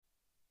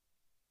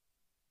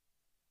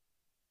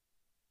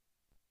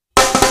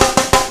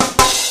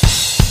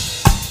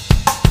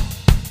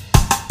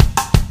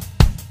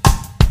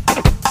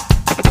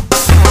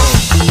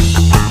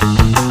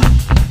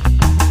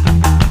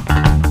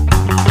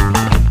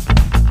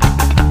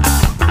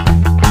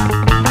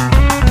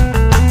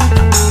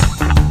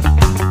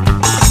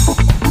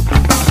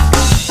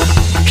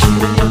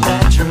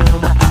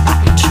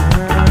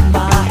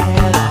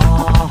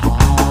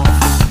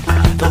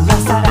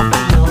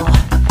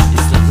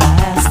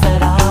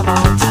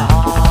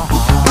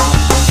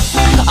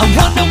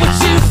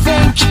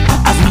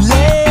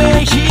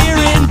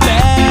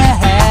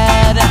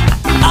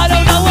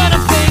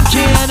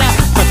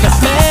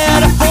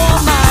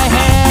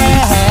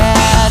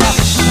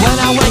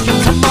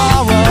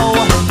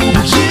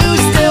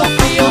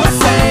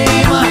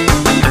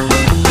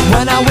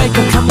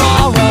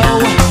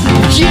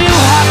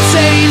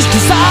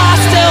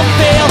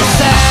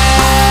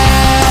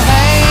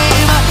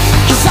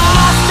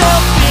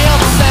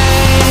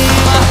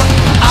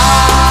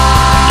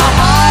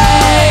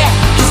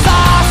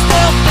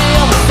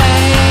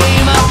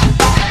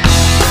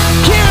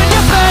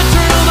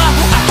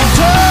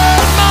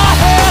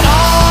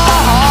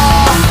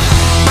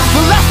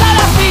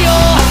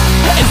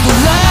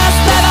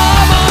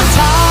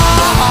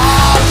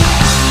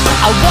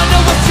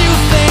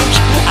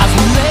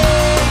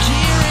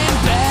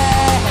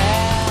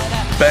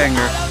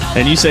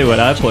And you say what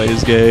I play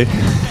is gay.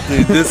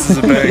 Dude, this is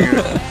a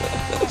banger.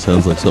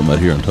 Sounds like something I'd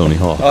hear on Tony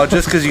Hawk. Oh,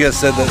 just because you guys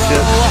said that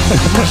shit.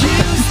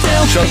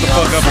 Shut the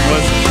fuck up and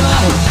listen.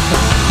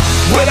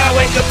 When I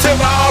wake up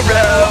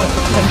tomorrow,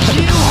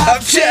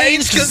 I've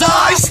changed because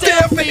I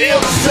still feel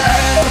the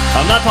same.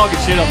 I'm not talking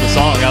shit on the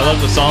song. I love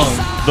the song,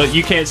 but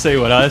you can't say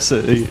what I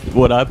say.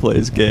 What I play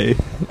is gay.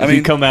 If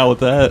you come out with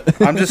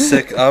that, I'm just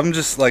sick. I'm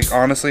just like,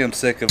 honestly, I'm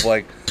sick of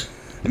like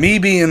me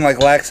being like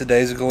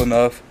lackadaisical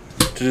enough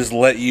to just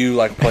let you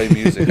like play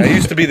music. I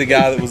used to be the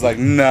guy that was like,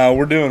 no,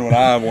 we're doing what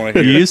I want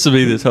to you hear. used to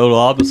be the total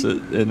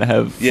opposite and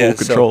have full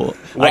control.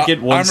 Well, I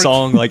get one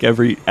song like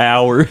every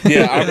hour.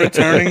 Yeah, I'm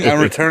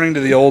returning to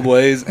the old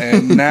ways,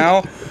 and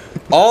now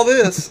all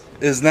this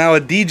is now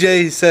a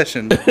DJ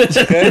session.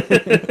 Okay,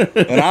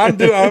 and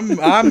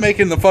I'm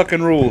making the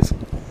fucking rules.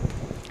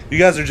 You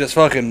guys are just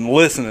fucking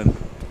listening.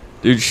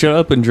 Dude, shut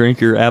up and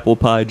drink your apple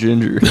pie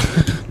ginger.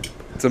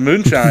 It's a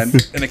moonshine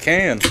in a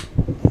can.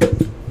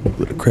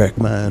 With a crack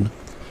mine.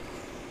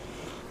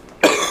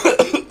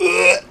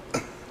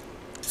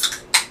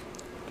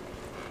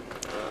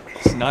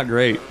 It's not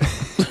great.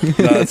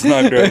 No, it's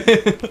not great.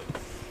 It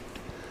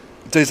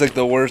tastes like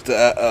the worst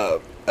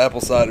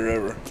apple cider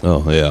ever.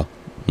 Oh, yeah.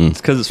 It's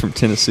because it's from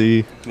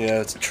Tennessee. Yeah,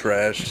 it's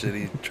trash,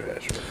 city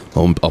trash.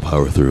 I'll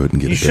power through it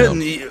and get You it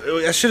down.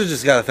 shouldn't. I should have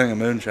just got a thing of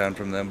moonshine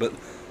from them, but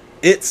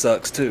it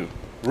sucks too.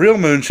 Real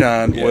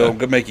moonshine will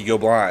make you go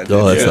blind.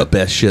 Oh, that's the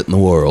best shit in the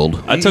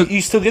world.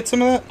 You still get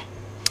some of that?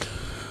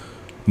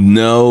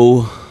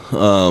 No.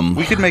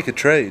 We could make a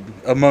trade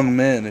among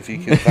men if you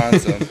can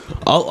find some.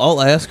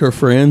 I'll ask her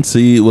friend,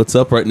 see what's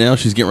up right now.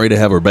 She's getting ready to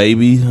have her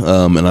baby,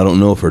 and I don't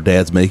know if her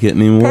dad's make it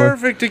anymore.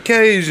 Perfect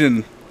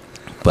occasion.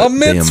 But a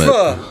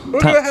mitzvah.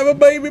 We're gonna have a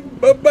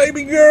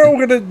baby girl.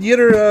 We're gonna get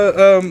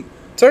her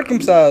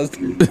circumcised.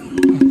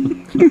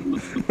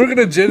 We're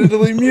gonna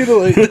genitally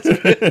mutilate this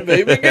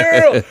baby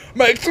girl.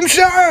 Make some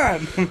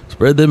shine.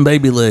 Spread them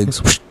baby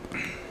legs.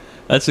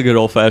 That's a good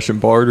old-fashioned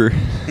barter.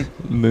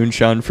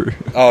 Moonshine for...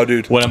 Oh,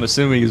 dude. What I'm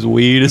assuming is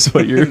weed is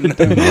what you're... I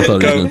thought he was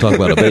going to talk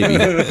about a baby.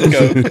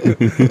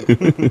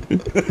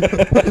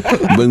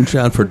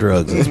 Moonshine for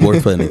drugs. It's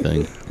worth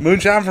anything.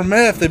 Moonshine for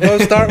meth. They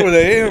both start with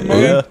a M,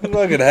 man. Yeah.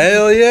 Fucking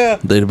hell yeah.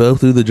 They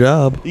both do the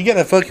job. You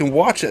gotta fucking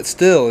watch it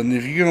still. And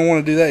if you're gonna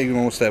want to do that, you're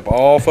gonna want to stay up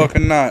all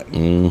fucking night.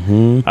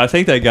 Mm-hmm. I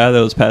think that guy that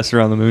was passing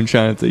around the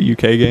moonshine at the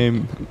UK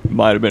game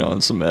might have been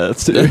on some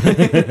meth, too.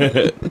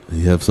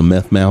 You have some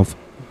meth mouth?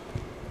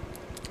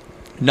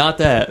 Not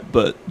that,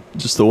 but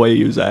just the way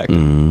he was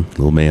acting.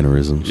 Little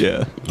mannerisms.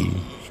 Yeah.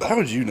 How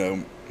would you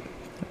know?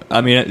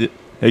 I mean,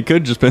 it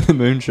could just been the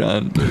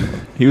moonshine.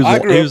 He was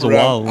a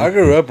wild one. I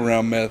grew up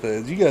around meth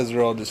heads. You guys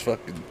are all just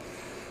fucking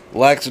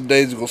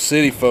lackadaisical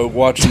city folk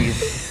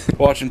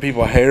watching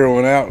people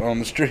heroin out on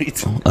the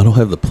streets. I don't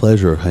have the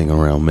pleasure of hanging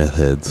around meth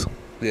heads.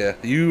 Yeah,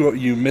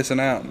 you missing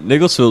out.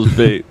 Nicholsville's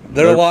big.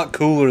 They're a lot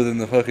cooler than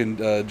the fucking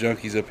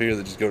junkies up here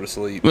that just go to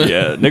sleep.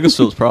 Yeah,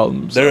 Nicholsville's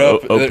problems. They're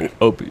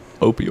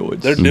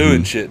opioids. They're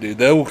doing shit, dude.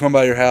 They will come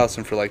by your house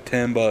and for like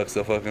 $10,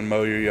 they'll fucking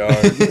mow your yard,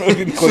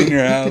 fucking clean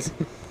your house.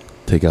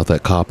 Take out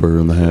that copper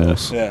in the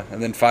house. Yeah,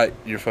 and then fight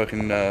your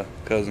fucking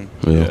cousin.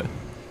 Yeah.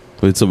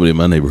 We had somebody in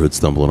my neighborhood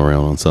stumbling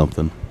around on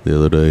something the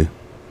other day.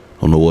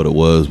 I don't know what it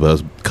was, but I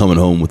was coming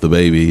home with the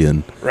baby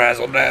and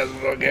razzle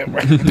dazzle again.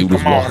 He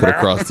was walking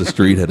across the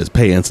street, had his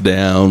pants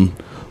down,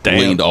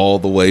 leaned all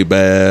the way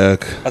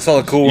back. I saw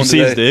a cool one today.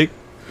 You see his dick?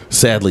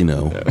 Sadly,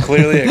 no. Yeah.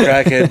 Clearly a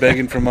crackhead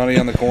begging for money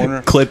on the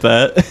corner. Clip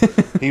that.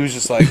 He was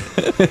just like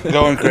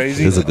going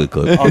crazy. It's a good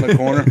clip. On the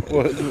corner.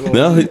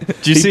 No,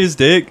 did you see his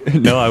dick?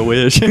 No, I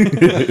wish. I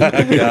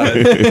got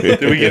it.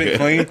 Did we get it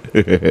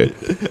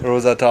clean? Or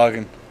was I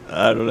talking?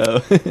 I don't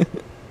know.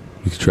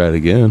 You can try it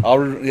again.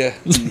 Yeah.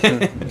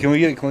 Can we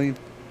get it clean?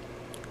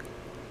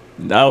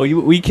 No,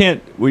 we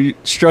can't. We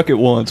struck it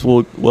once.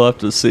 We'll have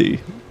to see.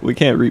 We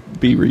can't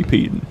be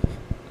repeating.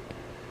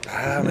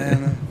 Ah,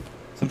 man.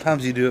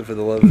 Sometimes you do it for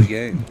the love of the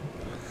game.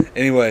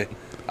 Anyway,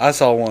 I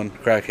saw one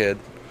crackhead.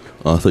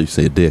 Oh, I thought you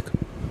said dick.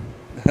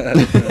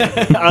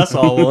 I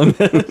saw one.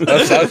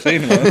 I've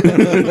seen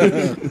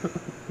one.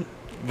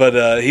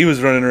 But he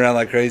was running around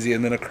like crazy,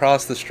 and then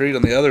across the street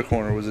on the other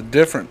corner was a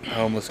different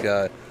homeless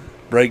guy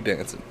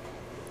breakdancing.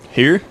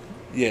 Here?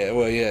 Yeah,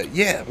 well,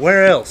 yeah.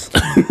 Where else?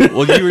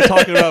 Well, you were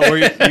talking about where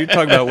you came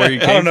from. I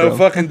don't know,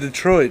 fucking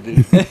Detroit,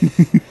 dude.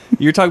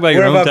 You were talking about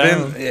your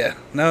hometown. Yeah,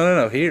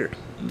 no, here.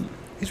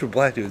 These were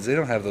black dudes. They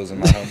don't have those in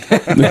my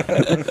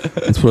hometown.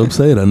 That's what I'm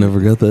saying. I never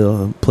got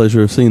the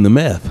pleasure of seeing the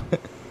meth.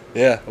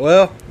 Yeah,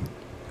 well,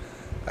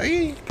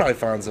 you can probably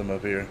find some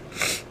up here.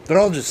 They're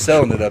all just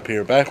selling it up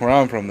here. Back where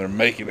I'm from, they're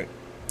making it.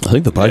 I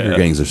think the biker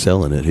gangs are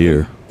selling it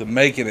here. The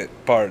making it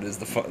part is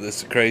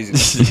that's the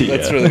craziness.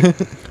 That's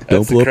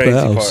Don't blow the crazy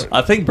up the house. part.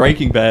 I think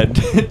Breaking Bad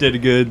did a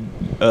good.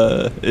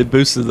 It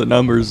boosted the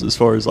numbers as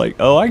far as like,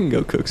 oh, I can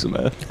go cook some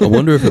meth. I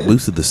wonder if it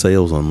boosted the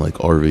sales on like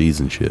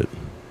RVs and shit.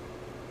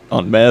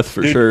 On meth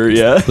for sure,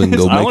 yeah.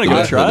 I want to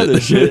go try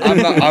this shit.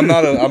 I'm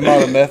not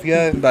a meth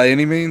guy by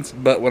any means,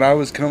 but when I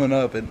was coming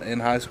up in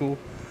high school,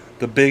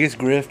 the biggest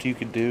grift you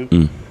could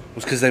do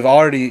was because they've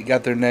already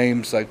got their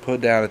names like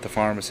put down at the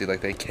pharmacy,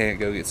 like they can't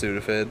go get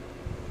Sudafed.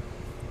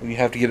 And you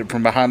have to get it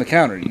from behind the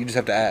counter. You just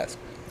have to ask.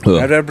 You don't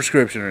have to have a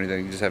prescription or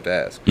anything. You just have to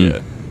ask.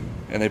 Yeah.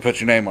 And they put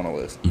your name on a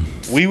list.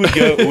 We would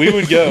go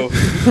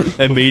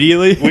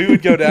Immediately? We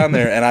would go down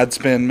there, and I'd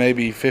spend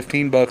maybe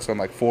 $15 on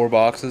like 4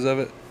 boxes of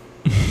it.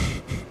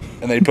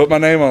 And they put my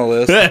name on a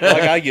list.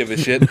 Like I give a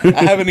shit.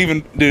 I haven't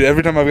even, dude.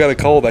 Every time I've got a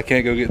cold, I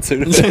can't go get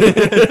Sudafed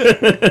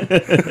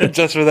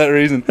just for that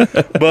reason.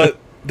 But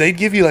they'd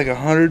give you like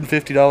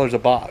 $150 a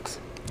box.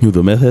 Who,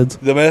 the meth heads?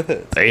 The meth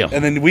heads. Damn.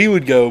 And then we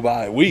would go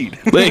buy weed.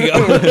 There you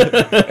go.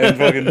 And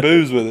fucking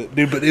booze with it,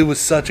 dude. But it was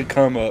such a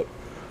come up.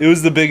 It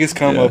was the biggest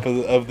come up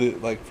of the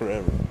like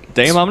forever.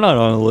 Damn, I'm not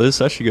on the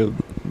list. I should go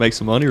make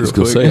some money real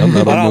quick. Say, I'm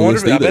not on the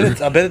list I either.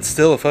 bet it's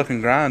still a fucking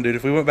grind, dude.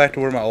 If we went back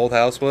to where my old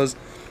house was,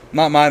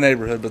 not my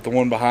neighborhood, but the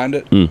one behind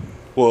it,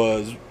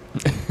 was.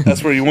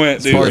 That's where you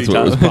went, dude. That's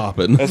what was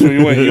popping. That's where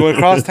you went. You went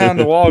across town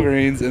to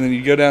Walgreens, and then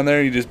you go down there,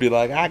 and you just be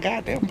like, I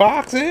got them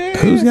boxes.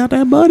 Who's got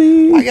that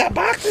buddy? I got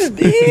boxes,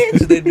 bitch.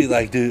 They'd be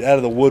like, dude, out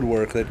of the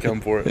woodwork, they'd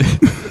come for it.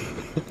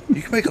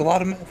 You can make a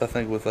lot of meth, I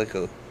think, with like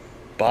a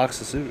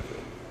box of Sudafed.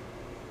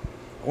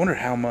 I wonder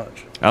how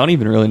much. I don't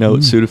even really know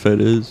what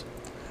Sudafed is.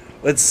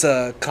 It's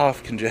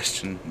cough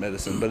congestion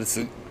medicine, but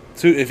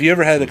if you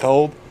ever had a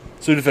cold,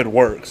 Sudafed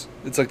works.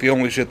 It's like the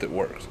only shit that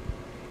works.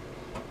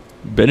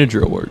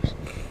 Benadryl works.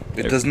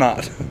 It does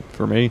not.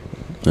 For me.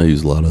 I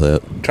use a lot of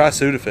that. Try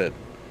Sudafed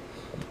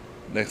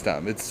next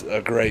time. It's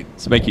a great.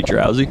 Does it make you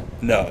drowsy?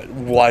 No, it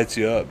lights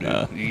you up,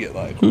 dude. You get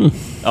like.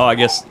 Oh, I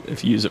guess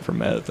if you use it for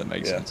meth, that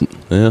makes sense.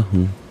 Yeah.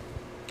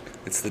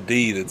 It's the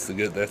D that's the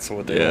good. That's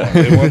what they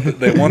Yeah. want.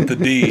 They want the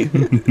D.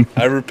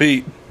 I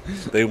repeat,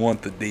 they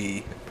want the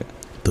D.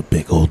 The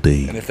big old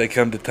D. And if they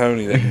come to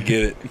Tony, they can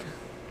get it.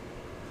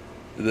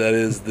 That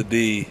is the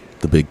D.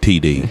 The big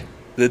TD.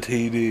 The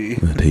TD.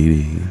 The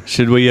TD.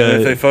 Should we? And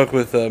if they fuck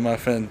with my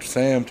friend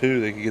Sam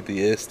too, they can get the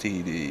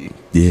STD.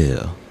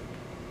 Yeah.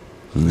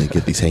 And they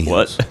get these hands.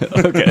 What?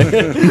 Okay.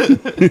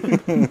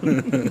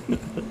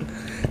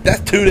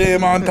 That's too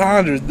damn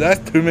entendres.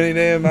 That's too many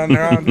damn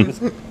entendres.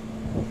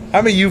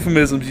 How many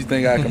euphemisms you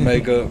think I can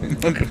make up in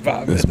 5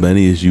 As minutes?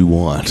 many as you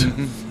want.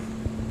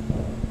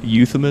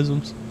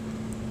 Euphemisms.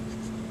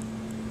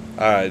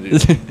 All right,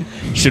 dude.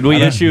 Should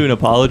we issue an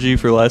apology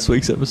for last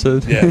week's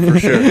episode? Yeah, for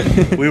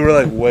sure. We were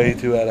like way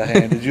too out of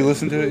hand. Did you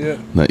listen to it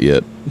yet? Not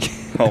yet.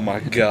 Oh my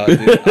god,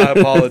 dude! I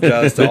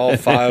apologize to all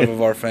 5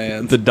 of our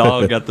fans. The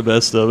dog got the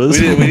best of us.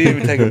 We didn't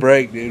even take a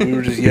break, dude. We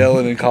were just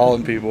yelling and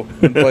calling people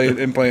and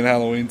playing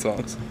Halloween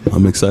songs.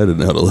 I'm excited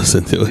now to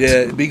listen to it.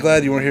 Yeah, be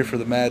glad you weren't here for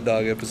the Mad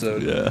Dog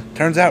episode. Yeah.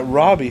 Turns out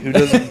Robbie, who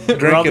doesn't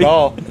drink Robbie. at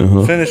all,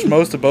 finished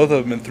most of both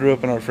of them and threw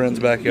up in our friend's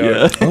backyard.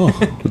 Yeah.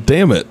 Oh,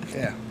 damn it.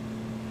 Yeah.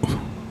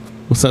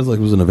 Well, sounds like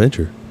it was an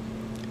adventure.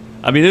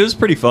 I mean, it was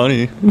pretty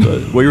funny,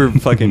 but we were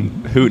fucking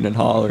hooting and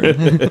hollering.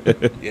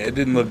 Yeah, it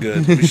didn't look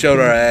good. We showed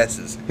our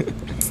asses.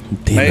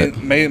 Damn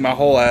it. My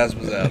whole ass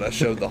was out. I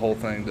showed the whole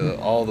thing to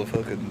all the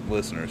fucking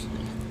listeners.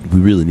 We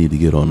really need to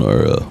get on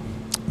our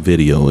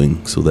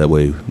videoing so that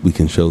way we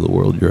can show the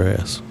world your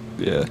ass.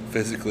 Yeah.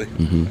 Physically.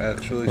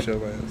 Actually show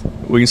my ass.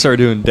 We can start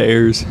doing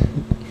dares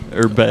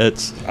or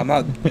bets. I'm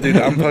not, dude,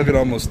 I'm fucking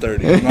almost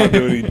 30. I'm not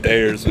doing any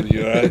dares with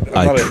you, alright?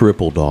 I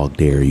triple dog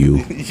dare you.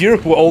 You're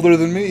older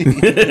than me.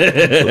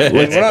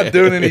 We're not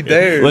doing any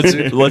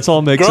dares. Let's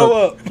all mix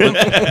Grow up.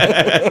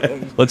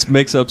 up. Let's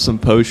mix up some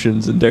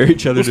potions and dare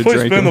each other Let's to play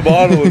drink spin the them.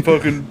 bottle and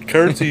fucking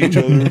curtsy each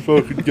other.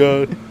 Fucking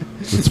god.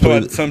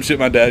 Some shit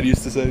my dad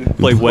used to say.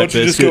 Play Why wet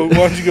don't you just biscuit. go?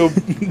 Why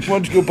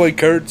don't you go play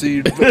curtsy?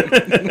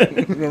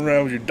 And run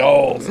around with your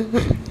dolls. You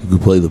can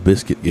play the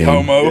biscuit game.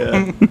 Homo.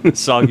 Yeah.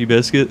 Soggy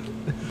biscuit.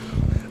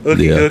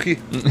 Ookie Yeah. cookie.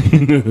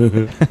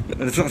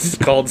 It's not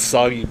just called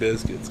soggy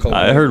biscuit. It's called.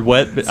 I heard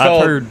wet. I've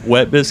called- heard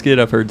wet biscuit.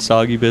 I've heard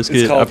soggy It's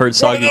biscuit. called I've heard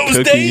soggy one of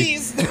those cookie.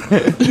 days.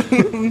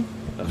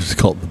 It's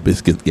called the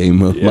biscuit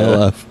game of my Yeah.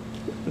 life.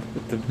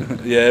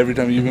 Yeah, every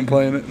time you've been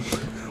playing it,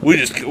 we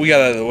got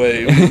out of the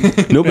way.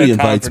 Nobody We had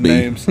time invites for me.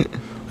 names.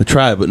 I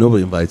try, but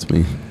nobody invites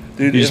me.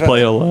 Dude, You just if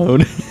play it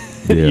alone.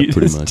 Yeah, You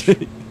pretty just much.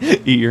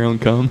 Eat your own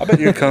cum. I bet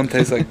your cum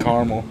tastes like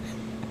caramel.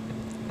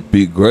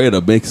 Be great.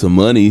 I'd make some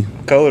money.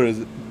 What color is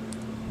it?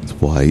 It's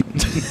white.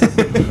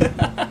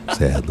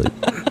 Sadly.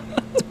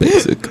 It's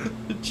basic.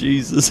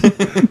 Jesus.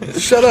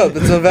 Shut up.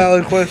 It's a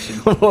valid question.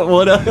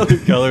 What other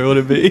color would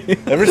it be?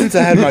 Ever since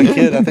I had my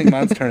kid, I think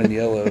mine's turning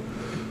yellow.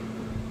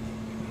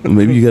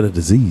 Maybe you got a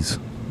disease.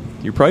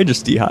 You're probably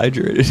just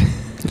dehydrated.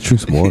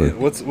 Drink some water.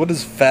 What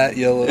does fat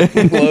yellow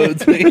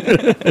loads mean?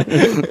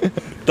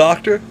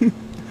 Doctor?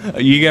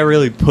 You gotta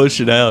really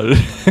push it out.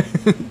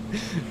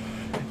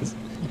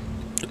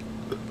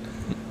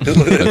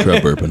 I try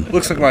burping.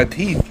 Looks like my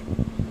teeth.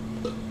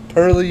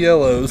 Pearly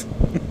yellows.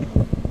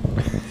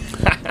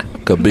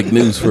 Got big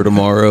news for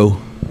tomorrow.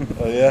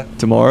 Oh, yeah?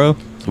 Tomorrow?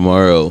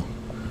 Tomorrow,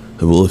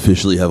 I will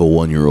officially have a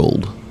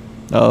 1-year-old.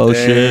 Oh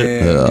Damn.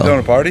 shit. Yeah. You throwing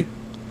a party?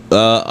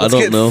 I Let's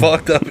don't get know.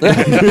 fucked up in your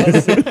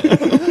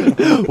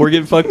house. We're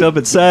getting fucked up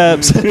at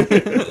Saps.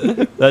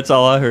 That's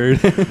all I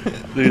heard.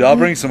 Dude, I'll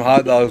bring some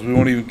hot dogs. We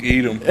won't even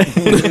eat them.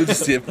 We'll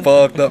just get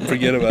fucked up and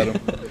forget about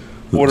them.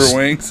 Order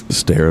wings.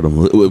 Stare at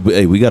them.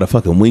 Hey, we got a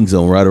fucking wing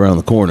zone right around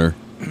the corner.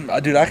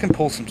 Dude, I can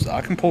pull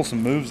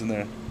some moves in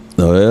there.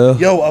 Oh yeah.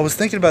 Yo, I was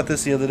thinking about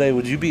this the other day.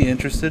 Would you be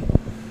interested?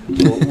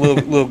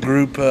 Little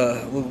group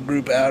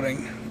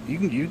outing. You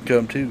can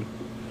come too.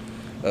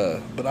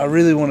 But I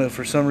really want to.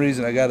 For some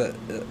reason, I gotta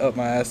up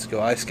my ass to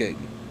go ice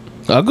skating.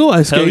 I'll go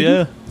ice skating. Hell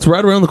yeah. It's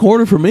right around the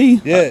corner for me.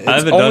 Yeah, it's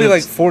haven't only done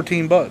it. like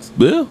 $14.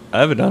 Yeah. I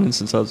haven't done it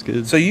since I was a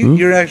kid. So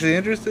you're actually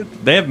interested?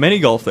 They have mini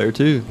golf there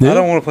too. Yeah. I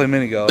don't want to play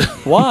mini golf.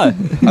 Why?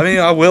 I mean,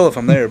 I will if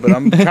I'm there, but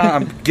I'm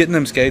getting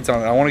them skates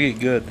on. I want to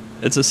get good.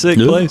 It's a sick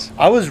Yeah. place.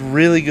 I was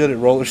really good at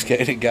roller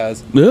skating,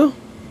 guys. Yeah.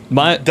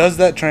 Does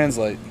that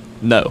translate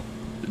No,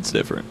 it's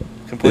different.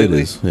 completely?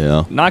 It is.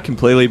 Yeah. Not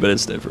completely, but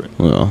it's different.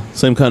 Well,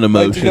 same kind of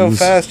Like motions. to go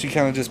fast, you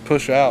kind of just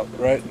push out,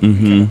 right?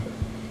 Mm-hmm.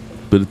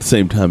 But at the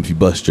same time, if you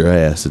bust your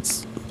ass,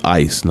 it's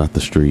ice, not the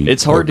street.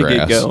 It's or hard to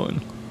get grass.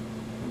 going.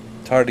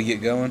 It's hard to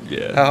get going.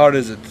 Yeah. How hard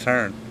is it to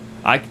turn?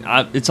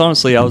 It's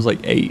honestly, I was like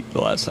 8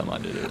 the last time I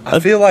did it. I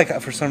feel like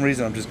for some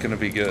reason I'm just gonna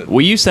be good.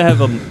 We used to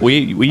have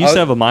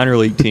a minor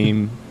league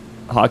team,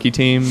 hockey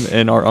team,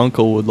 and our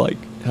uncle would like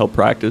help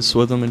practice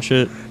with them and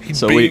shit.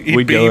 So we'd go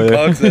beat there.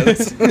 pucks at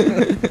us.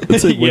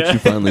 It's like once Yeah. you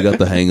finally got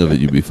the hang of it,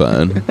 you'd be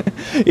fine.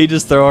 He'd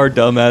just throw our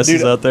dumb asses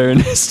Dude, out there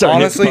and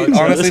start hitting pucks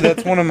at honestly, us.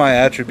 that's one of my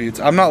attributes.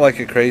 I'm not like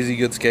a crazy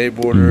good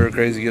skateboarder or a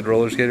crazy good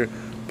roller skater,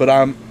 but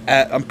I'm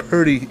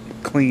pretty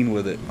clean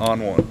with it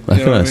on one. I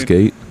can ice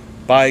skate.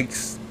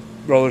 Bikes,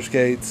 roller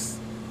skates,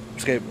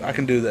 I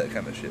can do that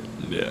kind of shit.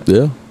 Yeah.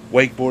 Yeah.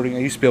 Wakeboarding, I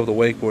used to be able to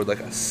wakeboard like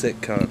a sick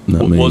cunt.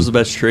 Not What me. was the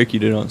best trick you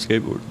did on a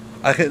skateboard?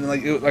 I couldn't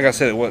like I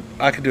said,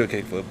 I could do a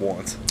kickflip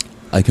once.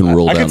 I can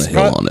roll I down could a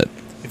hill spot- on it.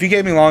 If you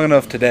gave me long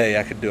enough today,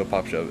 I could do a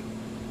pop shove it.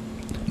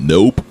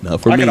 Nope.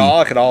 Not for me.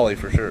 I could ollie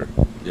for sure.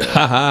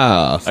 Ha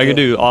ha. I could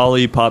do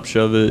ollie, pop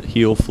shove it,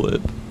 heel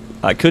flip.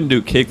 I couldn't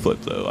do kick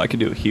flip though. I could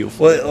do a heel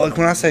flip. Well, like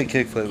when I say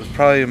kickflip, it was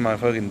probably in my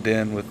fucking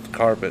den with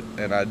carpet,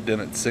 and I'd done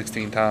it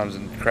 16 times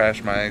and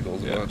crashed my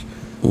ankles a Yeah. bunch.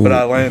 But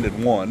I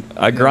landed one.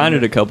 I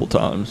grinded a couple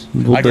times.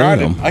 Well, I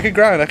grinded. damn. I could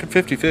grind. I could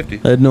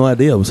 50-50. I had no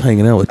idea I was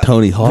hanging out with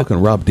Tony Hawk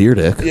and Rob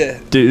Deerdeck. Yeah,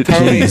 Dude.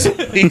 Tony,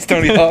 he's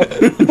Tony Hawk.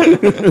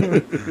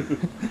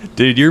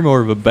 Dude, you're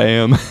more of a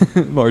Bam,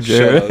 Shut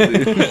Margera. up,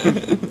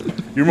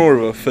 dude. You're more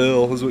of a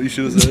Phil, is what you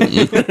should have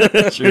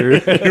said. Sure.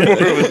 You're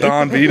more of a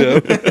Don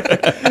Vito.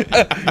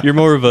 You're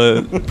more of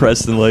a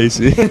Preston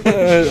Lacey.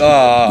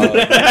 Ah,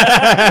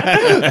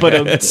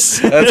 But that's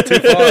too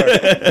far.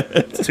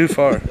 It's too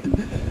far.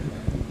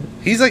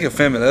 He's like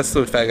effeminate. That's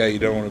the fat guy you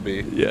don't want to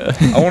be. yeah.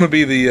 I want to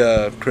be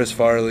the Chris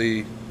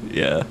Farley.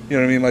 Yeah. You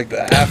know what I mean? Like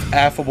the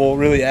affable,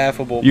 really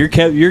affable. You're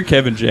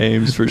Kevin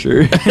James for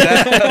sure.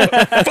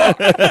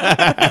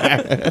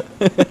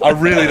 I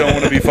really don't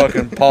want to be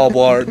fucking Paul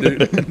Blart,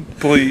 dude.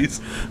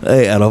 Please.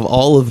 Hey, out of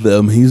all of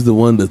them, he's the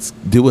one that's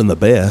doing the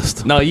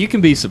best. No, you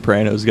can be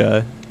Sopranos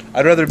guy.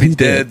 I'd rather be He's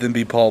dead dead. than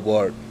be Paul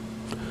Blart.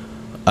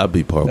 I'd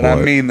be Paul And Blart.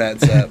 I mean that,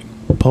 Sap.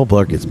 Paul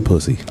Blart gets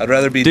pussy. I'd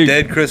rather be Dude.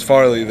 dead Chris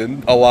Farley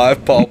than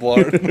alive Paul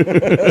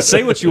Blart.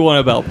 Say what you want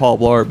about Paul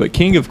Blart, but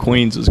King of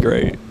Queens is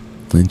great.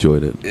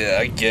 Enjoyed it. Yeah,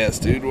 I guess,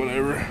 dude.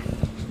 Whatever.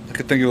 I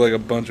could think of like a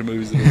bunch of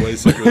movies that are way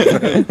sicker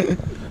than that.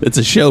 It's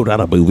a show,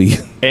 not a movie.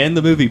 And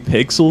the movie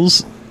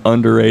Pixels,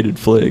 underrated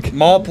flick.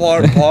 Mall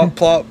Plop, Plop,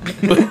 Plop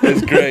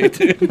is great,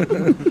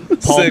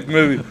 dude. Sick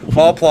movie.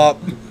 Mall Plop,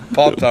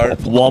 Pop Tart.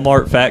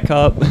 Walmart Fat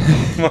Cop.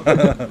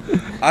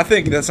 I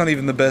think that's not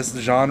even the best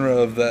genre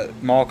of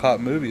that Mall Cop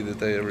movie that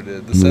they ever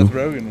did. The Seth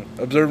Rogen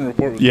Observe and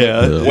Report was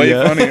Yeah. way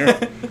yeah.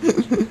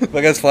 funnier.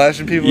 Like us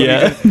flashing people.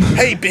 Yeah. And he goes,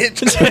 hey,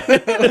 bitch.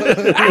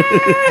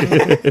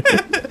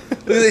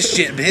 Look at this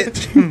shit,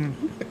 bitch.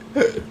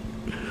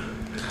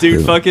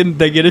 Dude, fucking,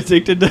 they get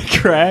addicted to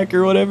crack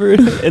or whatever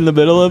in the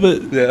middle of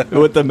it. Yeah.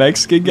 With the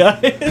Mexican guy.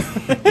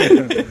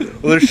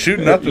 Well, they're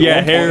shooting up. At Yeah,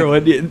 one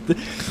point. heroin.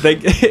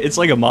 It's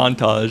like a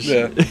montage.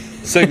 Yeah.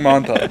 Sick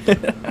montage.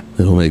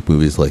 They don't make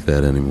movies like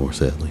that anymore,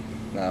 sadly.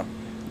 No.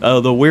 Oh,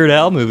 the Weird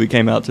Al movie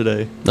came out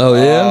today. Oh,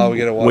 yeah? We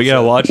gotta watch. We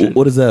gotta that. watch it.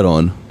 What is that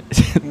on?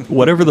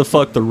 Whatever the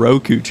fuck the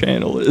Roku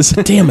channel is.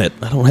 Damn it.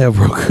 I don't have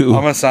Roku.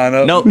 I'm gonna sign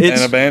up No, and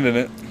it's- abandon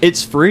it.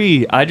 It's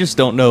free. I just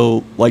don't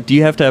know. Like, do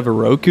you have to have a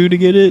Roku to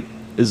get it?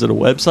 Is it a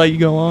website you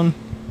go on?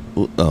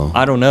 Oh.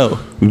 I don't know.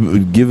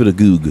 Give it a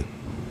goog.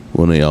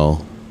 One of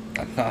y'all.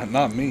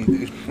 Not me,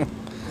 dude.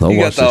 I'll You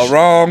got watch the this.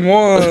 wrong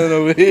one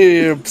over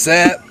here,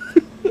 Sap.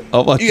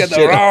 I'll watch You got this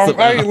the shit out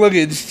wrong. I ain't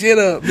looking shit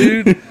up,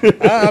 dude.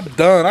 I'm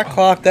done. I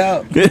clocked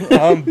out.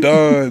 I'm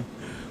done.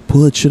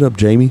 Pull that shit up,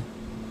 Jamie.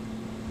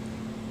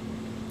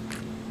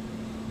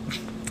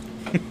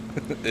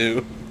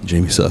 Ew.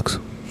 Jamie sucks.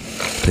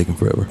 Taking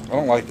forever. I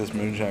don't like this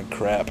moonshine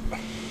crap.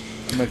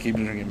 I'm gonna keep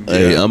drinking beer.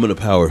 Hey, I'm gonna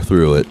power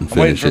through it and I'm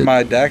waiting finish for it.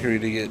 my daiquiri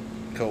to get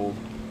cold.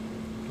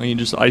 I can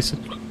just ice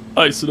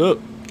it up.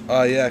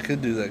 Oh yeah, I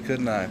could do that,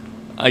 couldn't I?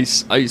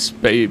 Ice,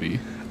 baby.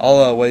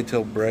 I'll wait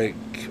till break,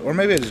 or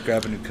maybe I just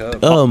grab a new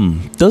cup.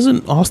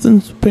 Doesn't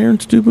Austin's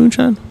parents do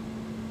moonshine?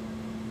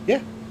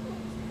 Yeah.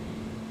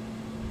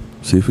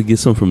 See if we get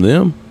some from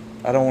them.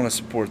 I don't want to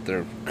support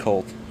their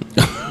cult.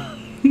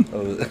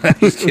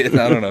 Just kidding.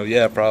 I don't know.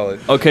 Yeah, probably.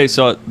 Okay,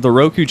 so the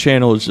Roku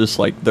channel is just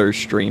like their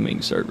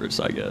streaming service,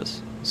 I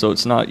guess. So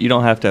it's not, you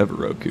don't have to have a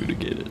Roku to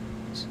get it.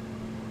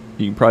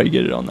 You can probably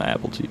get it on the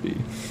Apple TV.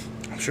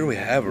 I'm sure we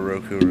have a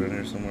Roku around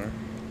here somewhere.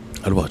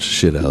 I'd watch the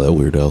shit out of that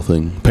Weird Al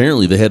thing.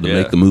 Apparently, they had to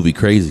make the movie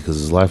crazy because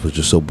his life was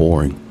just so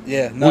boring.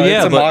 Yeah, no, Well, yeah,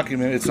 it's a but-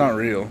 mockumentary. It's not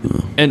real.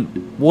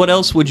 And what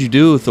else would you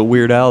do with a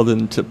Weird Al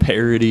than to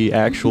parody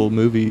actual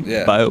movie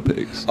Yeah.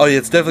 biopics? Oh, yeah,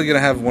 it's definitely going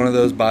to have one of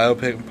those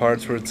biopic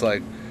parts where it's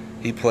like,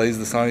 he plays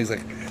the song, he's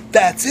like,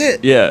 that's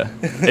it! Yeah.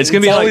 It's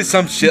going to be always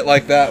like, some shit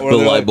like that. Where The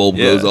they're light like, bulb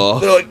yeah. goes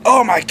off. They're like,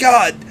 oh my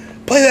god,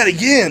 play that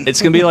again!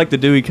 it's going to be like the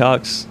Dewey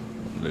Cox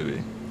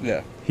movie.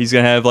 Yeah. He's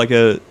going to have like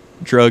a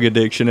drug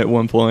addiction at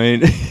one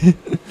point.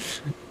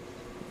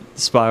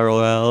 Spiral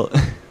out.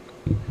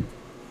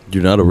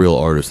 You're not a real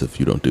artist if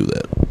you don't do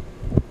that.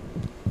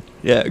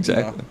 Yeah,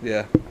 exactly.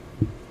 Yeah.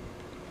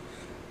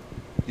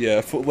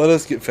 Yeah, let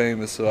us get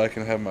famous so I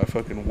can have my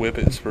fucking whip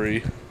it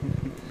spree.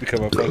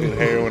 Become a fucking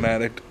heroin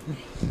addict.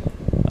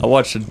 I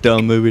watched a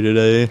dumb movie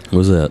today. What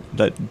was that?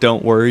 That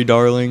Don't Worry,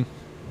 Darling.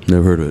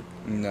 Never heard of it.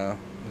 No.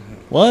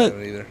 What? I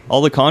don't either.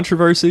 All the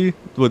controversy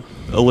with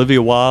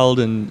Olivia Wilde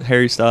and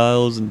Harry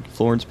Styles and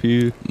Florence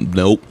Pugh.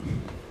 Nope.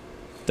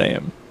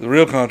 Damn. The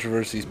real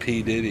controversy is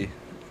P. Diddy.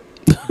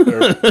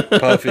 Or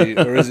Puffy.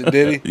 Or is it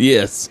Diddy?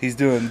 Yes. He's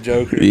doing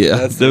Joker. Yeah.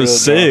 That's That the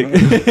was real sick.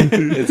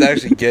 drama. It's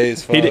actually gay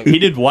as fuck. He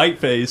did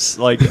whiteface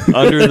like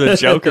under the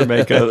Joker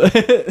makeup.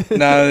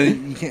 No,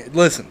 you can't.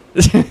 Listen.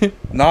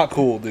 Not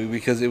cool, dude,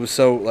 because it was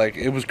so, like,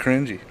 it was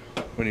cringy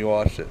when you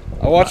watched it.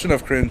 I watched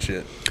enough cringe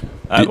shit.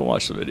 I haven't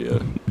watched the video.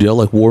 Do y'all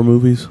like war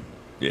movies?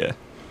 Yeah.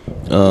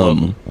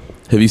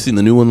 Have you seen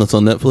the new one that's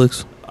on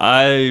Netflix?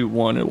 I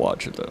want to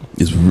watch it though.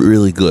 It's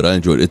really good. I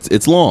enjoyed it.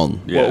 It's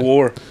long. Yeah. What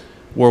war?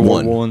 World War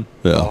One. One.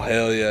 Yeah. Oh,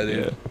 hell yeah,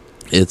 dude.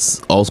 Yeah.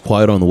 It's All's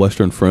Quiet on the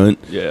Western Front.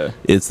 Yeah.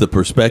 It's the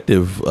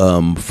perspective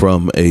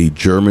from a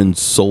German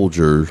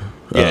soldier.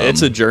 Yeah,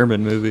 it's a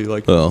German movie.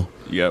 Like, Oh,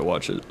 you gotta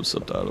watch it with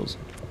subtitles.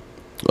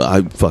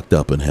 I fucked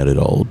up and had it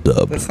all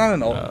dubbed. That's not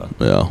an old.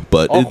 Yeah,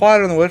 but All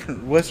Quiet on the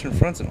Western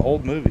Front's an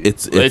old movie.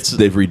 it's It's-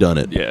 they've redone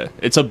it. Yeah,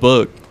 it's a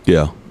book,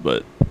 Yeah,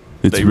 but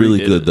it's they really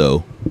redid good it.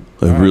 though.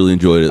 I Alright. really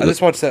enjoyed it. I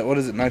just watched that. What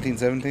is it?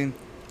 1917.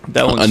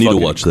 that one's I need to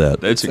fucking- watch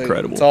that. It's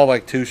incredible. It's all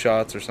like 2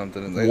 shots or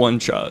something. And One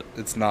shot.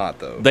 It's not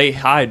though. They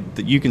hide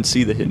that you can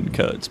see the hidden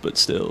cuts, but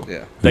still,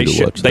 Yeah. They Need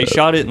to watch they that.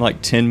 shot it in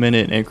like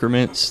 10-minute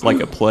increments,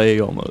 like a play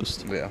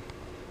almost. Yeah.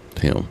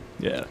 Damn.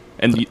 Yeah,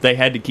 and they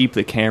had to keep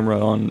the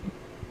camera on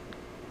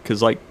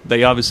because like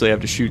they obviously have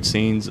to shoot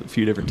scenes a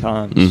few different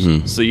times,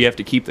 Mhm. so you have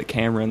to keep the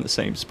camera in the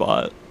same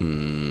spot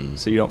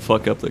so you don't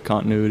fuck up the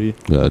continuity.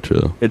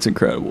 Gotcha. It's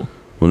incredible.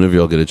 Whenever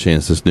y'all get a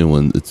chance, this new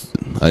one,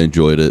 I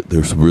enjoyed it.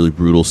 There's some really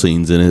brutal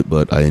scenes in it,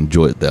 but I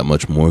enjoy it that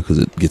much more because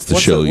it gets to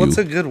show you. What's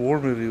a good war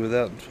movie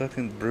without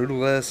fucking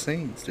brutal ass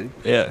scenes, dude?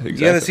 Yeah, exactly. You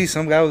gotta see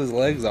some guy with his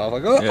legs off,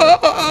 like, oh,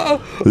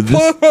 Yeah. This-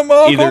 fuck my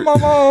mom, either call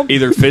my mom.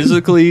 either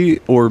physically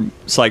or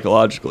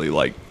psychologically,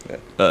 like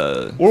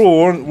World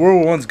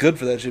War One's good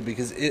for that shit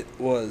because it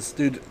was,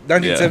 dude.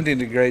 1917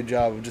 did a great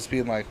job of just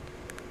being like,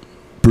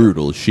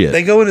 brutal as shit.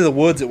 they go into the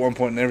woods at one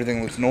point and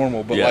everything looks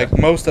normal, but Yeah. like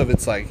most of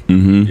it's like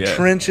Mm-hmm. Yeah.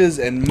 trenches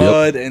and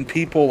mud and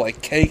people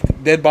like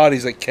caked, dead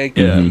bodies like caked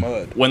in Mm-hmm.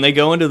 mud, when they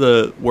go into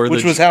the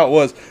which was how it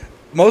was.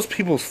 Most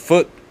people's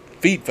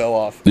feet fell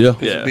off Yeah.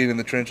 because Yeah. of being in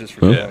the trenches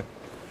for Huh? so long.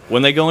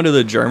 when they go into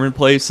the German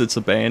place that's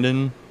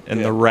abandoned and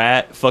Yeah. the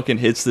rat fucking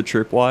hits the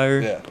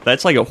tripwire. Yeah.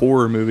 That's like a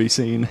horror movie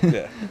scene.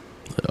 Yeah.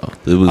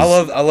 It was.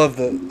 I love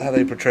how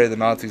they portray the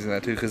Nazis in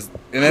that too, because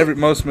in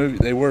most movies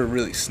they were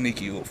really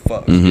sneaky little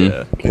fucks. Mhm.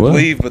 Yeah. They'd Well,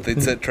 leave, but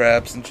they'd set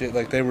traps and shit.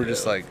 Like they were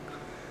just like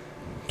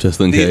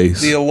just in case.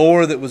 the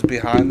allure that was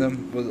behind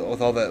them with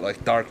all that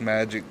like dark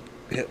magic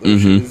Hitler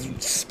Mhm. shit,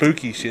 is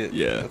spooky shit.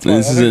 Yeah. That's why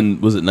This I is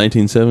think- was it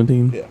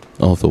 1917? Yeah.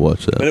 I'll have to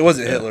watch that. but it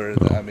wasn't Hitler.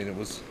 Oh. I mean, it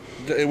was.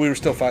 We were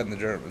still fighting the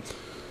Germans.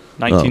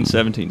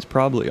 1917 is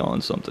probably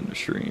on something to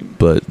stream.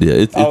 But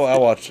yeah, I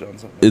watched it on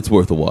something. it's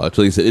worth a watch.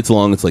 Like I said, it's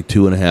long. It's like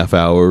 2.5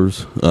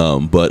 hours.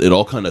 But it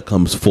all kind of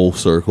comes full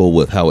circle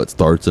with how it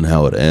starts and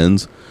how it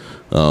ends.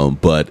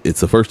 But it's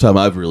the first time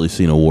I've really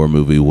seen a war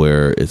movie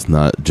where it's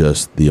not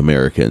just the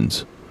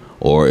Americans,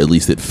 or at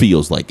least it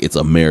feels like it's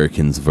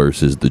Americans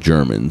versus the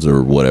Germans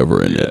or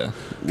whatever in it. Yeah.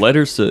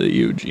 Letters to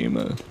Iwo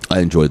Jima. I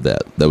enjoyed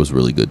that. That was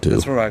really good too.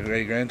 That's where my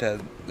great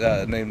granddad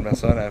named my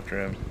son after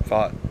him.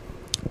 Fought.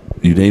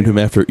 You named him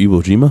after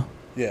Iwo Jima?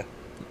 Yeah.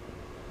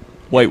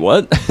 Wait,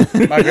 what?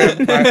 My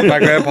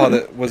grandpa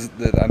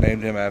that I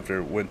named him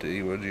after went to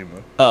Iwo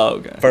Jima. Oh,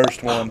 okay.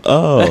 First one.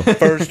 Oh,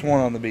 First one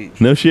on the beach.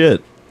 no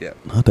shit. Yeah.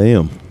 Oh,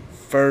 damn.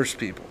 First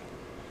people.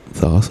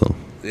 That's awesome.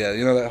 Yeah,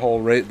 you know that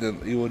whole the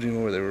Iwo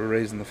Jima where they were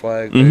raising the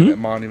flag, Mhm. that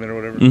monument or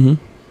whatever? Mm-hmm.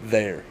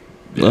 There.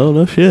 Oh,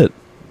 no shit.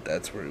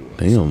 That's where he was.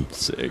 Damn.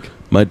 Sick.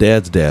 My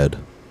dad's dad,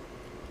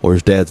 or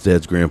his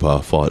dad's grandpa,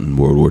 fought in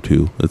World War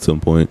II at some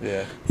point.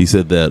 Yeah. He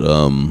said that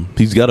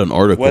he's got an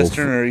article.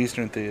 Western or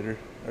Eastern Theater?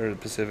 Or the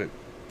Pacific?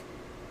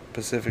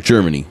 Pacific.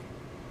 Germany.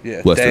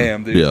 Yeah. Western.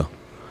 Damn, dude. Yeah.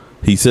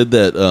 He said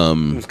that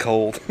It was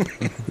cold.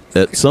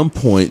 at some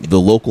point the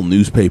local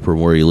newspaper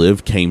where he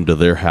lived came to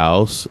their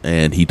house,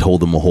 and he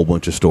told them a whole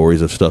bunch of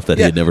stories of stuff that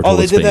he had never told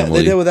they his did family. that.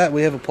 They did with that.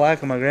 We have a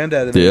plaque on my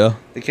granddad. And Yeah.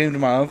 They came to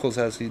my uncle's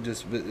house. It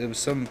was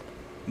some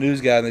news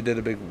guy, and they did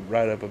a big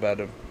write-up about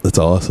him. That's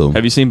awesome.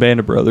 Have you seen Band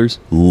of Brothers?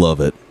 Love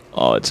it.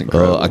 Oh, it's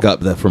incredible. I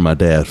got that from my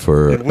dad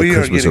for a And we are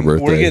Christmas or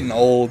birthday. we're getting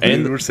old, dude.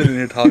 And- We're sitting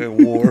here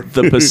talking war.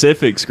 The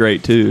Pacific's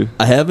great too.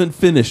 I haven't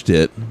finished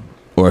it,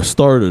 or I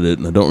started it,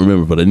 and I don't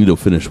remember, but I need to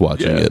finish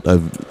watching Yeah.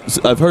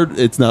 it. I've heard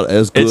it's not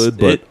as good,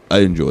 but I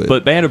enjoy it.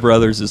 But Band of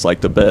Brothers is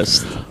like the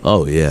best.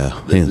 oh yeah,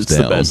 hands It's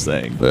down, the best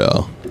thing.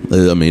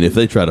 Yeah, I mean, if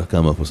they try to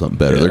come up with something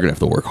better, Yeah. they're gonna have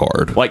to work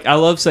hard. Like I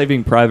love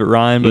Saving Private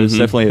Ryan, but it's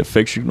definitely a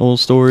fictional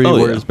story. Oh,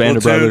 yeah. Whereas Band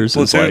of Brothers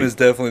is Platoon like, is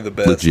definitely the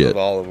best Legit. of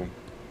all of them.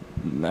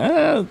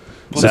 nah,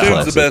 Platoon's the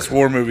classic. best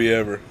war movie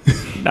ever.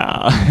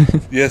 nah.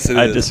 Yes, it is.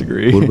 I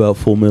disagree. What about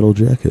Full Metal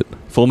Jacket?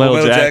 Full Metal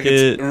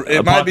Jacket? Jacket's-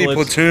 It might be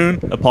Apocalypse- Platoon,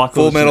 Apocalypse,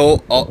 Full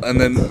Metal, and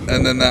then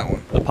that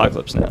one.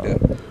 Apocalypse Now. Yeah.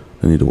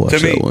 I need to watch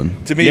To me, that one.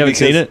 to me, You haven't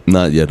because seen it?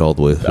 Not yet, all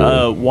the way through.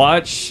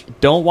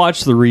 Don't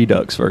watch the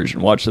Redux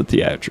version. Watch the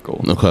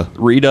theatrical. Okay.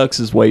 Redux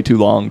is way too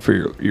long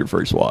for your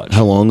first watch.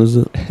 How long is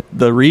it?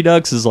 The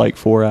Redux is like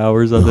 4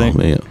 hours, I Oh think.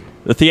 man.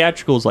 The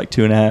theatrical is like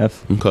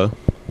 2.5. Okay.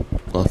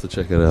 I'll have to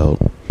check it out.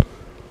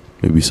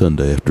 Maybe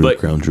Sunday after But-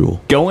 Crown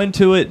Jewel. Go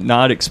into it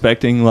not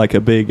expecting like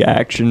a big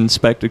action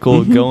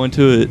spectacle. Go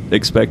into it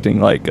expecting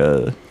like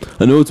a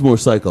I know it's more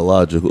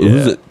psychological. Yeah.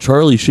 Who's it?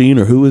 Charlie Sheen,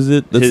 or who is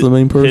it? That's his, the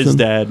main person. His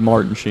dad,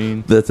 Martin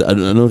Sheen. I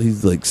know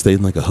he's like stayed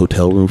in like a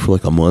hotel room for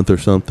like a month or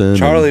something.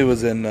 Charlie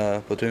was in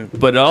Platoon.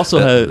 But it also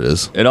That has it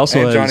is. it also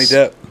And has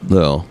Johnny Depp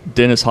No.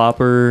 Dennis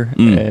Hopper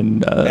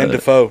and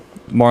Defoe.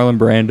 Marlon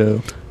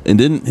Brando. And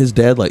didn't his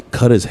dad like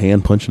cut his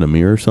hand punching a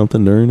mirror or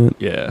something during it?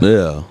 Yeah.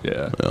 Yeah.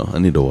 Yeah. Yeah. I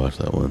need to watch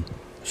that one.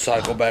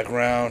 Cycle back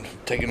around,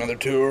 take another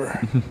tour.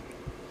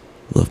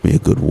 Love me a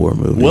good war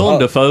movie. Willem Oh.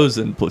 Dafoe's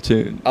in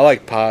Platoon. I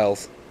like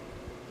piles.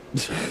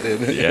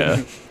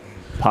 Yeah.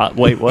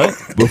 Wait, what?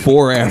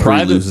 Before or after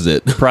he loses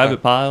it.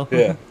 Private Pyle?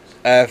 Yeah.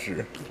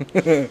 After.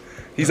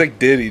 He's like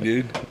Diddy,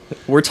 dude.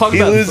 We're talking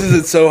He about loses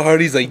it so hard,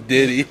 he's like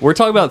Diddy. We're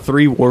talking about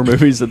 3 war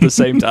movies at the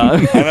same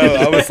time. I know.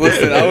 I was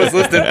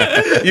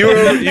listening. You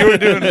were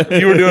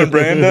doing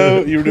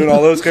Brando. You were doing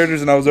all those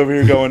characters, and I was over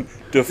here going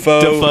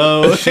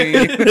Defoe.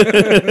 Sheen,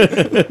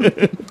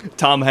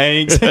 Tom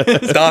Hanks.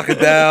 Dock it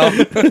down,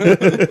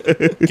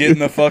 get in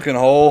the fucking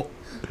hole.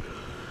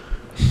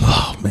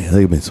 Oh man,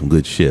 they made some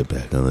good shit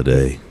back in the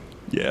day.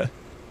 Yeah.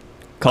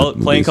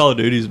 Playing Call of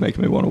Duty is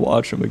making me want to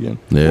watch them again.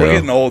 Yeah. We're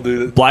getting old,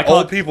 dude. Black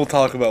Old Hawk- people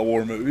talk about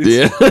war movies.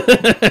 Yeah.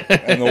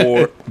 And the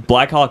war.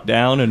 Black Hawk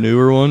Down, a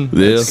newer one.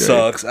 Yeah. That's great.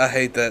 Sucks. I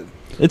hate that.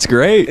 It's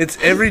great. It's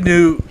every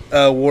new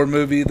war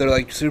movie. They're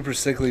like super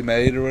sickly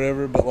made or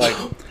whatever, but like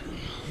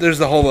there's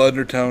the whole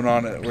undertone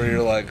on it where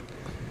you're like,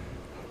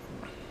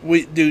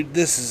 dude,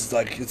 this is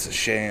like it's a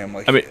sham.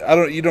 Like I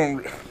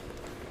mean-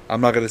 I'm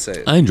not gonna say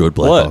it. I enjoyed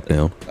Black What? Hawk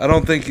Down. I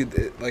don't think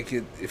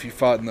if you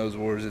fought in those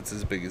wars, it's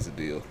as big as a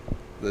deal.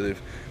 That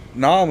if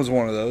Nam was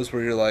one of those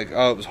where you're like,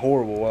 oh, it was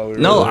horrible while we were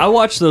No, there. I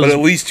watched those. But at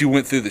least you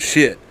went through the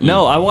shit.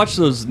 No, I watched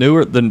those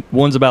the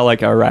ones about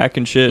like Iraq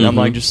and shit. And I'm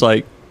like, just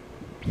like,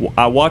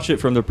 I watch it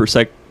from the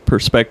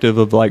perspective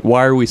of like,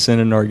 why are we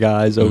sending our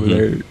guys over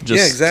there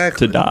just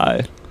exactly. to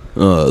die?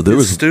 There It's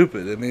was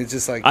stupid. I mean, it's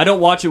just like I don't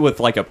watch it with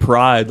like a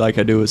pride like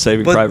I do with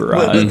Saving Private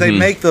Ryan. But they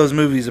make those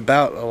movies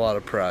about a lot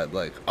of pride.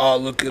 Like, oh,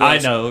 look at I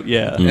us. know,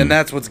 yeah. And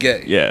that's what's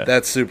gay. Yeah.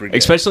 That's super gay.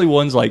 Especially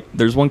ones like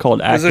there's one called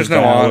because Active there's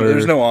no Valor. honor.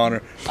 There's no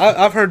honor.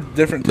 I've heard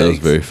different that was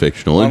takes. very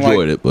fictional. I I'm like-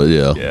 enjoyed it, but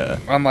yeah. Yeah.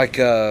 I'm like,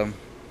 what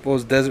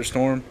was Desert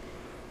Storm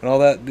and all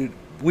that, dude.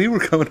 We were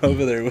coming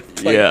over there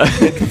with like Yeah.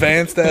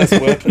 advanced ass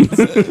weapons,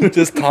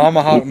 just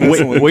tomahawk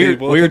missiling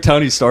people. We're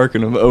Tony Stark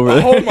and them over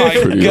there. Oh my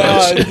Pretty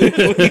god! Dude,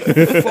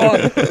 we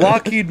fought.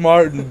 Lockheed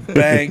Martin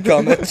banked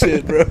on that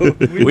shit, bro.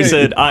 We made-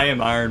 said, I am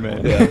Iron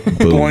Man. yeah.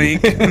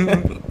 Blink.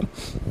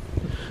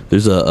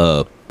 There's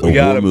a We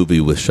got war him.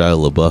 movie with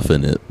Shia LaBeouf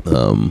in it.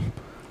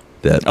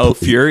 That Oh,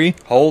 Fury?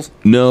 Holes.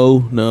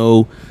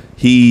 No.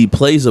 He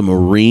plays a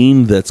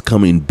Marine that's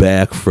coming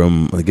back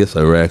from, I guess,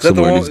 Iraq Is that the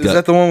somewhere. one? and Is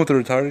that the one with the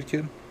retarded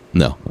kid?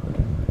 No.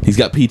 He's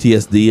got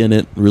PTSD in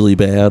it really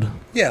bad.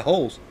 Yeah,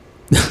 Holes.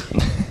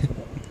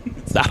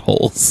 It's not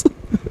holes.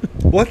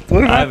 What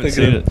am I I, haven't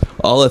thinking seen of? it.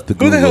 I'll have to Who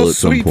the Google hell's at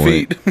some Sweet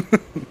point. Feet?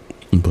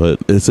 But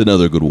it's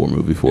another good war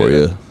movie for Yeah.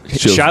 you.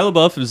 Shows- Shia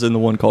LaBeouf is in the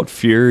one called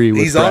Fury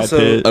with He's Brad also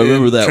Pitt. I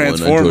remember in that one. I enjoyed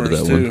Transformers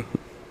that too. one.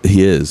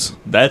 He is.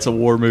 That's a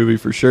war movie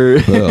for sure.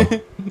 Well,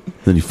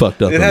 then you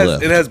fucked up It and has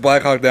left. it has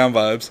Black Hawk Down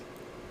vibes.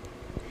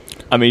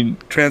 I mean,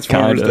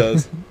 Transformers Kinda.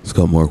 does. It's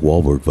got Mark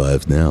Wahlberg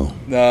vibes now.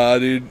 Nah,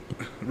 dude.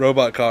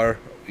 Robot car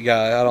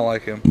guy. I don't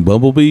like him.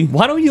 Bumblebee?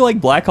 why don't you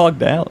like Black Hawk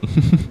Down?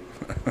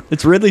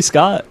 It's Ridley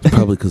Scott.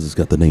 Probably because it's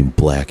got the name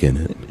Black in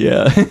it.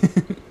 Yeah.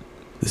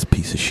 This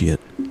piece of shit.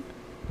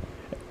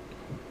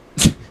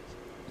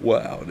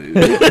 Wow, dude.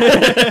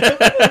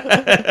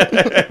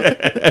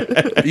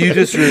 You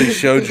just really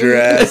showed your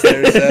ass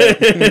there, Zach.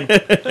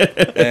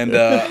 And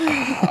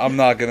I'm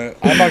not gonna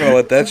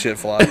let that shit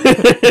fly.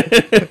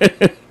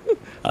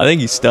 I think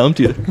he stumped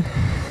you.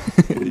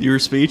 You were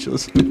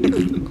speechless.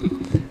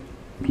 You're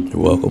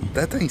welcome.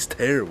 That thing's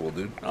terrible,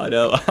 dude. I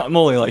know. I'm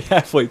only like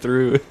halfway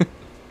through.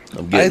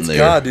 I'm getting It's there.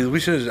 God, dude. I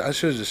should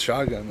have just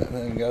shotgunned that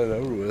thing and got it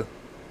over with.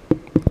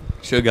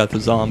 Should have got the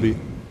zombie.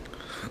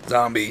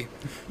 Zombie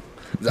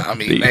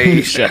The-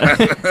 nation.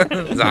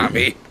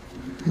 Zombie.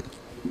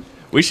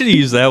 We should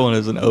use that one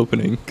as an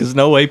opening, because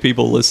no way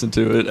people listen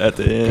to it at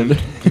the end.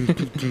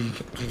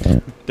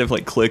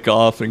 Definitely click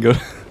off and go.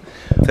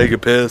 Take a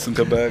piss and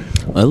come back.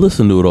 I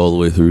listened to it all the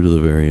way through to the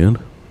very end.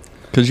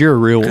 Because you're a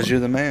real one. Because you're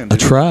the man, I dude.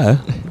 try.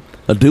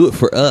 I do it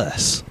for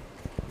us.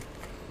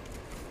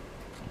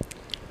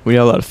 We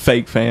have a lot of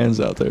fake fans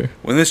out there.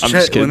 When this I'm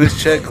just check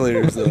kidding.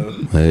 clears, though.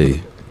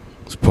 Hey,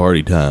 it's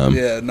party time.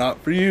 Yeah, not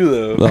for you,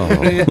 though.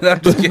 Oh. Yeah,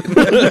 I'm just kidding.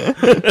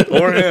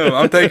 Or him.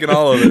 I'm taking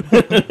all of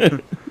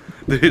it.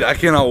 Dude, I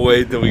cannot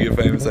wait till we get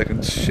famous. I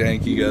can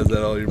shank you guys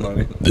out all your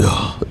money.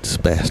 Ugh, this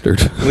bastard.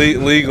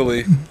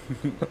 Legally.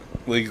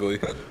 Legally.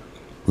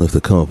 We'll have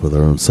to come up with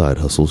our own side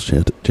hustles,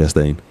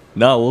 Chastain.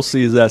 No, we'll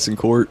see his ass in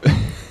court.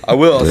 I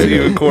will. I'll There see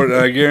you you in court, and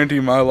I guarantee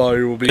my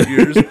lawyer will be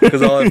yours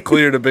because I'll have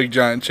cleared a big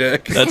giant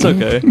check. That's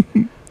okay.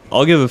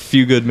 I'll give a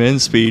few good men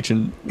speech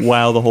and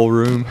wow the whole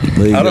room.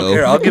 There you I don't go.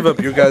 care. I'll give up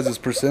your guys'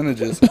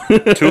 percentages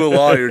to a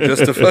lawyer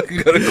just to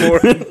fucking go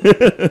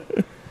to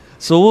court.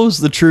 So what was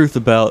the truth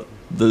about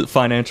the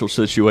financial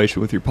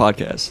situation with your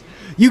podcast?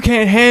 You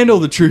can't handle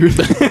the truth.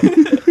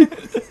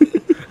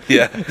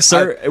 Yeah.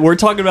 Sir, we're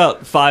talking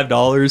about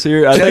 $5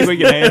 here. I think we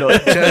can handle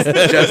it.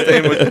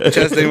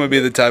 Chastain would be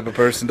the type of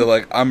person to,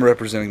 like, I'm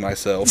representing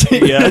myself.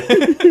 Yeah.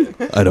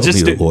 I don't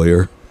Just need a do-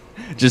 lawyer.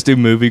 Just do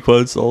movie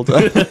quotes the whole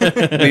time.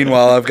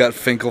 Meanwhile, I've got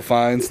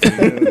Finkelfein's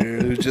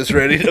who's just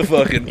ready to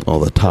fucking... All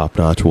the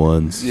top-notch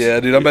ones. Yeah,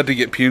 dude, I'm about to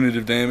get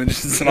punitive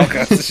damages and all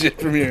kinds of shit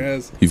from your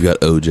ass. You've got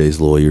OJ's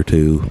lawyer,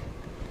 too.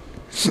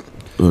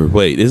 Or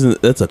wait,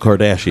 that's a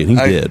Kardashian. He's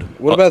dead.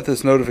 What about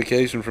this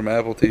notification from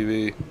Apple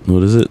TV?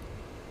 What is it?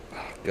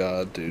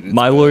 God, dude. it's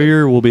My bad.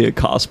 lawyer will be a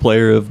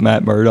cosplayer of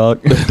Matt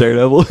Murdock,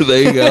 Daredevil.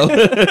 There you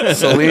go.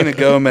 Selena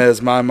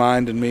Gomez, My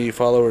Mind and Me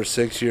follow her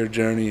 6-year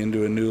journey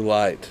into a new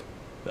light.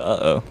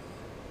 Uh-oh.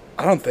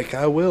 I don't think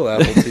I will,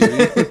 Apple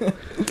TV. I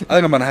think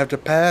I'm gonna have to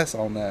pass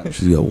on that.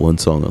 She's got one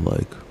song I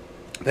like.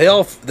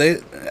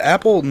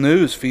 Apple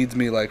News feeds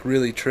me like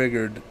really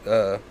triggered,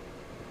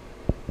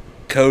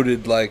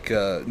 coded like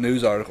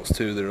news articles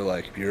too. That are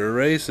like, "You're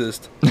a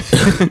racist."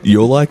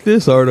 You'll like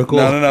this article.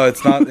 No,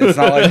 it's not. It's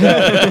not like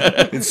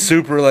that. It's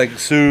super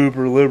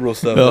liberal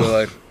stuff. Oh. They're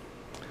like,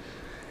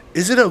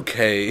 "Is it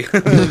okay?"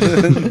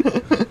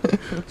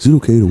 Is it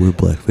okay to wear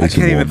blackface? I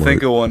can't in even Walmart?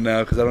 think of one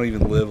now because I don't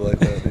even live like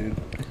that, dude.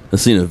 I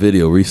seen a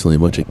video recently. A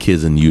bunch of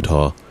kids in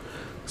Utah.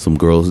 Some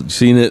girls. You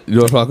seen it? You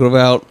know what I'm talking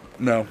about?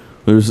 No,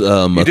 There's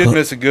you did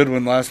miss a good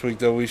one last week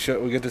though. We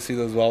get to see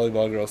those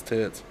volleyball girls'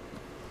 tits.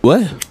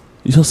 What?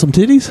 You saw some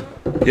titties?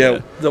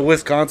 Yeah, the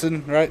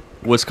Wisconsin, right?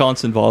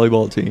 Wisconsin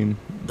volleyball team.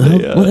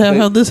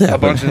 How'd this A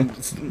happen? bunch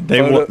of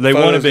They won a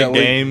photos big got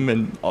leaked. game,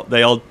 and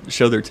they all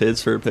show their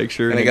tits for a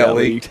picture, And it got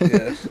leaked.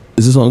 Yeah.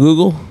 Is this on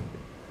Google?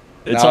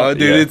 It's No, on,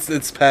 dude, yeah.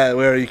 it's Pat.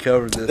 We already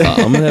covered this.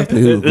 I'm gonna have to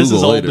Google This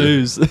is old later.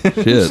 news.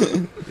 Shit.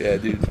 Yeah,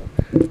 dude.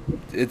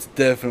 It's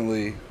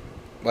definitely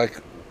like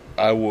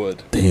I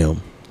would.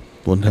 Damn.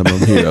 One time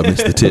I'm here, I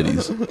missed the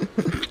titties.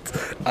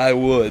 I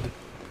would.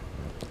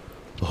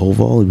 The whole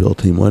volleyball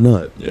team. Why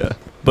not? Yeah,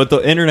 but the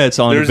internet's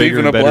on There's bigger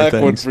even and a better black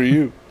one things. for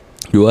you.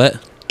 You what?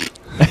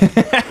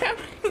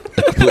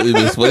 I completely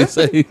missed what he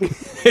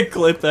said.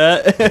 Clip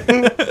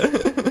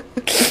that.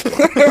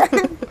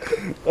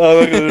 Oh,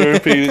 look at it.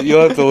 Repeat it.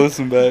 You'll have to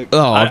listen back.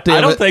 Oh, I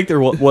damn don't it. think there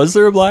was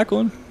there a black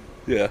one.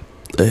 Yeah.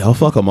 Hey, I'll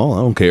fuck them all.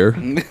 I don't care.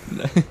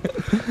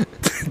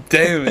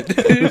 Damn it,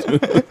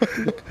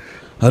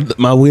 dude.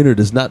 My wiener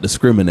does not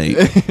discriminate.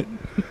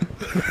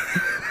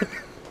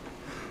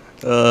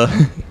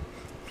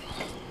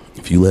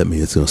 If you let me,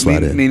 it's gonna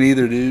slide in. Me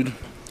neither, dude.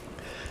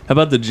 How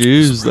about the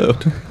Jews though?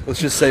 Let's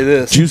just say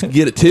this. Jews can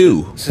get it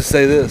too. Let's just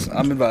say this.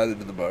 I'm invited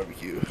to the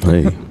barbecue.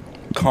 Hey,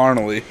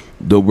 Carnally.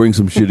 don't bring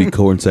some shitty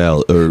corn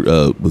salad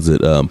or was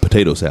it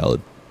potato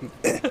salad?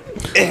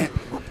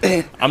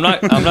 I'm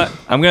not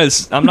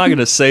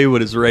gonna say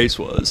what his race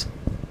was.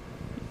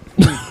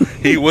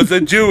 He was a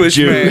Jewish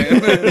Jew. man.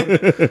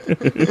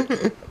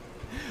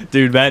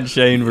 Dude, Matt and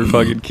Shane were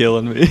fucking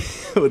killing me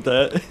with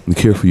that. Be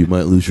careful, you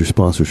might lose your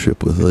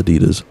sponsorship with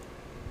Adidas.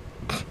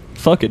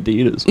 Fuck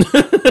Adidas.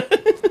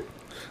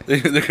 They're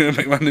gonna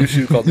make my new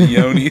shoe called the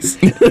Yonis.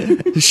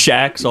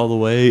 Shacks all the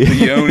way. The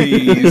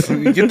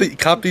Yonis.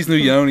 Cop these new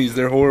Yonis.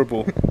 They're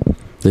horrible.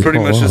 They Pretty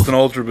fall much just off. an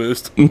Ultra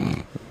Boost.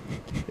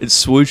 It's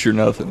swoosh or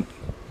nothing.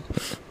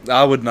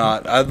 I would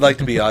not. I'd like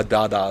to be a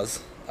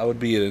Dadas. I would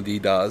be an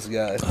Adidas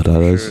guy. for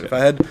Adidas. sure. If I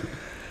had,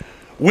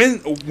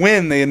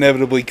 when they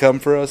inevitably come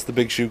for us, the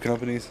big shoe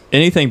companies.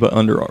 Anything but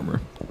Under Armour.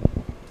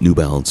 New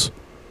Balance.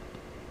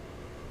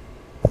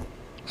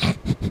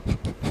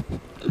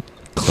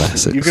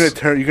 Classics.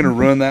 You're gonna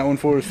ruin that one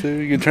for us too.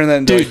 You're gonna turn that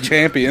into like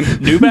Champion.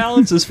 New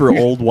Balance is for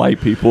old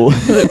white people.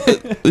 You're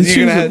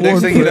gonna have,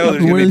 next thing you know,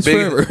 there's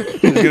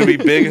gonna be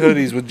big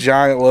hoodies with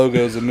giant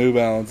logos of New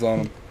Balance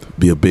on them.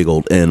 Be a big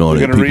old N on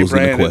You're it. gonna People's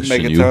gonna rebrand it and question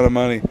make a you. ton of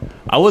money.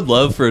 I would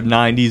love for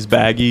 90s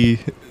baggy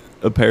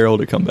apparel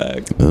to come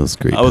back. That's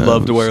great. I would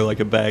love to times. wear like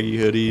a baggy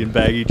hoodie and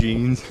baggy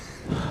jeans.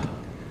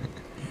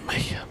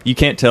 Man. You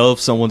can't tell if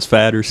someone's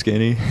fat or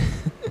skinny.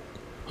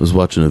 I was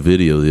watching a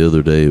video the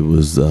other day. It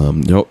was, I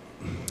don't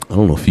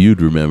know if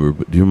you'd remember,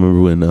 but do you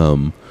remember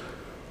when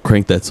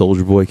Crank That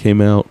Soldier Boy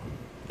came out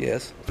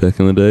Yes. back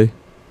in the day?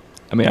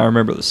 I mean, I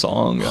remember the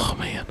song. Oh,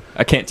 man.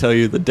 I can't tell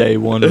you the day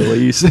one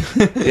release.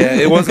 Yeah,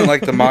 it wasn't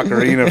like the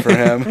Macarena for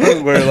him,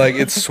 where like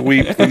it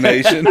swept the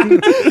nation.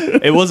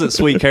 It wasn't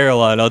Sweet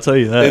Caroline, I'll tell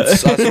you that. I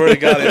swear to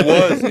God, it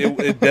was.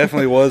 It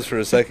definitely was for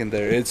a second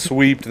there. It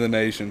swept the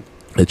nation.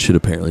 It should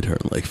apparently turn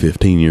like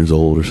 15 years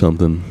old or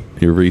something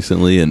here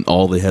recently, and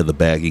all they had the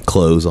baggy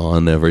clothes on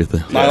and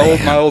everything. My old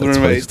That's what I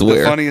roommate, used to the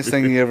wear. funniest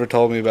thing he ever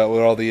told me about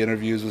were all the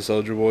interviews with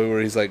Soldier Boy,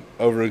 where he's like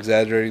over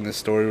exaggerating the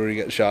story where he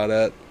got shot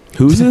at.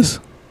 Who's this?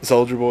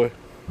 Soldier Boy.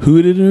 Who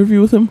did an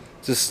interview with him?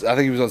 Just, I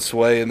think he was on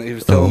Sway, and he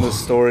was telling this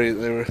story.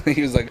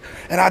 He was like,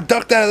 and I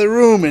ducked out of the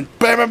room, and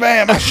bam, bam,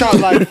 bam, I shot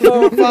like 4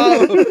 or 5.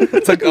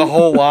 It's like a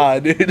whole lie,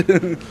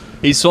 dude.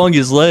 He swung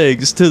his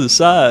legs to the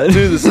side.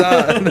 To the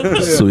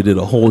side. So he did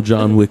a whole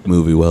John Wick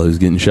movie while he was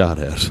getting shot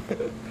at.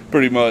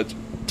 Pretty much.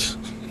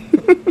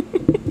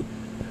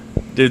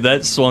 Dude,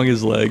 that swung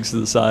his legs to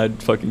the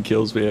side fucking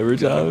kills me every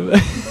time.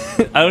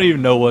 I don't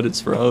even know what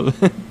it's from.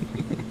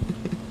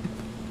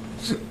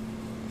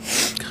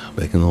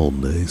 Back in the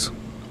olden days.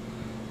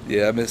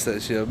 Yeah, I miss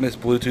that shit. I miss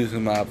Bluetooth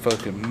in my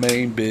fucking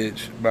main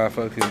bitch, my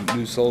fucking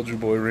new Soldier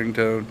Boy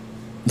ringtone.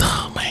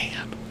 Oh,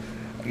 man.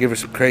 I give her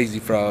some Crazy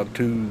Frog,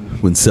 too.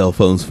 When cell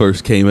phones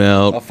first came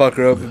I'll out, fuck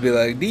her up and be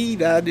like,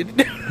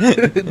 dee-da-dee-dee-do,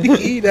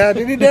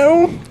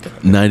 dee-da-dee-dee-do.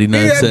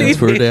 99 cents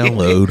for a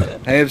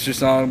download. Hamster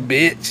song,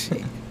 bitch.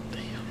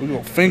 We're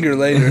gonna finger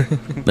later.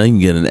 Now you can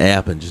get an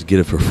app and just get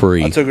it for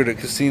free. I took her to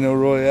Casino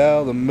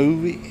Royale, the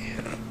movie.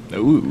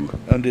 Ooh.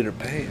 Undid her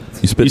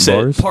pants. You spit You said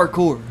bars?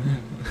 parkour.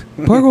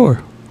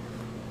 Parkour.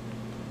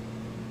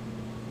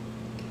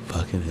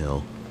 Fucking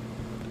hell.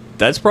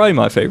 That's probably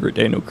my favorite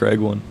Daniel Craig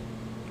one.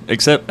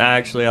 Except,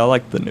 actually, I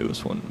like the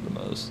newest one the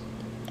most.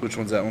 Which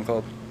one's that one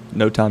called?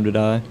 No Time to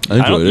Die. I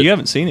enjoyed it. You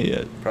haven't seen it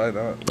yet. Probably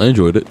not. I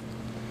enjoyed it.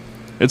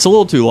 It's a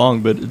little too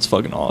long, but it's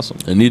fucking awesome.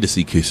 I need to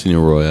see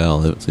Casino Royale.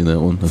 I haven't seen that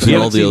one. I've You seen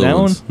all haven't the seen other that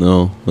ones.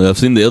 No. Well, I've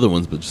seen the other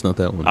ones, but just not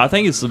that one. I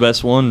think it's the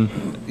best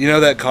one. You know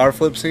that car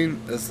flip scene?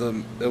 It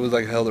was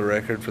like held a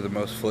record for the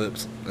most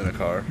flips in a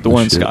car. The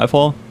one in shit.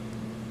 Skyfall?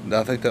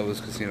 I think that was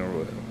Casino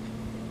Royale.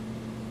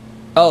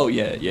 Oh,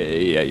 yeah,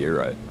 you're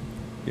right.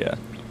 Yeah.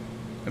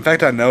 In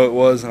fact, I know it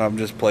was, and I'm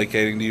just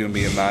placating to you and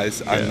being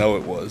nice. I Yeah. know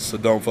it was, so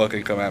don't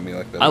fucking come at me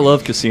like that. I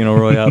love Casino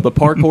Royale. The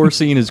parkour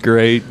scene is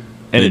great,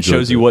 and I it enjoyed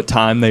shows you that. what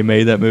time they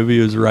made that movie.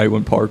 It was right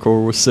when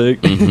parkour was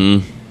sick.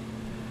 Mm-hmm.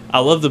 I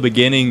love the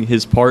beginning.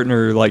 His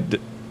partner like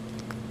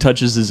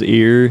touches his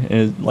ear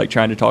and like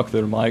trying to talk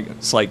through the mic.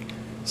 It's like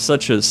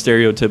such a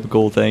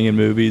stereotypical thing in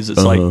movies.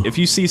 It's like if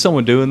you see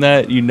someone doing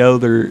that, you know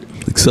they're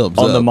Like subs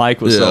on the up.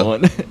 mic with Yeah.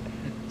 someone.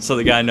 So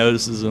the guy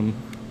notices him.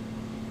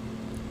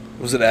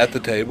 Was it at the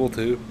table,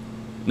 too?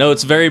 No,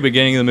 it's very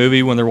beginning of the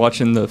movie when they're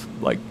watching the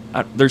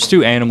there's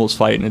two animals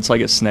fighting. It's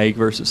like a snake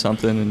versus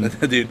something,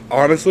 and Dude,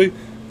 honestly,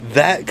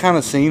 that kind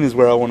of scene is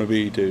where I want to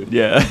be, dude.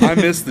 yeah, I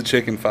miss the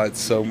chicken fights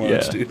so much,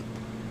 Yeah. dude.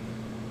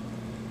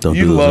 Don't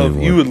do those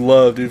anymore. You would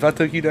love, dude. If I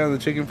took you down to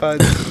the chicken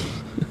fights,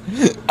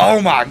 oh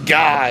my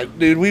god,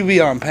 dude, we'd be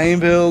on pain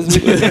pills.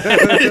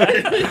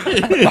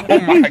 Oh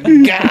my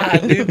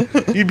god, dude,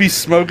 you'd be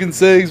smoking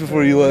cigs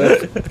before you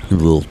left. Your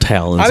little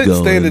talons I didn't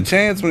going. stand a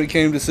chance when it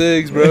came to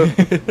cigs, bro.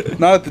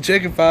 Not at the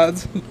chicken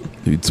fights.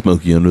 He'd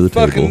smoke you under the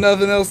Fucking table.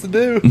 nothing else to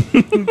do.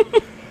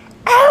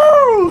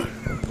 Oh!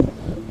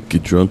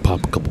 Get drunk,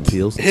 pop a couple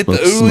pills. Hit the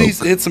smoke oolies,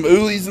 smoke. hit some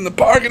oolies in the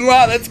parking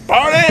lot. Let's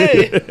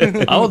party.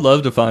 I would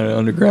love to find an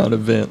underground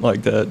event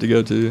like that to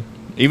go to,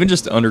 even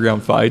just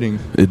underground fighting.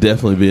 It'd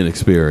definitely be an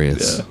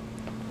experience. Yeah.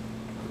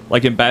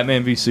 Like in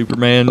Batman v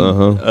Superman,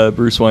 Uh-huh.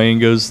 Bruce Wayne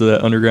goes to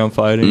that underground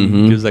fighting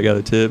Mhm. because I got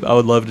a tip. I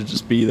would love to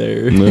just be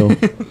there. No.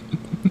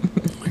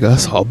 Like I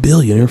saw a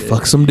billionaire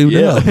fuck some dude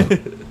up.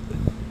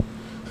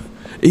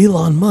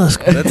 Elon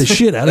Musk beat the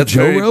shit out of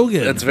Joe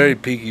Rogan. That's very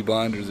Peaky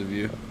Blinders of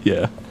you.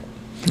 Yeah.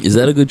 Is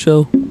that a good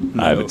show?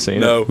 I haven't seen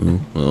no. it.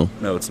 Well,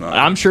 No, it's not.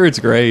 I'm sure it's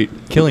great.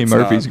 Killian It's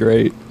Murphy's not.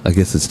 great. I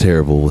guess it's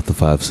terrible with the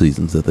 5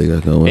 seasons that they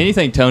got going.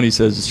 Anything Tony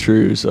says is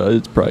true, so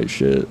it's probably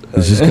shit.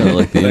 It's just kind of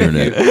like the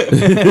internet.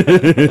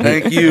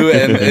 Thank you.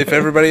 And if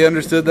everybody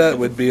understood that, it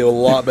would be a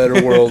lot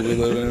better world we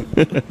live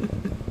in.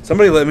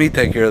 Somebody let me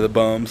take care of the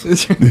bums.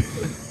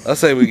 I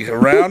say we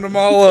round them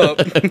all up.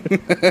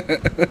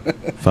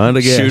 Find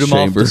a gas Shoot him off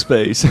chamber. to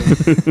space.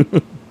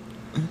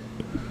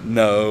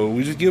 No,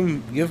 we just give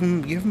them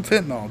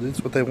fentanyl, dude.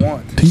 That's what they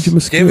want. Teach 'em a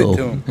Give it skill.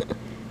 to them.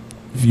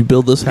 If you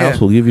build this house, Yeah.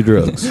 we'll give you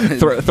drugs.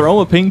 Throw him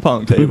a ping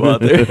pong table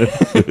out there.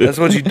 That's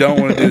what you don't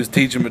want to do is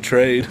teach them a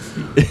trade.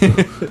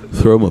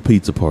 Throw them a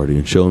pizza party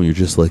and show them you're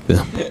just like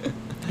them.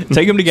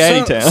 Take him to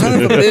Gaddy Son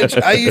Town. of a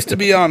bitch, I used to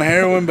be on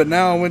heroin, but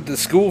now I went to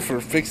school for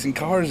fixing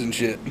cars and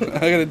shit.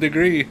 I got a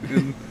degree.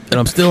 And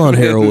I'm still on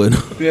heroin.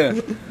 Yeah.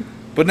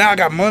 But now I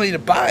got money to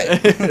buy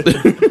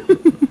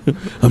it.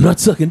 I'm not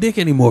sucking dick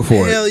anymore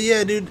for Hell it.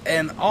 yeah, dude.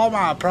 And all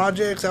my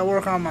projects, I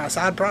work on my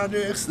side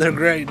projects, they're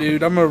great,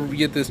 dude. I'm going to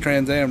get this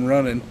Trans Am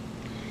running.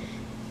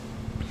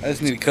 I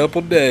just need a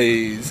couple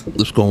days.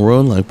 It's going to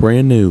run like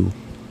brand new.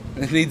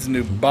 It needs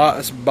new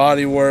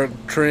body work,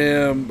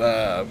 trim,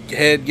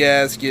 head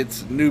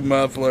gaskets, new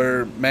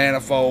muffler,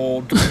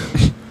 manifold,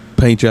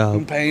 Paint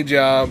job. paint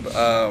job.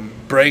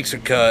 Brakes are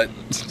cut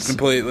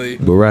completely.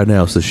 But right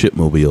now, it's the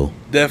shipmobile.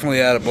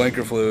 Definitely out of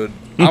blinker fluid.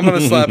 I'm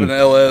gonna slap an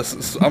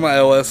LS. I'm gonna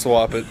LS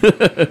swap it.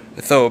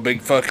 Throw a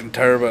big fucking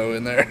turbo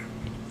in there.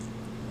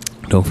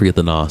 Don't forget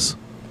the NOS.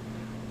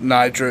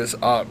 Nitrous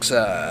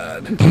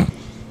oxide. I'm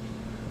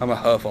gonna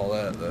huff all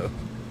that though.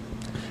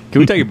 Can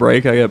we take a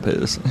break? I got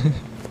pissed.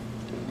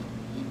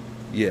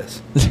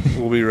 Yes.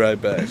 We'll be right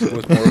back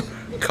with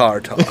more car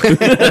talk.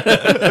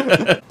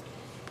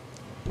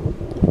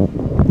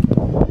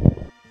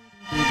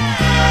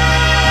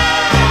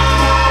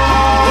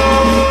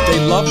 They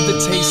love the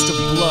taste of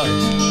blood.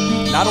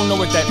 And I don't know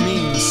what that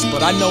means,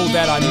 but I know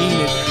that I mean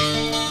it.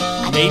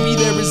 Maybe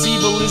they're as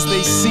evil as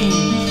they seem,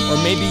 or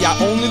maybe I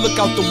only look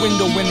out the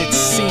window when it's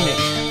scenic.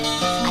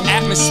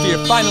 Atmosphere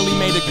finally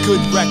made a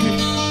good record.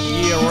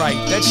 Yeah, right,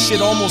 that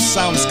shit almost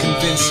sounds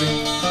convincing.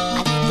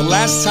 The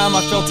last time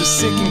I felt as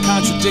sick and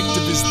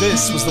contradictive as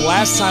this was the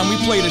last time we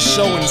played a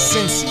show in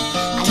Cincy.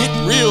 Get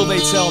real, they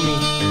tell me.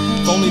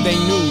 If only they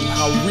knew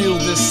how real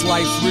this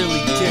life really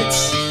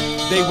gets.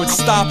 They would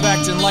stop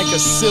acting like a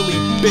silly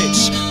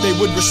bitch. They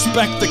would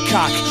respect the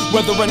cock,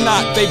 whether or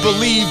not they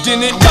believed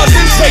in it.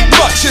 Doesn't take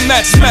much, and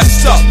that's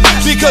messed up,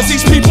 because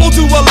these people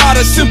do a lot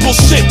of simple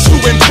shit to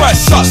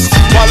impress us.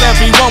 While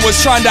everyone was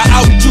trying to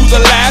outdo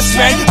the last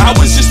man, I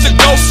was just a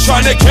ghost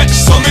trying to catch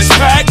some Miss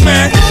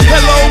Pac-Man.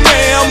 Hello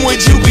ma'am, would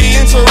you be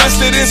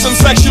interested in some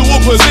sexual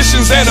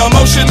positions and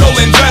emotional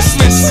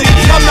investments? See,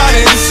 I'm not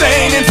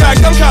insane, in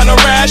fact I'm kinda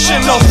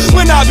rational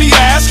when I be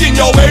asking,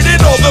 yo, where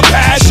did all the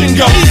passion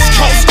go? East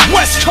Coast,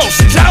 West Coast,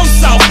 down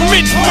south,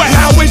 Midwest.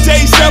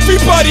 Nowadays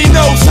everybody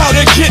knows how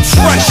to get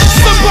fresh.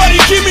 Somebody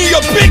give me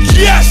a big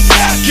yes.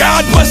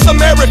 God bless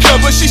America,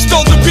 but she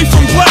stole the beef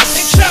from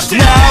Bless.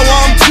 Now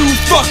I'm too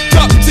fucked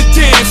up to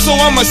dance, so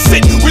I'ma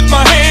sit with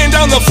my hand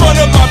on the front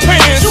of my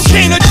pants. You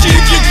can't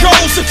achieve your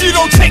goals if you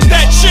don't take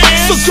that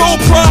chance. So go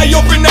pry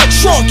open that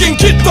trunk and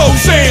get those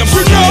amps.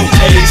 You know,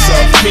 days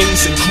of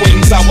kings and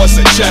queens, I was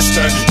a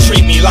jester.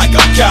 Treat me like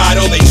a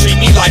god, or they treat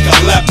me like a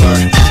leper.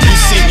 You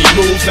see me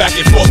move back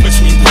and forth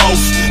between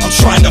both. I'm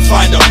trying to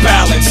find a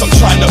balance, I'm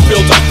trying to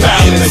build a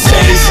balance. In the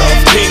days of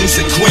kings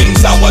and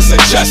queens, I was a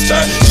jester.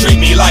 Treat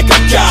me like a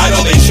god,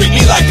 or they treat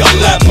me like a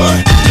leper.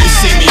 You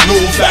see me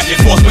move back and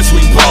forth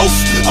between both.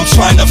 I'm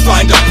trying to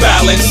find a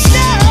balance.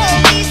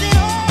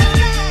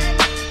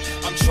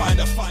 I'm trying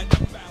to find a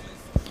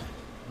balance.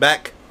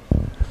 Back.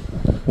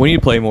 We need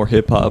to play more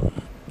hip hop.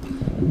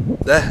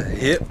 That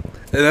hip.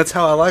 And that's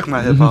how I like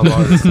my hip hop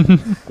artists.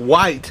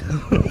 White.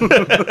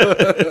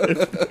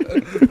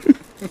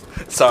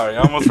 Sorry,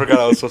 I almost forgot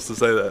I was supposed to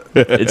say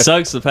that. It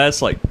sucks. The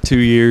past like 2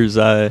 years,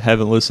 I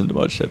haven't listened to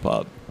much hip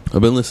hop.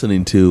 I've been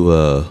listening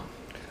to,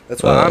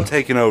 That's why I'm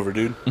taking over,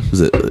 dude.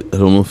 is it, I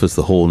don't know if it's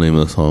the whole name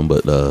of the song,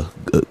 but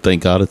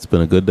Thank God It's Been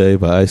a Good Day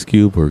by Ice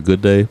Cube, or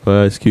Good Day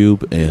by Ice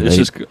Cube. And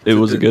It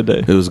was a good day.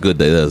 It was a good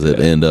day, that's it.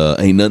 Yeah. And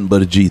Ain't Nothing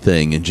But a G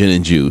Thing, and Gin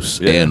and Juice,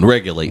 Yeah. and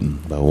Regulating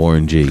by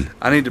Warren G.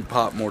 I need to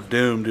pop more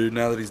Doom, dude,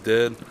 now that he's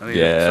dead. I need to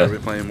Yeah.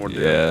 start playing more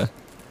Doom. Yeah.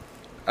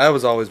 That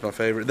was always my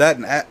favorite. That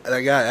and that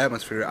guy,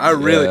 Atmosphere. I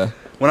really, Yeah.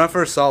 when I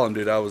first saw him,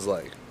 dude, I was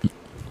like,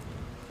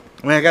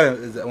 I mean, I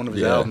got one of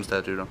his Yeah. albums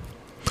tattooed on.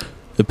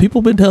 Have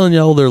people been telling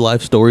y'all their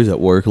life stories at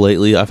work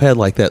lately? I've had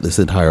like that this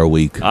entire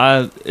week.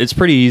 It's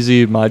pretty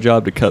easy, my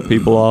job, to cut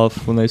people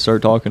off when they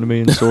start talking to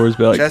me in stores.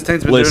 Be like,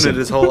 Chastain's been listen, doing it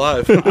his whole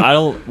life. I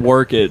don't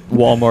work at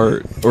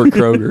Walmart or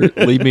Kroger.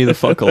 Leave me the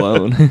fuck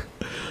alone.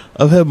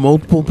 I've had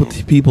multiple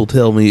people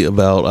tell me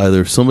about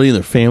either somebody in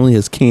their family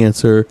has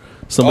cancer,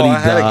 somebody I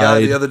had a guy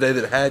died. the other day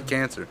that had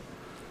cancer.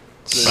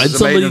 I had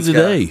somebody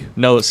today.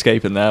 No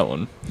escaping that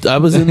one. I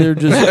was in there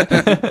just.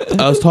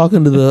 I was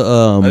talking to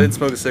the. I didn't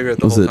smoke a cigarette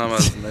the was whole it- time I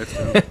was next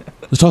to him.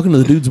 I was talking to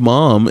the dude's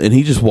mom, and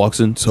he just walks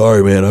in.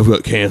 Sorry, man, I've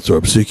got cancer.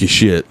 I'm sick as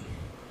shit.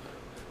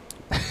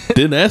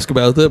 Didn't ask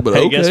about that, but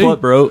Hey, okay. guess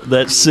what, bro?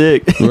 That's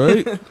sick.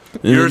 Right?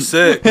 You're And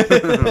sick.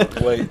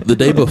 Wait, the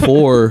day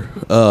before,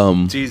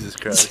 Jesus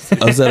Christ.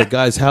 I was at a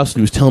guy's house, and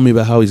he was telling me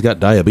about how he's got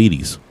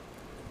diabetes.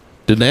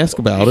 Didn't ask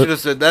You about should it. have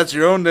said, that's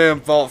your own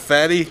damn fault,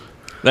 fatty.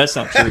 That's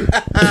not true.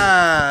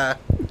 Ah.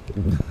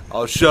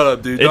 Oh, shut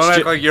up, dude. It's Don't act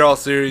ju- like you're all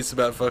serious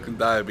about fucking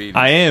diabetes.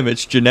 I am.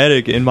 It's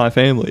genetic in my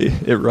family.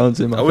 It runs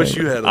in my I family. wish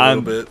you had a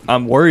little bit.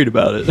 I'm worried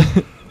about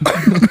it.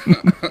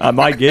 I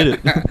might get it.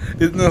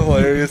 Isn't it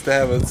hilarious to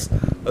have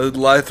a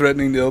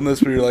life-threatening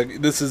illness where you're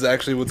like, this is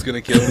actually what's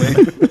gonna kill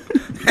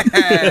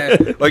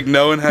me. Like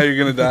knowing how you're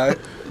gonna die.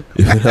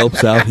 If it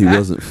helps out, he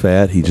wasn't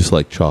fat. He just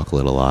liked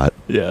chocolate a lot.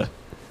 Yeah.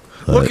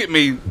 Look at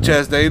me,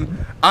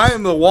 Chastain. I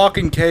am the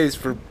walking case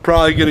for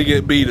probably gonna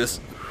get beatus.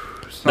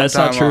 That's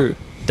not true.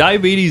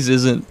 Diabetes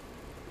isn't.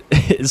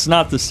 It's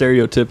not the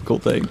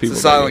stereotypical thing people. It's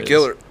a silent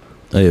killer.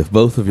 Hey, if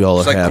both of y'all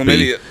are like happy,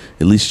 chlamydia.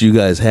 at least you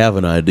guys have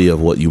an idea of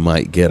what you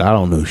might get. I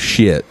don't know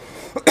shit.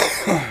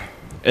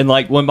 And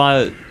like when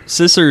my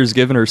sister is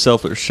giving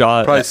herself a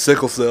shot, Probably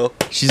sickle cell.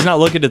 she's not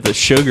looking at the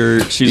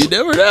sugar. She's. You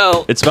never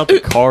know. It's about the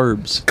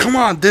carbs. Come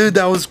on, dude.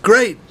 That was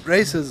great.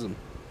 Racism.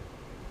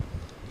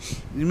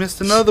 You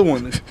missed another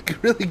one. A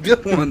really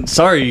good one.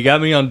 Sorry, you got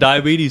me on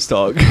diabetes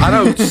talk. I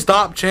know.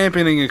 Stop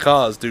championing a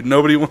cause, dude.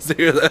 Nobody wants to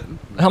hear that.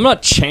 I'm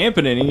not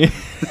championing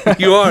it.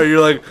 You are.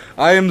 You're like,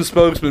 I am the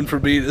spokesman for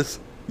beatus.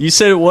 You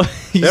said it was.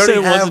 You They said already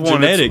it wasn't have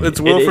one. genetic. It's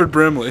Wilford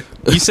Brimley.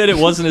 You said it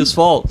wasn't his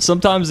fault.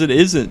 Sometimes it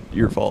isn't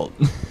your fault.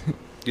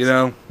 You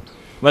know,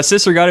 My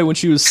sister got it when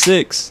she was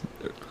 6.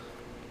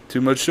 too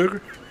much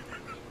sugar.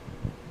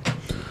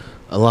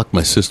 I locked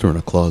my sister in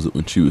a closet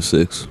when she was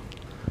 6.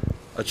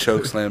 I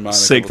choke slammed mine.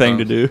 Sick thing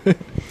to do.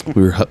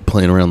 We were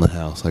playing around the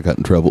house. I got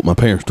in trouble. My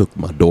parents took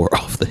my door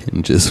off the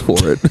hinges for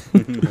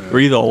it. Were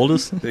you the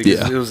oldest?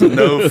 Yeah. It was a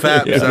no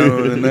fap Yeah.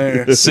 zone in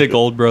there. Sick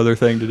old brother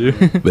thing to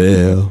do.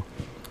 Well,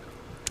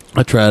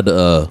 I tried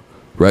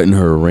writing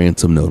her a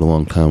ransom note a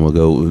long time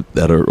ago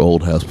at her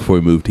old house before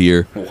we moved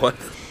here. What?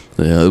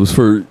 Yeah, it was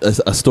for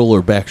I stole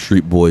her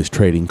Backstreet Boys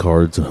trading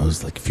cards, and I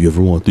was like, if you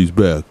ever want these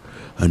back,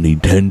 I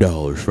need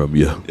 $10 from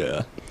you.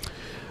 Yeah.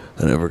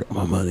 I never got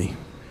my money.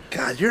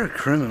 God, you're a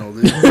criminal,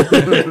 dude.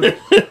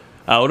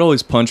 I would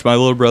always punch my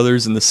little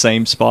brothers in the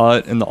same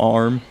spot in the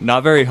arm.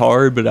 Not very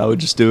hard, but I would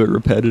just do it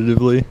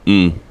repetitively.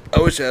 I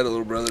wish I had a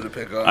little brother to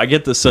pick on. I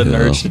get the sudden Yeah.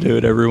 urge to do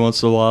it every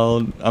once in a while.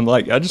 And I'm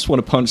like, I just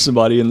want to punch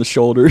somebody in the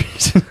shoulder.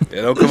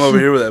 Yeah, don't come over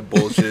here with that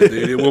bullshit,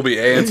 dude. It will be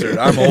answered.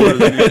 I'm older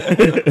than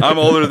you. I'm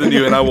older than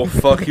you, and I will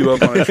fuck you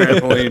up on a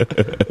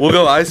trampoline. We'll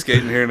go ice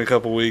skating here in a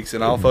couple weeks,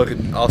 and I'll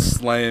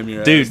slam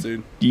your ass,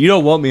 dude. You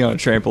don't want me on a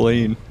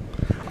trampoline.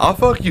 I'll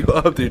fuck you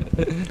up,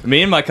 dude.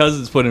 Me and my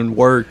cousins put in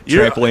work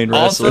trampoline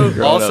wrestling.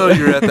 growing Also, up.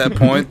 you're at that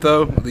point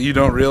though that you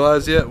don't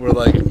realize yet, where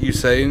like you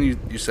saying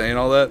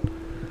all that,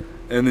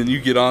 and then you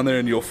get on there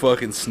and you'll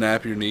fucking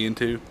snap your knee in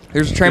two.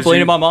 There's a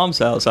trampoline at my mom's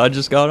house. I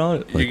just got on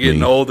it. You're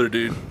getting older,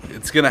 dude.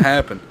 It's gonna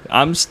happen.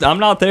 I'm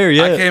not there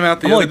yet. I came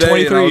out the I'm other only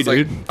day and I 23, was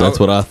dude. like, That's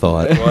what I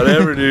thought.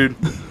 whatever, dude.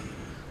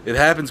 It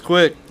happens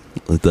quick.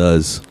 It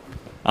does.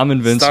 I'm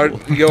invincible.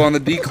 You go on the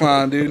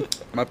decline, dude.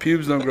 My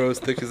pubes don't grow as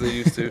thick as they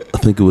used to. I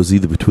think it was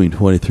either between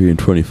 23 and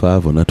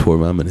 25 when I tore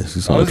my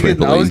meniscus on a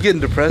trampoline. I was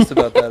getting depressed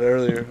about that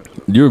earlier.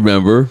 You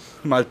remember?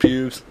 My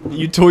pubes.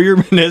 You tore your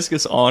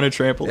meniscus on a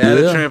trampoline. At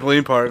a Yeah.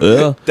 trampoline park.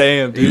 Yeah.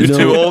 Damn, He dude. was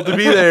too old to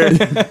be there.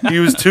 He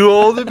was too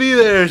old to be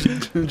there,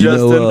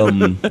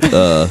 Justin. You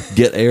know,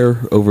 Get Air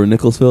over in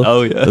Nicholsville?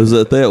 Oh, yeah. It was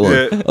at that one.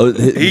 Yeah. Oh,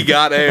 He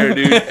got air,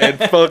 dude, and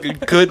fucking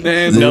couldn't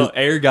handle No, it.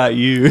 air got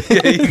you.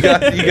 He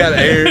got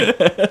air.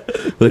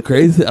 But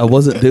crazy, I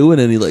wasn't doing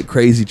any like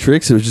crazy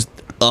tricks. It was just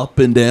up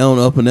and down,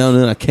 and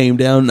then I came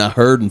down and I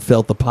heard and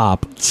felt the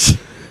pop.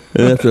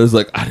 And after I was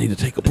like, I need to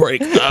take a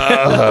break.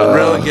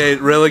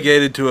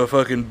 Relegated to a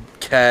fucking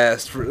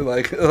cast for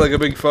like a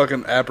big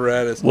fucking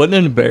apparatus. What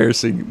an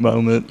embarrassing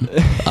moment.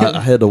 I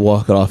had to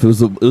walk it off. It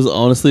was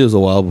honestly a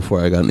while before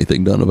I got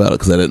anything done about it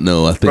because I didn't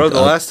know. I think Bro,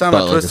 the last time I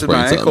felt like twisted my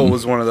sprained ankle something.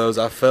 was one of those.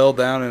 I fell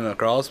down in a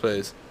crawl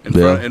space in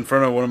Yeah.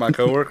 front of one of my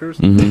coworkers,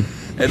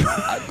 Mm-hmm. and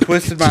I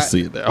twisted my Just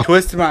see it now.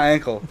 twisted my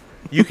ankle.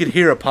 You could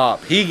hear a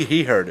pop.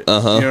 He heard it.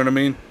 Uh-huh. You know what I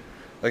mean?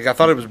 Like I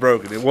thought it was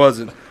broken. It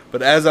wasn't.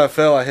 But as I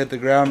fell, I hit the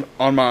ground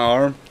on my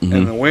arm, Mm-hmm.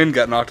 and the wind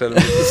got knocked out of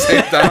me at the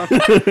same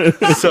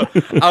time. So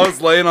I was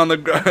laying on the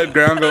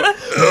ground going,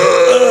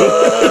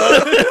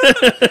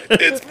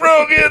 it's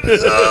broken.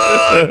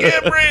 I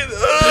can't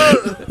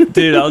breathe.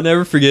 Dude, I'll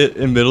never forget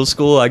in middle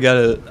school I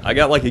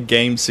got like a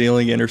game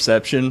sealing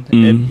interception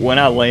and when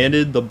I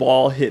landed the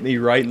ball hit me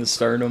right in the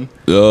sternum.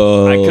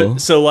 Oh,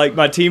 So like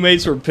my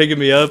teammates were picking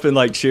me up and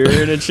like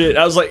cheering and shit.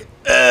 I was like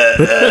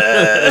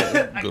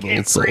good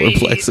old solar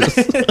plexus.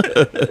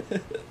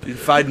 Dude,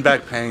 fighting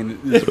back pain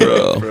is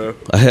rough, bro.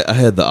 I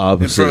had the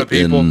front of opposite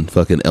people? in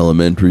fucking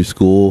elementary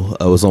school.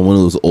 I was on one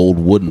of those old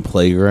wooden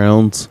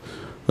playgrounds.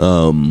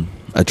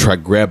 I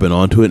tried grabbing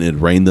onto it and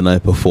it rained the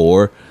night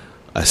before.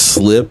 I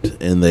slipped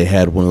and they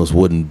had one of those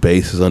wooden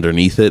bases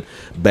underneath it.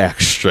 Back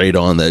straight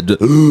on that.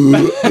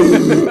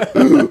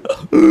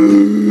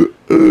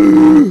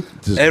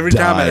 Just Every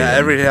time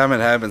dying. it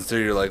happens to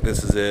you, you're like,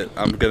 this is it.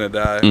 I'm gonna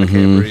die. I Mm-hmm.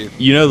 can't breathe.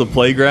 you know the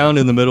playground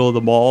in the middle of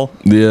the mall?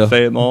 Yeah.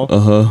 Fayette Mall?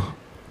 Uh-huh.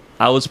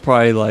 I was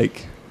probably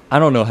like I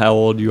don't know how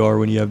old you are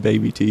when you have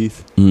baby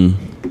teeth.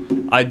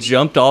 I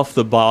jumped off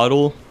the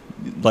bottle,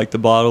 like the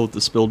bottle with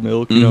the spilled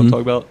milk, you know what I'm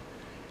talking about?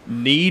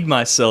 Kneed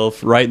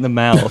myself right in the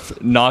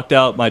mouth, knocked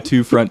out my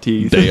 2 front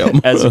teeth Damn.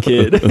 as a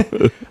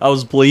kid. I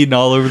was bleeding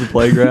all over the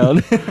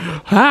playground.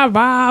 Hi,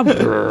 Bob.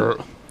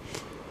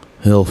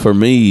 Hell, for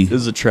me, It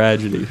was a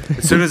tragedy.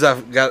 As soon as I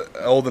got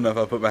old enough,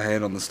 I put my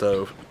hand on the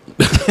stove.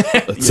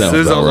 that As sounds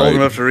soon as I about was old right.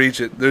 enough to reach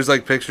it, there's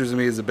like pictures of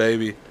me as a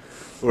baby,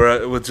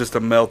 with just a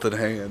melted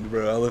hand,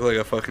 bro. I look like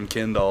a fucking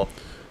Ken doll.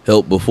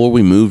 Hell, before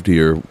we moved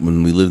here,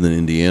 when we lived in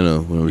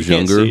Indiana, when I was You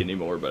can't younger, see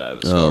anymore, but I have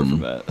a scar from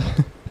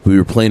that. we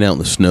were playing out in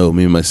the snow.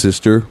 Me and my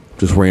sister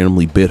just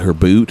randomly bit her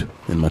boot,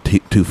 and my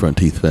two front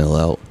teeth fell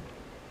out.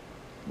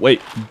 Wait,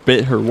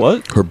 bit her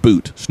what? Her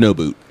boot, snow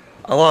boot.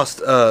 I lost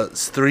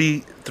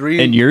three.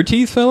 And your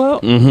teeth fell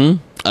out? Mm-hmm.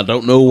 I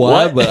don't know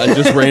why, What? but I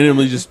just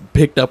randomly just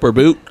picked up her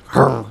boot,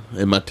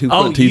 and my two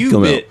front teeth you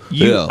come bit. out.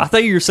 You, I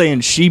thought you were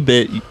saying she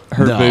bit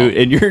her No. boot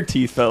and your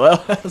teeth fell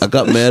out. I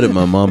got mad at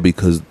my mom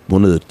because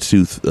one of my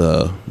teeth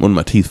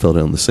fell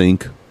down the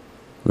sink. And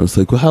I was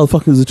like, "Well, how the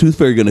fuck is the tooth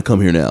fairy going to come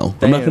here now?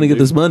 I'm not Damn, going to get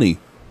dude. this money."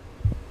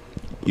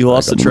 You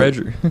lost the I'm-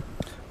 treasure.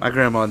 My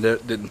grandma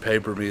didn't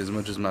paper me as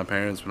much as my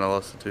parents when I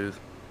lost a tooth.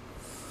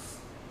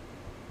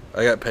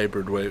 I got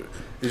papered way.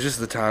 It's just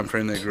the time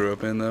frame they grew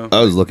up in, though.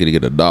 I was lucky to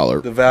get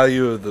 $1. The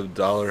value of the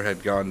dollar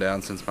had gone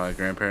down since my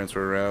grandparents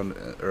were around,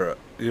 or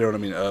you know what I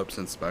mean, up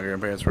since my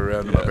grandparents were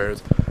around. To my Yeah.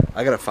 parents,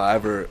 I got a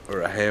 5 or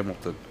a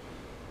Hamilton.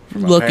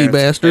 from my Lucky parents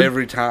bastard.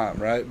 every time,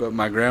 right? But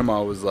my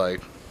grandma was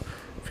like,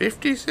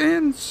 50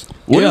 cents.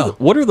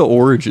 What are the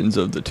origins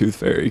of the tooth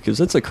fairy? Because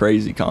that's a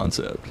crazy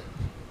concept.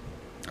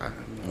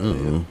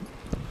 Oh.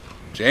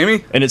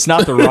 Jamie, And it's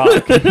not the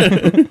Rock.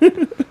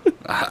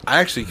 I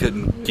actually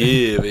couldn't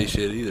give a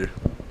shit either.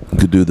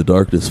 Could do the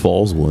Darkness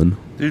Falls one.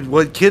 Dude,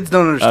 what kids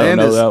don't I understand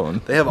don't know is that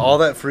one. they have all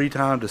that free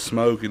time to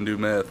smoke and do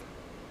meth.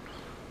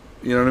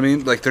 You know what I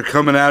mean? Like, they're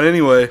coming out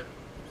anyway.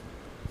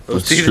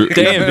 Those That's teeth true. are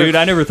coming Damn, out. dude,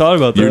 I never thought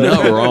about that. You're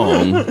not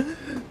wrong.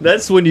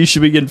 That's when you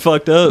should be getting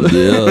fucked up.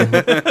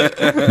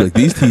 Yeah. Like,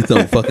 these teeth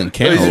don't fucking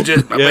These are count.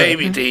 just my Yeah.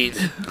 baby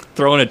teeth.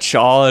 Throwing a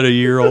chaw at a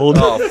year-old.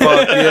 Oh,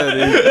 fuck yeah,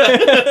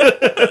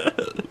 dude.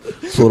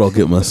 That's what I'll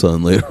get my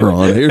son later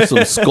on. Here's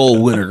some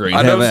skull wintergreen.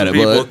 I know Have at some it,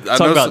 people. bud. I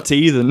Talk know about some,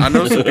 teething. I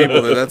know some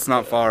people that's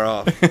not far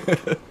off.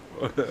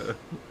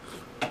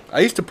 I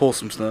used to pull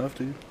some snuff,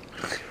 dude.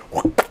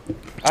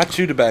 I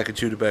chew tobacco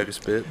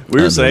spit. We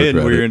I were saying never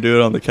we tried were it. going to do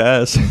it on the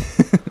cast.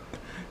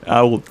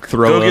 I will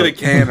throw Go up. get a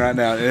can right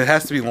now. It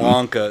has to be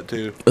long cut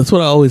too. That's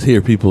what I always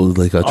hear. People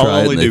like, I try it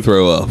only and they do-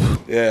 throw up.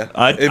 Yeah,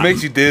 I- it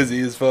makes you dizzy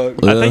as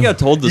fuck. I think I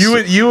told this.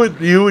 You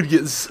would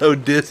get so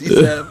dizzy,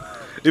 Sam.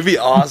 It'd be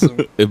awesome.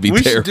 It'd be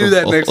we should do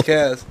that terrible. next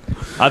cast.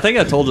 I think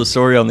I told the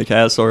story on the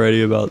cast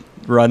already about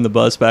riding the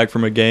bus back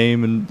from a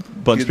game and a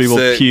bunch of Getting people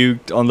sick.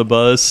 puked on the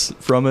bus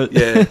from it.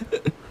 Yeah,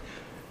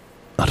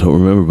 I don't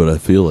remember, but I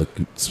feel like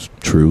it's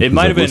true. It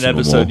might have been an I've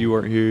listened to them episode all. you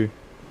weren't here.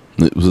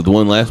 Was it the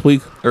one last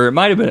week? Or it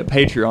might have been a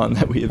Patreon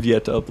that we have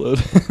yet to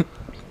upload.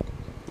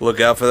 look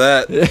out for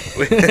that.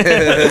 Look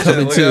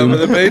out soon. for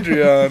the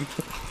Patreon.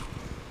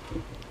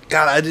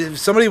 God, if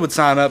somebody would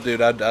sign up,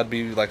 dude, I'd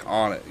be like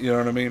on it. You know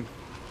what I mean?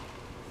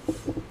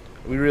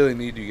 We really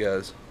need you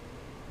guys.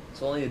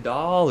 It's only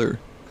 $1.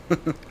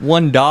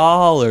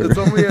 $1. It's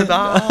only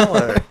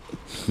 $1.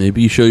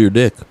 Maybe you show your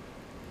dick.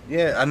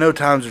 Yeah, I know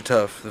times are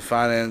tough. The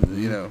finance,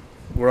 you know,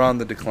 we're on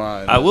the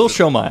decline. I will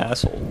show my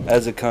asshole.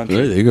 as a country.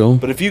 There you go.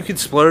 But if you could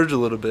splurge a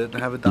little bit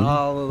and have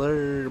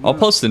 $1, I'll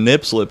post a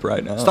nip slip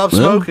right now. Stop Yeah.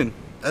 smoking.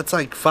 That's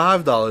like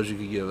 $5 you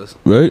could give us.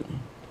 Right?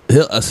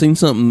 Hell, I seen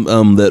something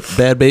that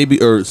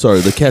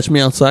the Catch Me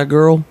Outside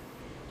girl.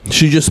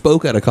 She just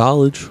spoke out of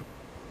college.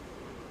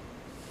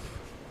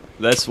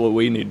 That's what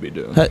we need to be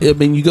doing. I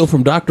mean, you go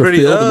from Dr. Pretty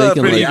Phil to up,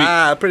 making pretty like,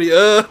 high, pretty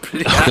up,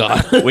 pretty high,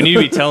 God. We need to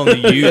be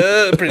telling the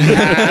youth. pretty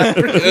high,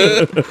 pretty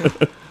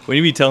up. We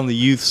need to be telling the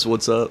youths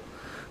what's up.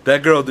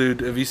 That girl,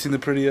 dude. Have you seen the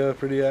pretty high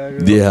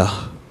girl?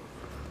 Yeah,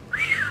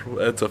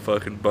 That's a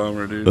fucking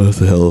bummer, dude. that's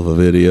a hell of a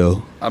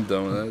video. I'm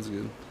done with that. That's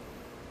good.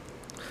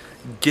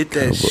 Get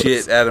that Cowboys.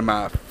 shit out of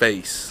my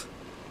face.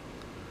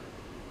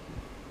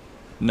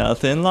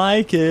 Nothing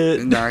like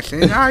it.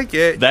 Nothing like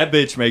it. That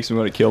bitch makes me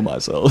want to kill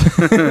myself.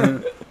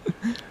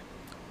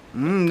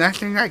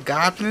 Nothing like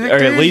goblin Or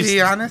at least-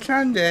 on a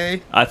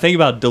Sunday. I think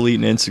about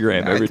deleting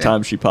Instagram every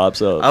time she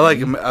pops up. I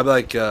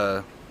like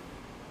the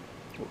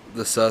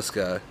sus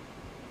guy,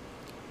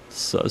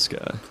 Sus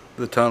guy.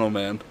 the tunnel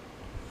man,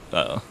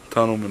 Uh-oh.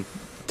 tunnelman.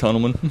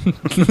 Tunnelman?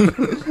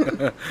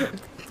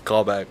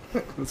 Callback.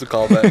 It's a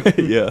callback.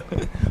 Yeah.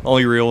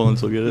 Only real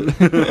ones will get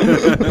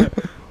it.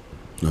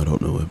 I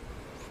don't know it.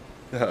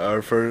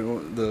 Our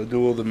first, the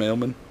Duel of the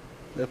Mailman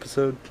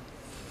episode.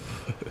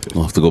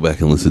 I'll have to go back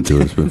and listen to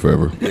it. It's been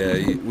forever.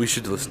 Yeah, we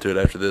should listen to it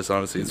after this.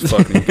 Honestly, it's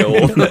fucking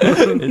gold.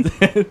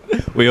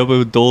 We open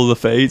with Duel of the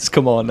Fates.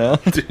 Come on now.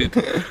 Dude,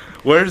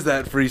 where's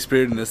that free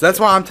spirit in this? That's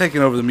why I'm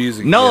taking over the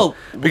music. No.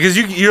 again. Because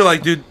you're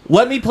like, dude,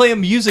 Let me play a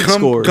music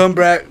score. come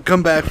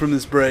back from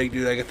this break,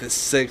 dude. I got this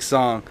sick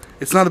song.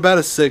 It's not about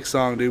a sick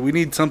song, dude. We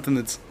need something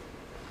that's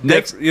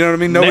Next, you know what I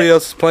mean? Nobody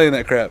else is playing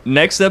that crap.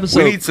 next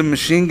episode. We need some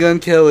Machine Gun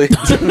Kelly.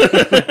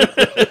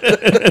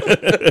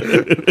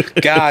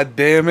 God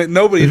damn it.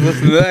 Nobody's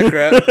listening to that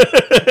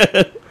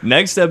crap.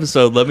 Next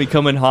episode, let me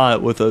come in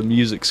hot with a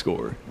music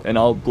score, and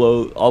I'll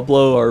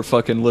blow our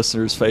fucking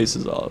listeners'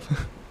 faces off.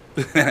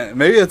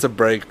 Maybe it's a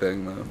break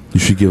thing though. You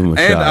should give him a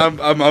And shot.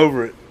 I'm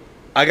over it.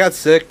 I got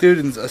sick, dude,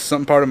 and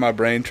some part of my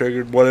brain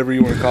triggered, whatever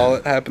you want to call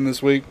it, happened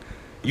this week.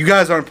 You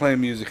guys aren't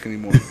playing music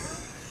anymore.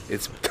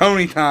 It's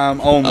Tony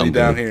time only I'm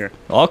down good. here.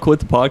 I'll quit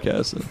the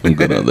podcast. I'm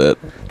good on that.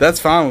 That's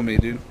fine with me,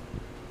 dude.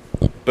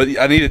 But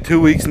I need a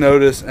 2 weeks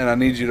notice, and I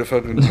need you to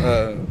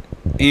fucking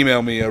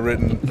email me a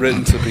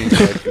written subpoena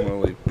if you want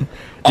to leave.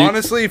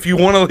 Honestly, if you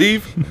want to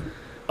leave,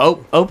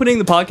 Opening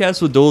the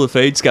podcast with Duel of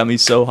Fates got me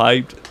so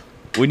hyped.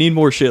 We need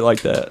more shit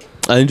like that.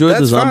 I enjoyed the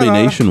That's Zombie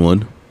fine, Nation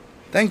one.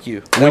 thank you.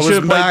 We That was,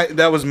 should've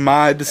that was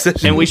my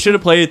decision. And we should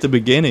have played it at the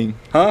beginning.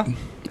 Huh?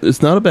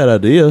 It's not a bad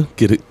idea.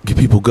 Get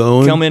people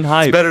going. Come in It's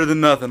hype. better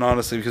than nothing,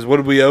 honestly, because what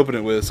did we open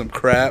it with? Some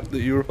crap that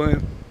you were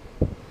playing?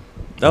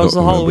 That was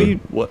the Don't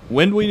remember. Halloween.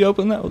 When did we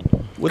open that?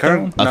 With that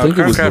one? No, I think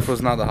it was Craft bef-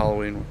 was not the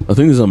Halloween one. I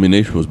think the Zombie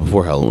Nation was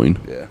before Halloween.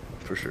 Yeah,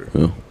 for sure.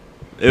 Yeah.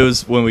 It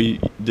was when we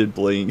did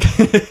Blink.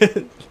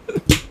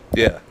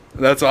 Yeah,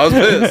 that's what I was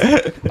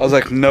pissed. I was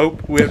like,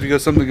 nope, we have to go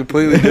something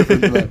completely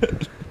different than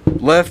that.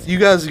 Left, you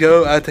guys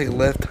go, I take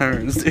left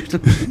turns,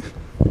 dude.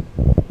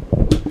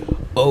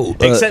 Oh,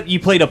 Except you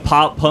played a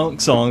pop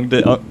punk song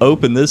to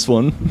open this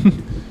one.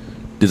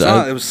 did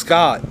It was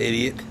Scott,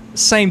 idiot.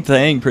 Same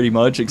thing, pretty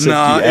much. Except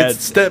Nah, you add,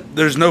 it's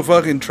there's no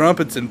fucking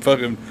trumpets in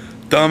fucking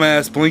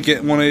dumbass Blink at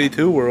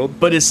 182 world.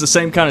 but it's the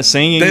same kind of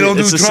singing. They don't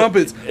It's do the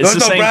trumpets. It's There's the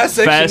no same brass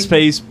section.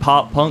 fast-paced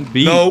pop punk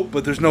beat. No,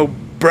 but there's no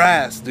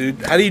brass,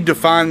 dude. How do you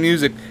define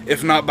music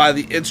if not by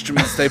the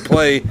instruments they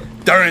play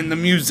during the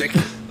music?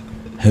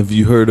 have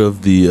you heard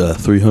of the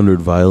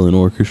 300 Violin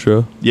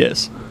Orchestra?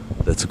 Yes.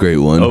 That's a great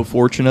one. Oh,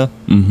 Fortuna.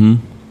 Mm-hmm.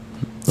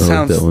 I like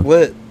Sounds that one.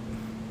 lit.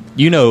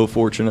 You know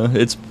Fortuna.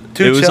 It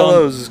Two was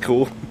cellos is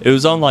cool. It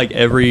was on like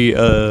every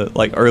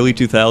like early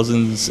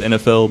 2000s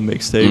NFL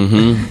mixtape.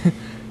 Mm-hmm.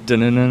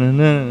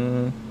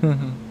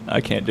 Dun-dun-dun-dun-dun. I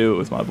can't do it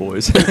with my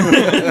voice. With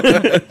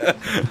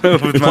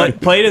my-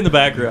 Play it in the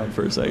background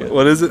for a second.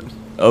 what is it?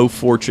 Oh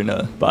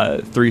Fortuna by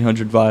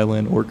 300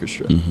 Violin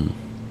Orchestra. Mm-hmm.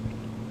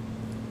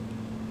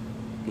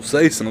 Well,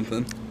 say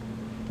something.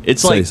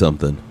 It's Say like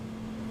something.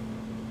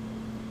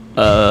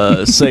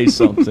 say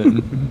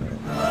something.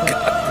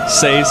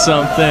 Say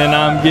something,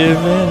 I'm giving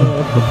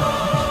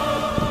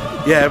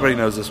up. Yeah, everybody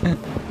knows this one.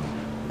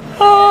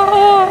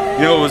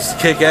 You know what was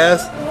kick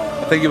ass?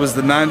 I think it was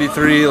the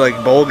 93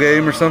 like bowl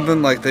game or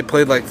something. Like they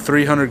played like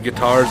 300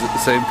 guitars at the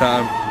same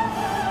time.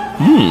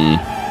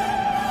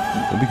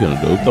 That'd be kind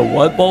of dope. The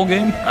what bowl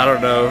game? I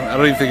don't know. I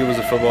don't even think it was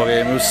a football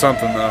game. It was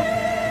something though.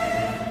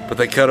 But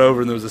they cut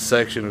over and there was a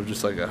section of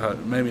just like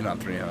maybe not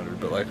 300,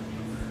 but like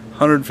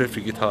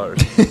 150 guitars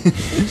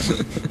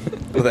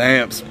with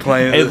amps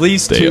playing At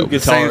least two the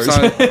same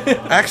guitars.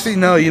 song. Actually,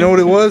 no. You know what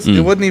it was?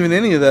 It wasn't even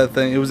any of that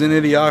thing. It was in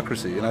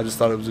Idiocracy, and I just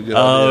thought it was a good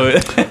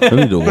idea. I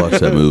need to watch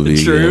that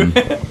movie True.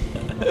 again.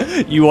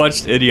 You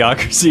watched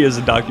Idiocracy as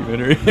a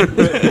documentary.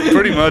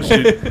 Pretty much,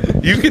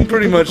 dude. You can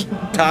pretty much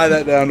tie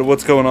that down to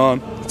what's going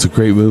on. It's a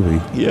great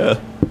movie. Yeah.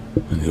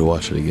 I need to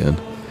watch it again.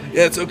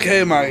 Yeah, it's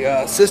okay.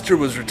 My sister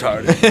was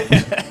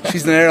retarded.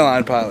 She's an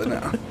airline pilot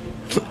now.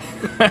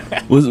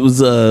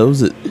 Was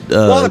it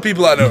A lot of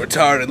people I know are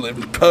retarded and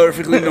live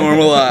perfectly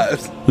normal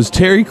lives. was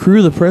Terry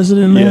Crew the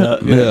president? in Yeah.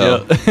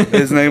 that? Yeah.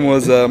 His name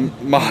was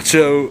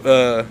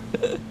Macho.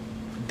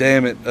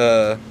 Damn it.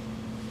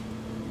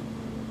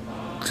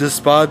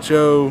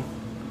 Gazpacho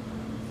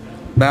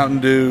Mountain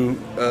Dew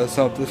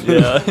something.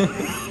 Yeah.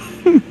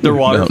 Their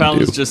water Mountain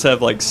fountains Dew. just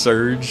have like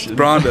Surge.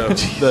 Brondo.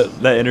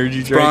 That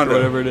energy drink Brondo. or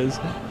whatever it is.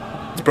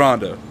 It's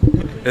Brondo.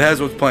 It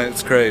has what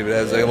plants crave. It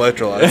has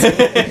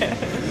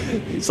electrolytes.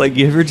 It's like,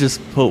 you ever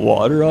just put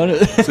water on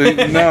it? So,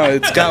 no,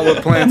 it's got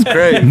what plants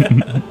crave.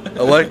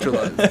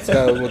 Electrolytes. It's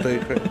got what they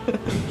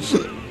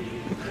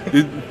crave.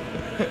 Dude,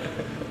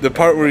 the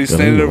part where he's Yeah,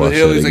 standing we over the watch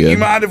hill, that he's like, again. "You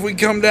mind if we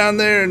come down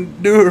there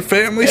and do her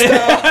family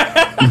style?"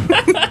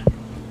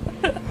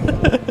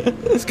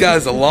 This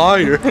guy's a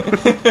lawyer.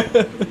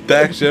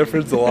 Dax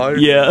Shepard's a lawyer.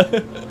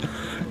 Yeah.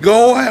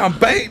 Go away, I'm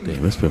baiting.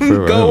 Damn, it's been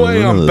forever. I Go don't away,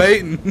 remember I'm this.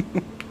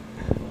 baiting.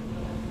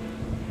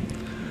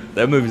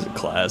 That movie's a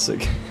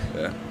classic.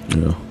 Yeah,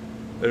 Yeah.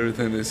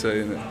 everything they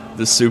say in it.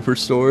 The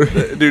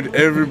Superstore. Dude,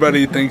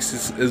 everybody thinks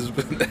is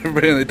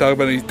everybody they talk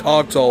about it, he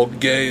talks all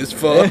gay as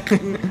fuck.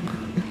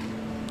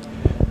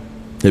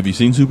 Have you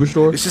seen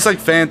Superstore? It's just like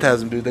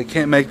Phantasm, dude. They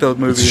can't make those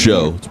movies It's a show.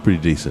 anymore. It's pretty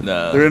decent.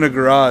 Nah. They're in a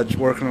garage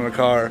working on a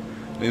car,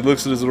 and he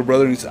looks at his little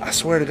brother and he says, "I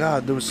swear to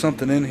God, there was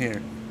something in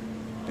here."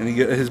 And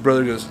his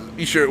brother goes,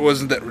 "You sure it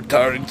wasn't that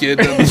retarded kid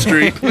down the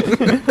street?"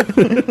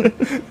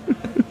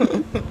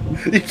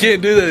 You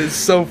can't do that. It's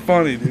so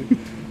funny, dude.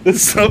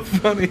 It's so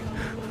funny.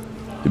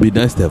 It'd be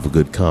nice to have a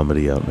good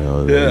comedy out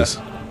nowadays.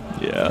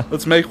 Yeah.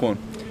 Let's make one,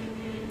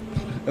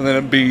 and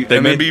then be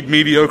made-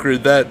 mediocre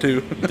at that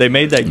too. They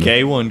made that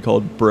gay one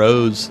called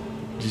Bros.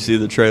 Did you see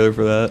the trailer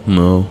for that?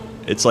 No,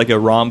 It's like a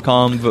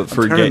rom-com, but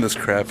for turning gay this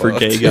crap for off.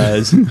 gay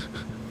guys.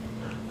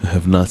 I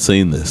have not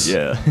seen this.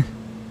 Yeah.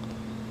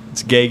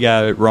 It's gay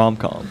guy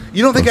rom-com.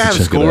 You don't think I Let's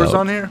have check it scores out.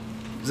 on here?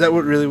 Is that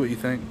what you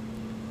think?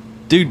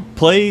 Dude,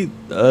 play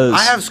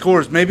I have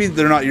scores. Maybe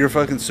they're not your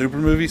fucking super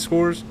movie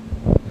scores.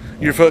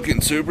 your fucking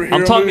superhero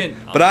I'm talking- movie?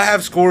 But I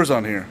have scores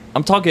on here.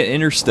 I'm talking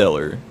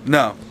Interstellar.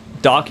 No.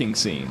 Docking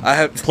scene. I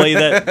have play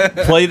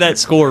that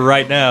score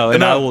right now,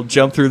 and No. I will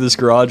jump through this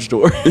garage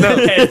door.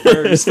 Head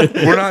first.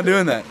 We're not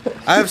doing that.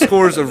 I have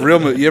scores of real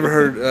movies. You ever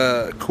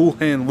heard Cool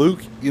Hand Luke?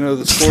 You know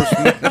the scores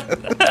from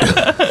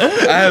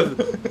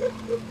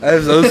I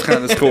have those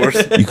kind of scores.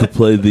 You could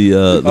play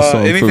the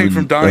song anything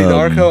from Donnie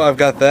Darko, I've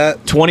got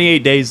that. 28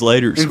 Days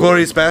Later. score.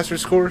 Inglorious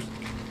Bastards scores.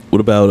 What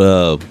about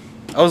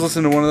I was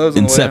listening to one of those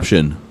on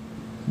Inception?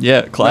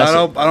 Yeah, the way out. classic.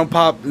 No, I don't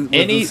pop with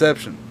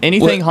Inception.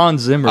 Anything What?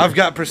 Hans Zimmer. I've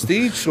got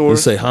Prestige Let's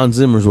scores. say Hans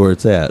Zimmer's where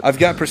it's at. I've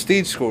got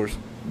Prestige scores.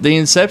 The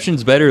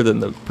Inception's better than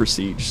the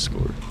Prestige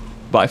score,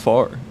 by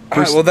far. All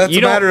right, well, that's you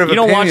a matter don't, of You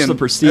don't watch opinion. the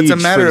Prestige That's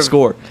a matter for the of-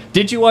 score.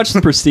 Did you watch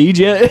the Prestige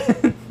yet?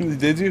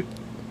 Did you?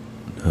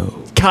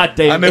 God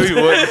damn I knew it. you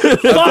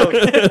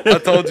would. I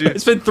told you.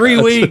 It's been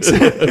 3 weeks.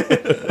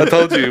 I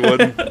told you he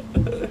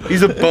wouldn't.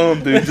 He's a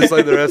bum, dude, just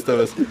like the rest of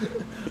us.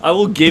 I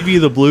will give you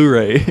the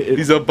Blu-ray.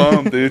 He's a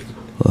bum, dude.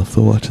 I'll have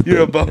to watch it.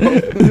 You're a bum.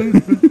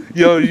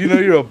 Yo, you know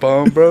you're a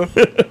bum, bro.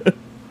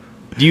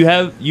 Do you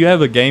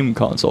have a game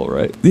console,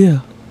 right? Yeah,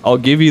 I'll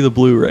give you the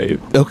Blu-ray.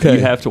 Okay. You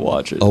have to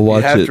watch it. I'll You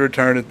watch have it. to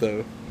return it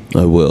though.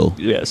 I will.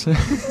 Yes.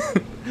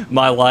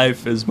 My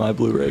life is my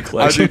Blu-ray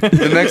collection.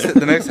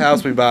 The next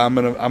house we buy, I'm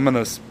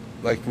gonna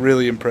like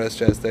really impress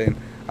Chastain.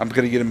 I'm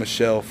gonna get him a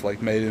shelf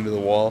like made into the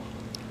wall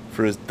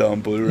for his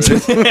dumb Blu-rays.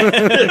 His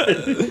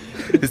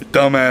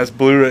dumbass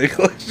Blu-ray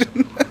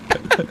collection.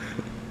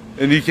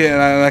 And you can't.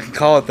 I can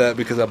call it that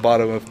because I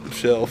bought him a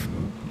shelf.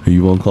 Are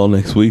you on call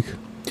next week?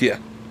 Yeah.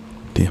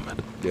 Damn it.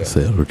 Yeah.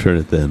 Say I'll return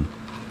it then.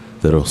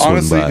 That'll swing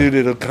Honestly, by. dude,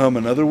 it'll come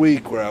another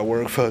week where I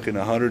work fucking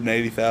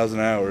 180,000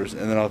 hours,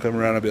 and then I'll come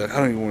around and be like, I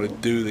don't even want to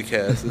do the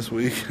cast this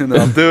week, and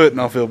then I'll do it,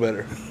 and I'll feel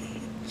better.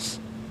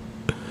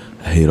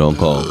 I hate on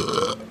call.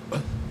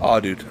 Oh,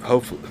 dude,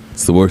 hopefully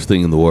It's the worst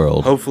thing in the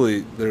world.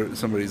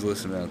 somebody's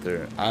listening out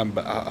there.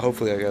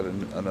 Hopefully I got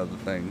another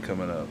thing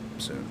coming up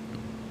soon.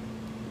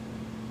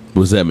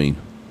 What does that mean?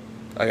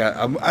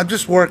 I'm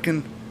just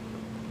working.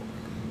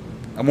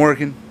 I'm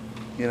working,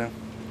 you know,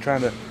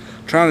 trying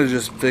to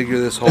just figure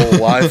this whole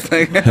life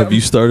thing out. Have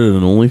you started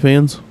an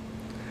OnlyFans?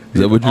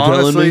 Is that what you're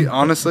telling me?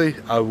 Honestly,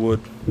 I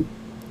would,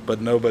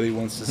 but nobody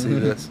wants to see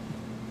this.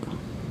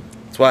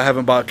 That's why I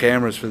haven't bought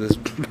cameras for this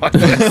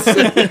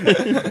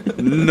podcast.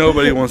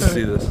 Nobody wants to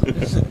see this.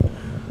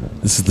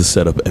 This is the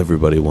setup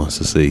everybody wants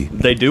to see.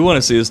 They do want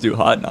to see us do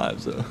hot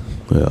knives, though.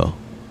 Yeah.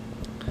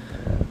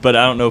 But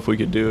I don't know if we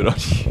could do it on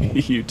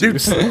YouTube. Dude,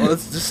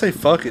 let's just say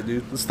fuck it,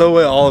 dude. Let's throw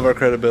away all of our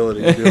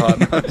credibility and do hot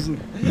knives.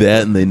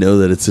 That, and they know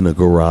that it's in a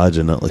garage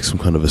and not like some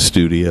kind of a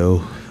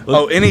studio.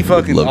 Oh, any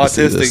fucking Love to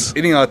see this.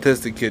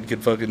 autistic kid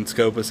could fucking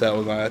scope us out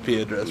with my IP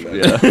address right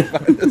Yeah.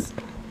 now.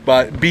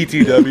 By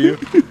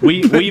BTW.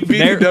 We've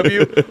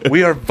BTW,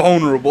 we are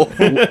vulnerable.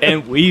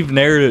 and we've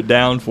narrowed it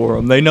down for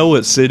them. They know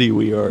what city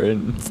we are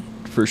in,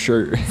 for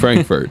sure.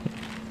 Frankfurt.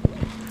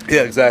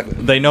 Yeah, exactly.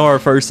 They know our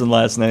first and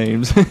last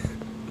names.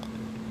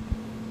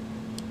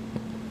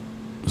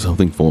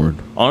 Something foreign.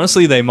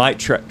 Honestly, they might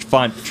try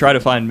to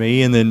find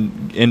me and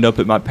then end up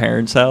at my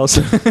parents' house.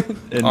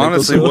 in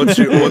Honestly,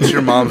 Nicholsville. what's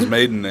your mom's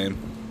maiden name?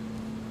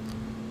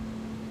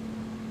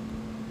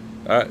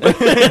 All right.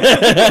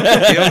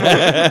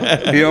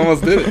 He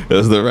almost did it. That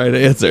was the right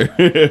answer.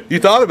 You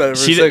thought about it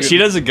for a she second.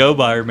 doesn't go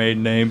by her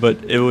maiden name,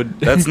 but it would.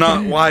 That's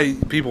not why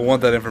people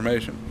want that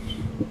information.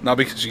 Not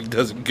because she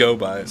doesn't go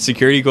by it.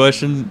 Security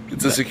question.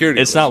 It's a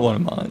security It's not one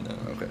of mine. Though.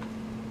 Okay.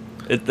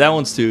 That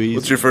one's too easy.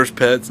 What's your first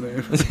pet's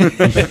name?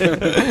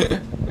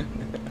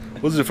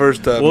 What's the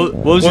first What what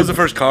was was your- the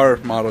first car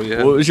model you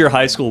had? What was your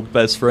high school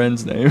best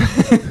friend's name?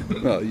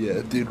 Oh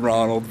yeah, dude,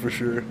 Ronald for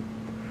sure.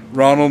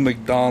 Ronald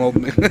McDonald.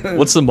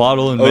 What's the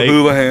model and make?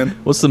 O'Houlihan?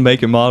 What's the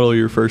make and model of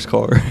your first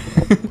car?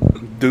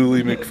 Dooley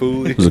It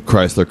McFooley. was a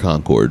Chrysler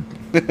Concorde.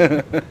 I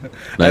had a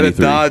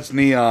 93. Dodge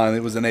Neon.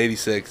 It was an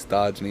 '86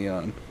 Dodge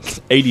Neon.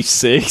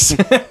 86.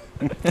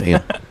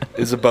 Damn.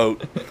 It's a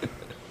boat.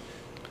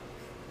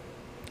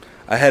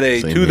 I had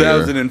a Same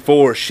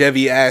 2004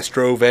 Chevy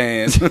Astro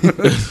van.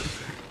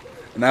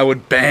 And I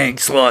would bang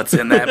sluts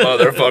in that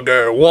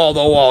motherfucker.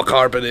 Wall-to-wall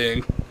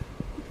carpeting.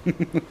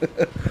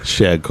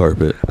 Shag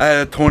carpet. I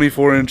had a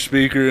 24-inch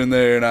speaker in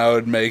there, and I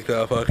would make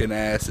the fucking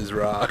asses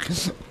rock.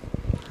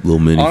 Little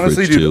mini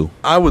Honestly, fridge dude, too.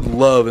 I would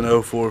love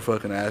an 04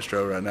 fucking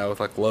Astro right now with,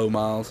 like, low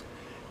miles.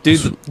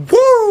 Dude,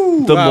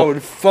 Woo! The I mo-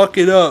 would fuck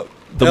it up.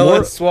 the LS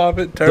more- swap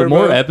it, turbo. the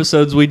more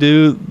episodes we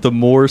do, the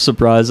more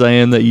surprised I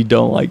am that you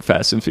don't like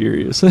Fast and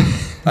Furious. I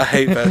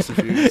hate Fast and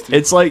Furious, dude.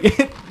 It's like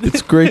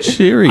It's a great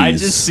series. I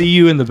just see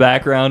you in the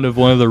background of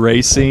one of the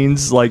race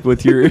scenes, like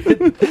with your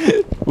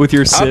with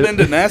your I've sip. been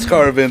to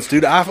NASCAR events,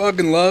 dude. I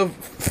fucking love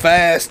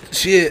fast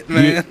shit,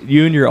 man.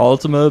 You and your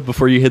Altima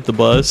before you hit the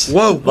bus.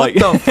 Whoa, what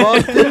the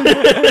fuck, dude?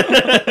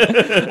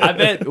 I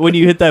bet when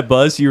you hit that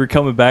bus, you were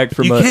coming back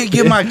from You a. can't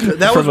get my.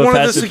 That was from a one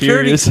of the Fast and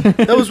security. Furious.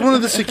 That was one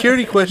of the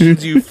security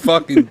questions, you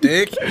fucking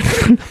dick.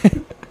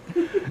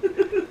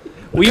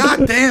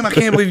 God damn! I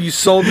can't believe you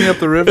sold me up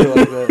the river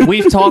like that.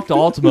 We've talked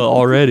Altima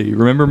already.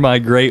 Remember my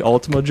great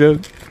Altima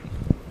joke?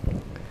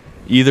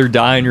 either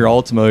die in your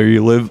Ultima or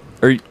you live,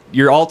 or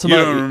your Ultima.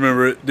 You don't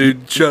remember it,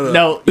 dude. Shut up.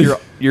 No,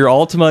 your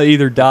Ultima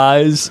either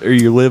dies or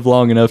you live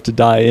long enough to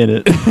die in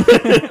it.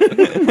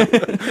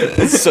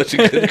 That's such a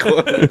good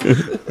quote.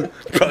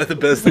 Probably the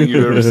best thing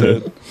you've ever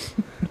said.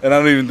 And I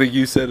don't even think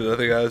you said it. I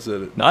think I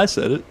said it. No, I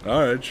said it.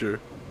 All right, sure.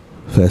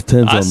 Fast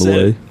 10's on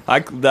the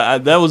way.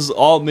 That was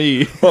all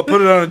me. Well,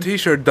 put it on a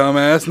T-shirt,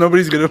 dumbass.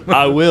 Nobody's gonna.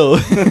 I will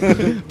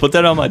put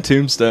that on my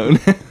tombstone.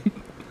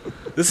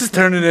 This is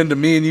turning into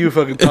me and you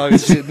fucking talking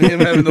shit and him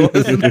having to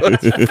listen to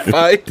us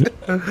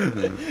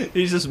fight.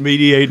 He's just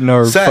mediating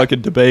our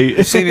fucking debate.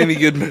 You seen any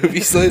good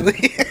movies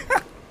lately?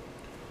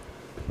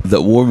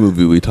 That war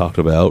movie we talked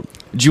about.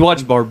 Did you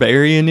watch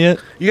Barbarian yet?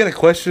 You got a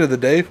question of the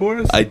day for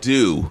us? I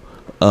do.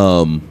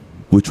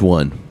 Which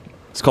one?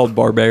 It's called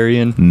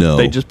Barbarian. No.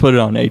 They just put it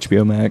on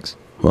HBO Max.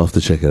 I'll have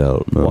to check it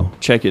out. No. Well,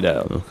 check it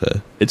out.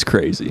 Okay. It's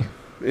crazy.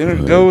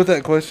 Go with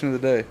that question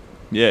of the day.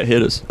 Yeah,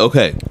 hit us.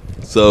 Okay.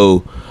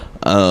 So,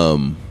 I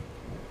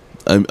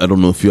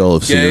don't know if y'all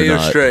have seen Gay it or or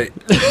not. straight?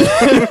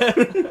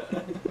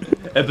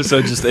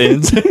 Episode just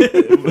ends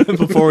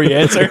before we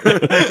answer.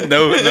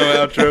 No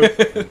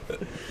outro.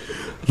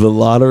 The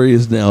lottery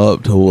is now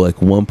up to like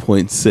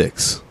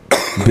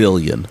 1.6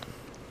 billion.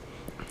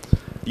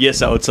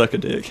 Yes, I would suck a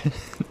dick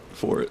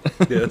for it.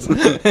 Yes.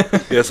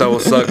 Yes, I will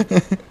suck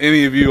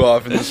any of you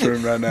off in this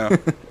room right now.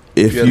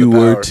 If had you the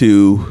were power.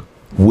 to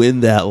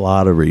win that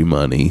lottery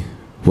money,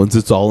 once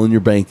it's all in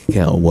your bank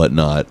account and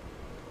whatnot,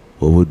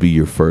 what would be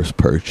your first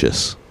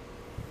purchase?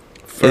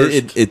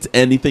 First, It's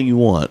anything you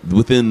want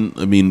within,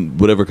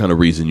 whatever kind of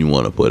reason you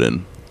want to put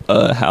in.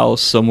 A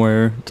house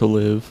somewhere to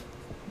live.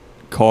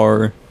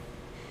 Car.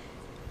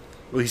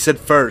 well, he said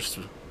first.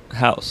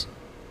 House.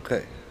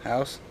 Okay,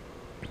 house.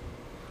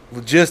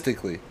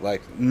 Logistically,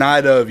 like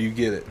night of, you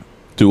get it.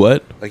 Do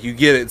what? Like you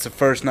get it. It's the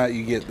first night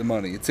you get the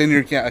money. It's in your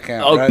account,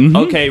 Oh, right?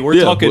 Okay, we're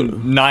Yeah,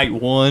 talking night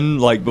one,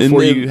 like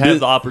before then you have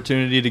the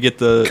opportunity to get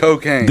the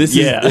Cocaine. This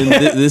Yeah. is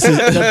this is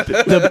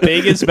the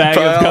biggest bag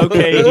of Pyle.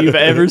 cocaine you've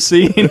ever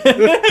seen.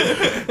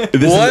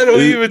 what are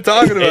we even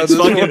talking about? It's This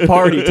fucking one?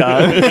 party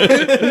time.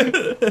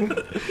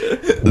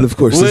 and of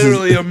course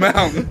Literally a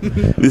mountain.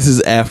 this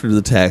is after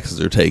the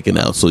taxes are taken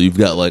out, so you've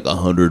got like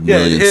 100 Yeah, it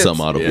million hits.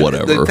 some out of Yeah.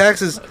 whatever. The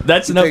taxes.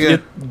 That's enough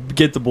to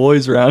get the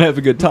boys around, have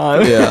a good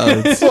time. Yeah,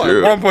 that's What,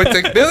 true.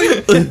 1.6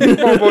 billion?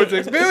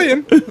 1.6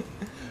 billion. The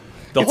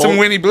Get some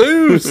Winnie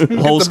Blues. Get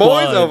the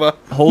boys over.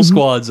 Whole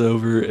squad's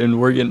over, and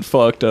we're getting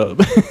fucked up.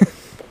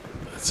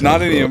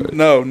 Not any of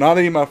no, not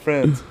any of my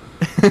friends.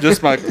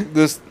 Just my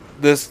this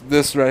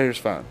right here is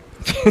fine.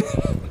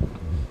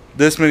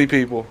 This many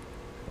people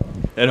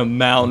And a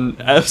mountain,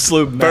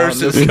 absolute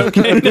mountain of versus.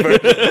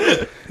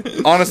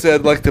 cocaine. Honestly,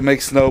 I'd like to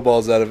make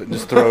snowballs out of it and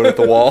just throw it at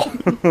the wall.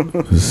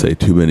 Say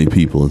too many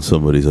people and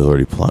somebody's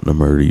already plotting a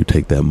murder. You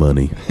take that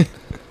money.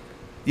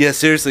 Yeah,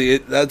 seriously,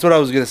 that's what I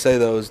was gonna say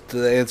though. Is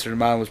the answer to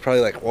mine was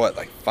probably like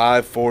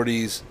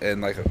 540s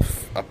and like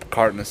a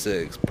carton of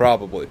cigs,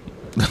 probably.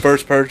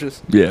 First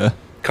purchase, Yeah.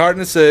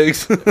 carton of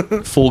cigs,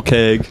 Full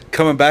keg.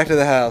 coming back to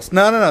the house.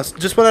 No,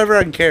 just whatever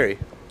I can carry.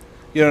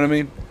 You know what I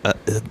mean?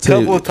 I'd say-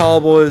 Couple of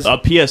tall boys. A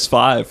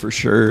PS5 for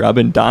sure. I've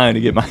been dying to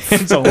get my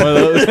hands on one of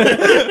those.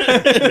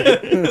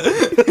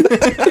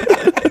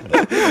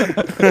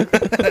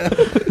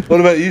 What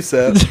about you,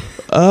 Seth?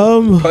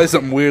 Probably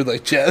something weird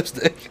like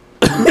chapstick.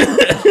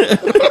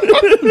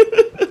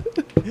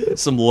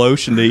 Some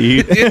lotion to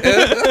eat.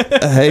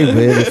 hey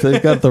man, if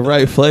they've got the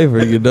right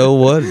flavor, you know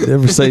what?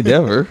 Never say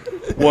never.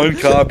 One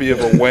copy of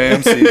a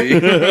Wham CD.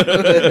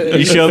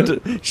 You show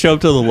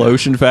up to the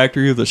lotion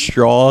factory with a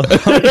straw.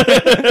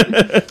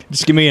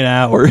 Just give me an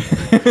hour.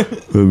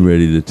 I'm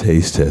ready to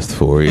taste test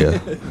for you.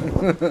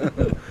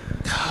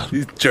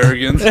 These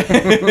Jergens.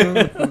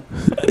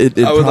 It'd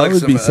I would like probably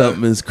some be of that.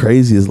 something as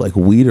crazy as like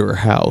weed or a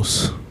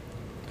house.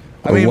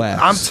 I Or mean,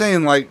 wax. I'm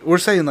saying we're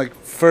saying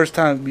first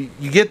time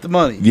you get the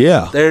money.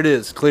 Yeah. There it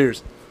is,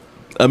 clears.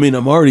 I mean,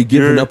 I'm already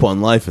giving You're- up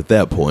on life at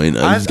that point.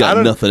 I just got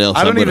don't- nothing else.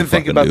 I don't I'm even gonna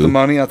think fucking about do. the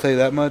money. I'll tell you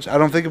that much. I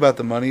don't think about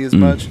the money as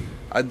much.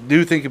 I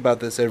do think about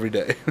this every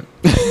day.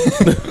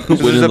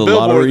 Winning the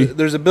lottery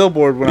There's a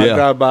billboard when Yeah. I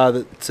drive by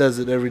that says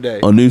it every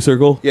day. on New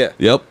Circle. Yeah.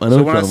 Yep. I know. So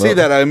what when I you're see talking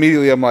that, I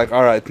immediately I'm like,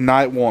 all right,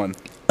 night one.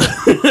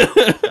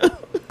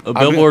 A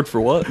billboard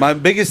for what? My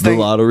biggest The thing,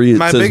 lottery, it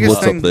my says biggest what's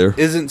up thing there.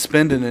 isn't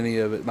spending any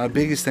of it. My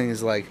biggest thing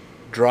is like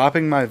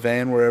dropping my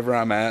van wherever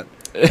I'm at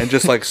and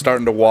just like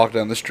starting to walk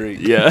down the street.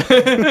 Yeah.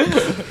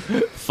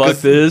 Fuck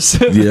this.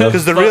 about. Yeah.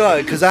 Because the real,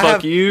 because I Fuck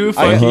have you.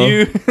 I- Fuck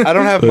you. I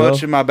don't have Yeah.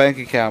 much in my bank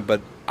account,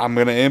 but I'm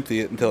gonna empty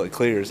it until it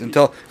clears.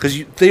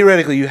 Because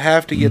theoretically you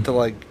have to get to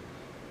like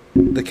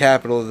the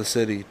capital of the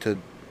city to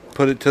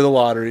put it to the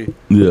lottery.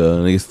 Yeah,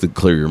 and I guess to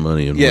clear your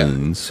money and Yeah.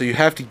 winnings. So you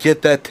have to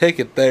get that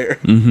ticket there.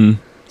 Mm-hmm.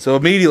 So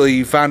immediately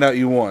you find out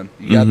you won.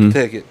 You got the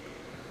ticket.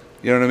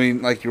 You know what I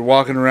mean? Like you're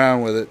walking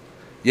around with it.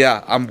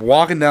 Yeah, I'm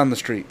walking down the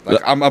street. Like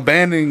I'm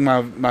abandoning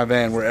my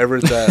van wherever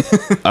it's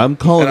at. I'm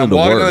calling And I'm into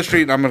walking work. down the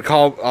street and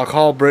I'll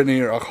call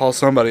Brittany or I'll call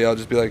somebody. I'll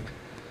just be like,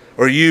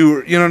 or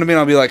you know what I mean?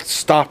 I'll be like,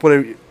 stop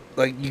whatever.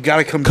 Like you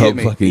gotta come get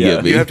me. fucking Yeah.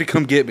 get me. You have to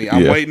come get me.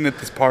 I'm Yeah. waiting at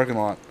this parking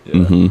lot. Yeah.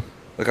 Mm-hmm.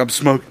 Like I'm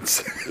smoking.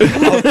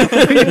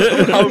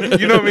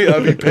 You know me.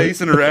 I'll be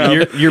pacing around.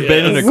 You're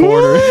bending a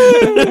corner.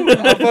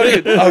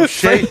 I'm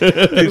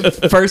shaking.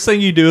 First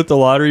thing you do with the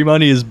lottery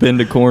money is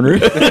bend a corner.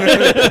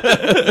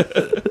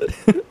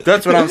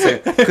 That's what I'm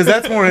saying. Because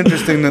that's more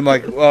interesting than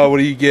like, oh, what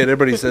do you get?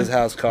 Everybody says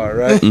house, car,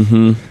 right?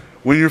 Mm-hmm.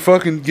 When you're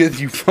fucking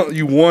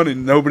you won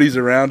and nobody's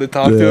around to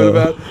talk to it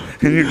about,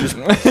 and you're just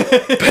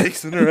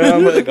pacing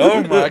around like,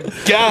 oh my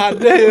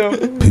god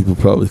damn. People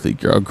probably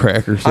think you're on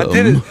crack or something.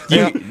 I did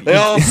it. They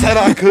all said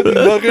I couldn't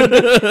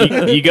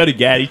fucking. You go to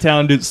Gaddy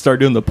Town to start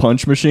doing the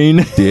punch machine.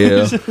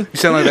 Yeah. You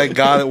sound like that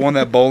guy that won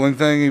that bowling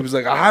thing. He was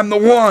like, I'm the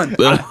one.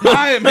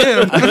 I am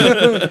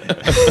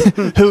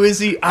him. Who is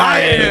he?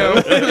 I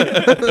am.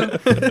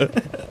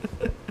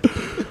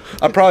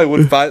 I probably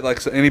would fight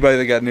like anybody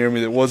that got near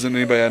me that wasn't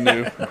anybody I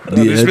knew. I'd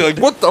just be like,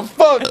 what the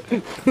fuck?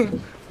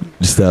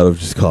 Just out of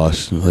just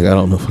caution. Like, I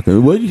don't know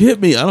fucking... What, you hit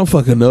me? I don't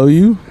fucking know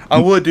you. I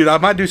would, dude. I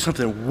might do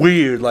something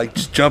weird, like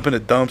just jump in a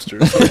dumpster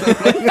or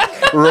something.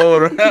 Roll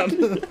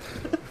around.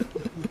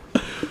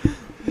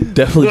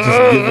 Definitely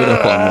just give it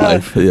up on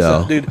life.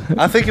 Yeah. So, dude,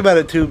 I think about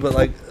it too, but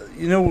like,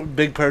 you know what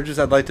big purchase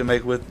I'd like to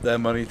make with that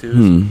money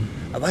too?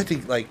 I'd like to,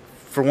 like,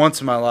 for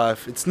once in my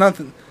life, it's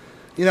nothing...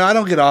 You know, I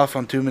don't get off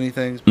on too many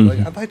things, but like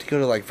I'd like to go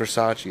to like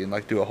Versace and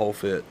like do a whole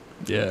fit.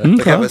 Yeah.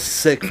 Like have a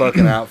sick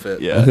fucking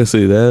outfit. Yeah. I can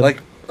see that. Like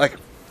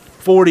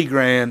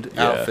 $40,000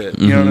 outfit.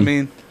 You know what I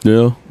mean?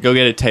 Yeah. Go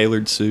get a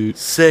tailored suit.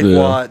 Sick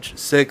watch,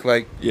 sick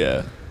like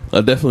Yeah. I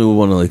definitely would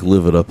want to like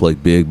live it up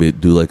like big, but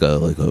do like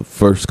a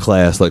first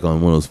class, like on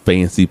one of those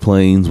fancy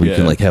planes where you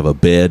can like have a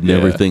bed and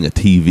everything, a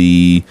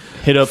TV.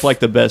 Hit up like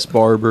the best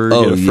barber,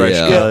 get a fresh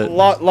cut.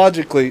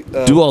 logically,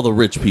 Do all the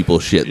rich people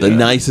shit, the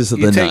nicest of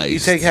the nice. You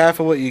take half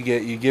of what you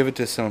get, you give it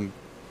to some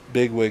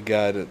big wig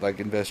guy to like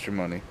invest your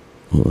money.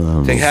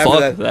 Well, Take half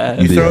Fuck of that.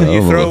 You throw, Yeah,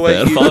 you I throw don't away.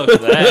 know You, Fuck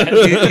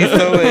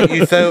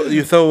that.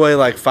 you throw away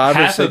like $5 or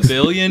Half a $6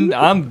 billion?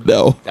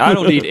 No. I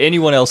don't need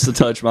anyone else to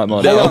touch my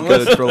money. Hold I'm on,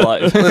 good for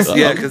life.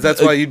 Yeah, because that's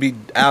why you'd be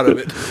out of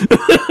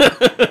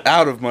it,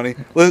 out of money.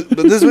 But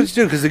this is what you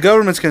do because the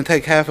government's going to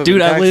take half of. Dude,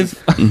 it in I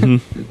live.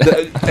 taxes.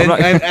 And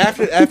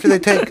after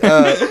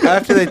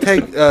they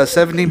take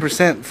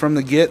 17% from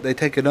the get, they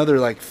take another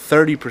like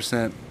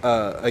 30%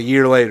 a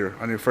year later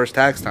on your first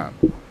tax time.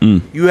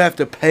 You have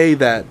to pay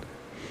that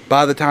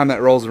by the time that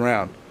rolls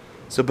around.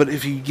 So, but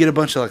if you get a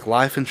bunch of like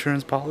life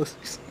insurance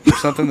policies or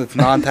something that's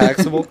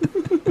non-taxable,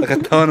 like a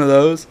ton of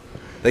those,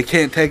 they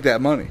can't take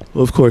that money.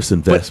 Well, of course,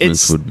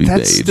 investments would be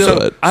made, still,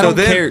 but I don't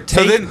care.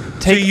 Take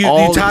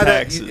all the tie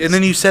taxes. that, and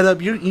then you set up.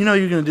 You know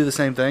you're going to do the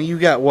same thing. You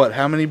got what?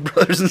 How many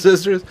brothers and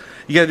sisters?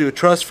 You got to do a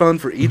trust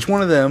fund for each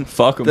one of them.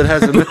 Fuck 'em. That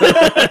has a.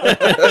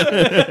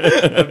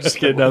 I'm just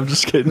kidding. I'm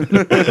just kidding.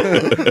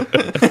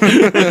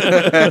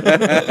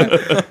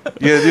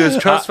 You got to do a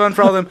trust fund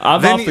for all them.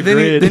 I'm then off the then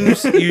grid.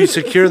 then you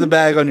secure the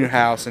bag on your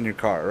house and your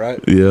car, right?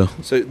 yeah.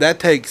 So that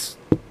takes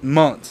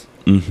months.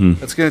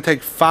 It's going to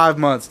take 5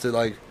 months to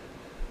like.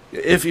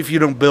 If you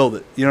don't build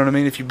it, you know what I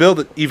mean? If you build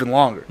it, even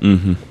longer.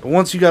 But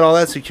once you got all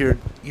that secured,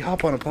 you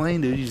hop on a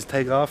plane, dude. You just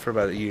take off for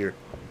about a year.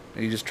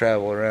 And you just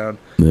travel around.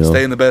 Yeah.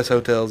 Stay in the best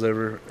hotels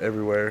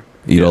everywhere.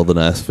 Eat all the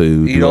nice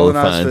food. Eat do all all the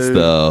the nice fine food.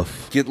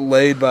 stuff. Get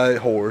laid by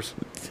whores.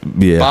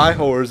 Yeah. By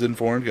whores in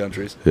foreign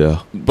countries.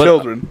 Yeah.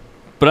 Children.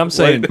 But I'm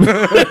saying,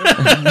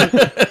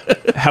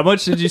 how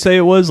much did you say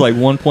it was? Like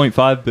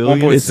 1.5 billion?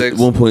 1.6. It's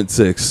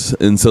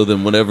 1.6, and so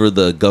then whatever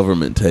the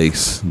government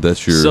takes,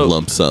 that's your So,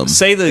 lump sum.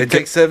 Say They the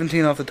take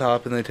 17 off the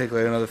top, and they take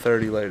like another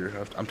 30 later.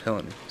 I'm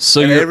telling you.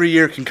 so And you're, every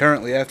year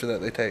concurrently after that,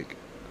 they take.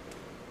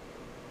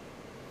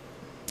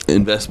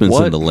 Investments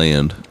What? into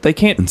land they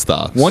can't and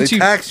stocks. Once They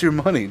you tax your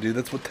money, dude.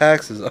 That's what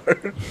taxes are.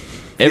 You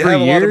every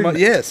have a lot of year. money-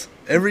 yes,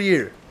 every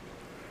year.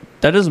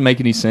 That doesn't make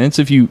any sense.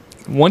 If you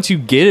once you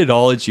get it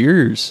all, it's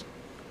yours.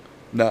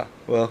 Nah.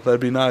 Well, that'd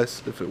be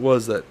nice if it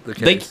was the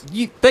They case.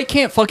 they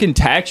can't fucking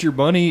tax your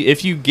money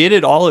if you get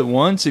it all at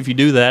once. If you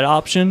do that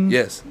option,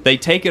 Yes. they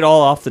take it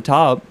all off the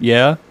top.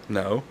 Yeah,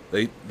 No,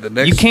 the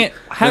next You can't-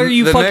 how are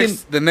you fucking-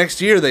 the next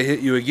year they hit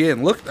you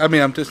again? Look, I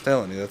mean, I'm just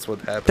telling you that's what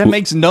happened. that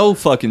makes no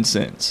fucking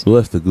sense. We'll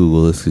have to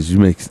Google this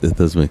because it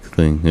does make a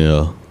thing.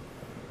 Yeah.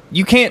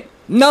 You can't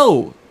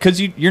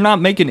because you're not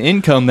making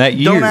income that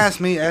year. Don't ask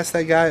me. Ask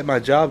that guy at my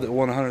job that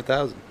won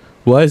 100,000.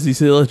 Why is he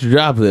still at your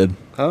job then?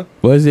 Huh?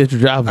 Why is he at your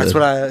job That's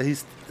then? what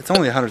It's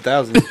only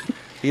 100,000.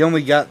 He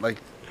only got like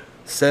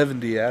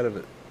 70 out of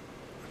it.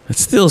 It's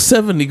still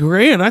 70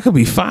 grand. I could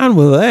be fine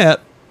with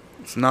that.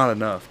 It's not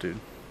enough, dude.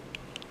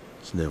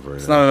 It's never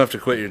It's not enough to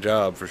quit your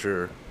job for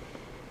sure.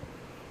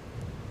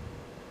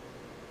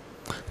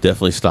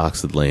 Definitely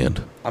stocks and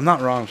land. I'm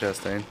not wrong,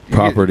 Chastain.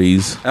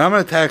 Properties. And I'm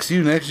gonna tax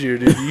you next year,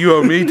 dude. You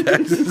owe me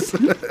taxes.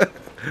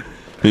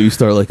 Maybe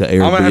start like an I'm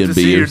gonna have to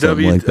see Airbnb your or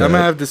something like that. I'm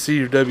gonna have to see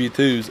your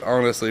W-2s,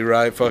 honestly,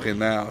 right fucking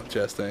now,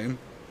 Chastain.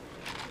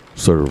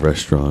 Sort of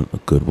restaurant, a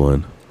good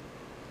one.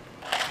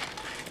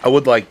 I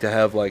would like to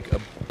have like a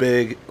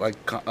big like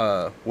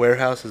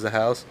warehouse as a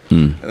house,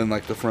 and then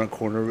like the front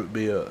corner would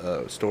be a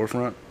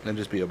storefront, and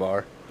just be a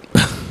bar,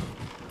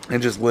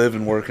 and just live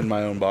and work in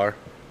my own bar.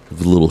 A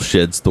little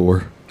shed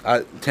store.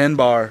 10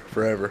 bar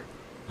forever.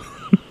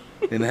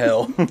 In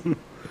hell.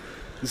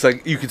 It's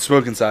like, you can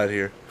smoke inside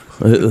here.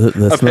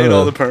 I paid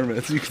all the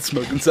permits. You can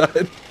smoke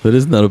inside. That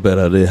is not a bad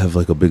idea. Have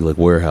like a big like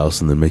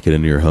warehouse and then make it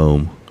into your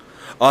home.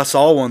 I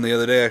saw one the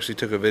other day. I actually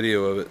took a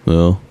video of it.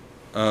 Well,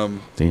 Yeah.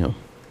 damn.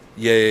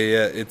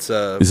 It's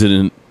Is it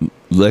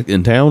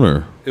in town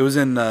or? It was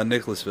in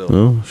Nicholasville.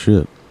 Oh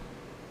shit.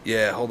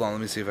 Yeah, hold on.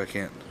 Let me see if I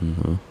can.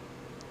 Mm-hmm.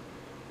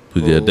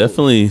 But yeah,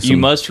 definitely. You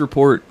must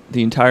report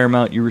the entire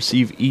amount you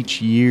receive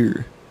each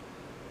year.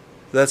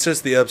 That's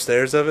just the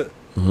upstairs of it.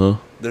 Uh-huh.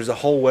 There's a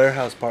whole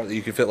warehouse part that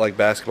you can fit like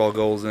basketball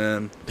goals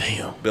in.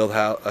 Damn. Build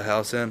a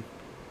house in.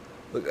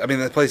 Look, I mean,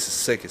 that place is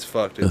sick as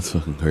fuck, dude. That's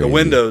fucking crazy. The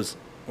windows,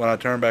 when I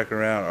turn back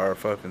around, are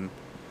fucking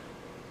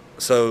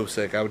so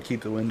sick. I would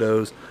keep the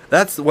windows.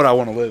 That's what I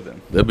want to live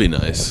in. That'd be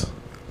nice.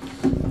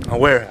 A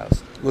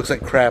warehouse. Looks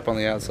like crap on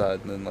the outside,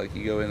 and then like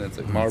you go in, and it's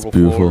like marble It's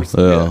beautiful. floors.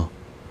 Yeah.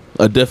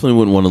 I definitely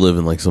wouldn't want to live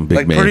in like some big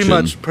like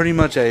mansion. pretty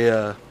much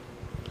a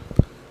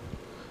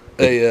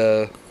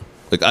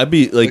like I'd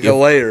be like a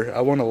layer.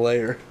 I want a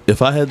layer.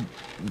 if I had,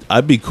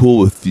 I'd be cool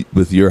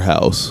with your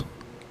house.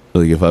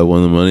 Like if I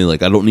won the money,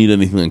 like I don't need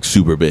anything like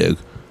super big.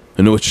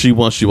 I know what she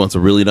wants. She wants a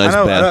really nice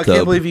I bathtub. I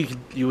can't believe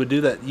you would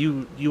do that.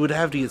 You would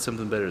have to get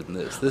something better than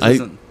this. This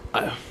isn't.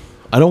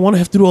 I don't want to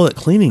have to do all that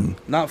cleaning.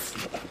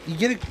 You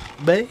get it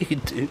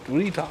made, dude.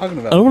 What are you talking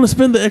about? I don't want to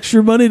spend the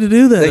extra money to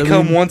do that. They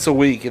come once a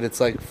week, and it's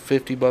like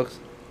 $50.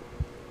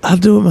 I'll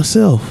do it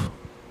myself.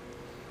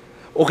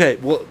 Okay,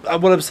 well,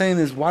 what I'm saying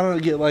is, why don't I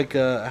get like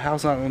a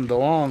house out on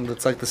DeLong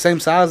that's like the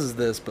same size as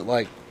this, but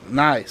like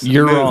nice?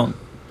 You're wrong.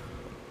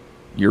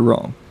 You're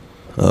wrong.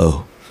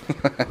 Oh.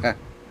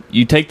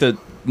 You take the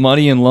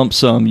money in lump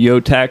sum. You owe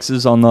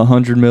taxes on the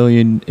 $100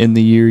 million in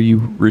the year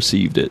you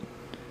received it.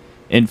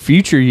 In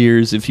future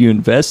years, if you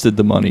invested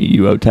the money,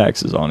 you owe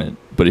taxes on it.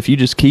 But if you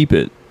just keep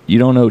it, you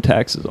don't owe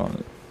taxes on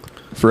it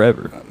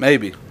forever.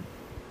 Maybe.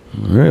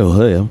 All right, well,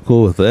 hey, I'm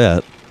cool with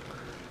that.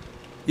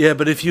 Yeah,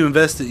 but if you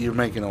invest it, you're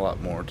making a lot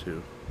more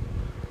too.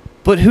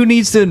 But who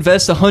needs to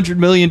invest $100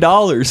 million?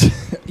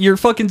 You're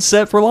fucking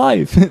set for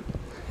life.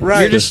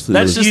 Right. That's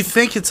just. You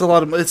think it's a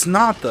lot of. It's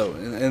not though.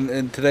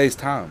 In today's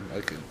time,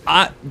 like.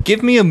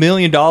 Give me $1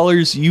 million,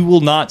 you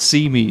will not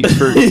see me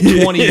for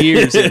 20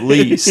 years at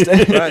least.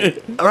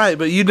 Right,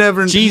 but you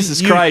never.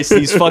 Jesus Christ,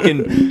 these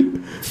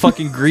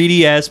fucking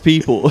greedy ass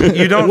people.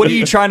 You don't. What are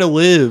you trying to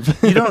live?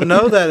 You don't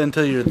know that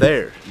until you're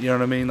there. You know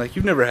what I mean? Like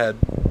you've never had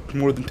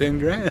more than 10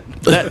 grand.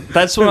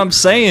 That's what I'm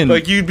saying.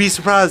 Like you'd be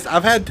surprised.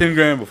 I've had 10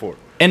 grand before.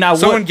 And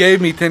someone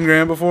gave me 10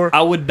 grand before.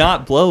 I would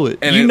not blow it.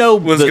 And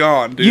it was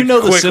gone, dude. You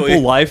know quickly. the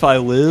simple life I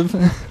live.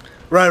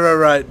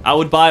 Right. I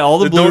would buy all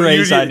the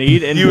Blu-rays I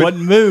need and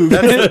wouldn't move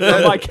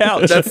on my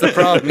couch. That's the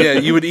problem. Yeah,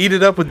 you would eat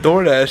it up with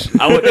DoorDash.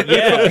 I would.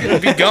 Yeah, it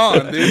would be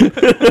gone, dude.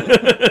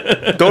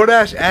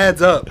 DoorDash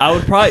adds up. I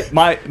would probably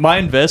my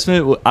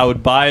investment. I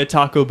would buy a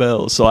Taco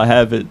Bell so I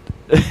have it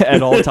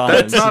at all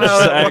times. That's not how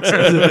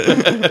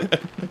that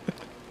works.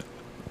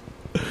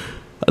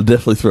 I'll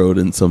definitely throw it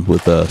in some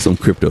with some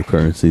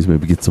cryptocurrencies.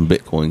 Maybe get some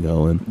Bitcoin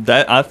going.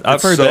 That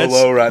I've heard so that's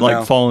low right like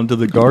now. falling to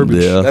the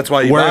garbage. Yeah. That's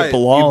why you where buy it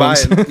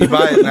belongs. You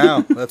buy it now.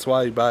 That's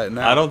why you buy it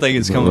now. I don't think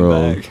it's coming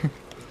back.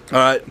 All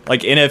right.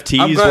 Like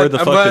NFTs, where the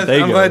fuck did they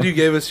go? I'm glad you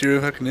gave us your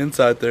fucking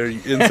insight there,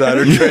 you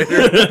insider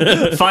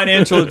trader.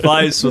 Financial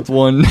advice with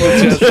one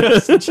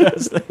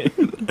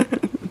Chastain.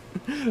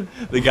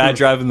 The guy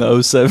driving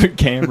the 07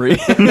 Camry.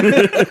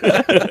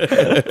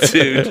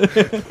 Dude.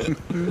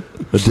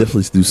 I'll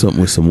definitely do something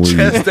with some weed.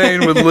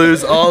 Chastain would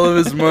lose all of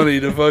his money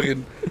to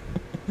fucking.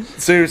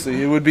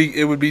 Seriously, it would be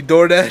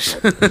DoorDash.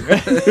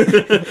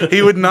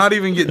 He would not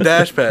even get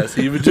Dash Pass.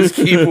 He would just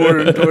keep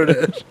ordering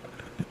DoorDash.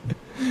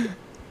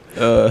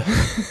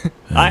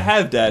 I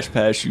have Dash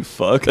Pass, you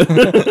fuck.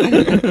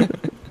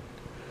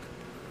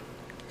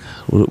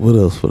 What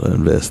else would I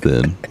invest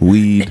in?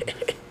 Weed,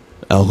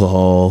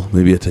 alcohol,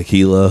 maybe a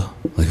tequila,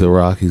 like the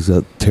Rockies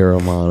got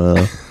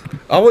Terramana.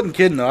 I wasn't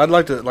kidding though. I'd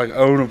like to like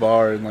own a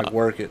bar and like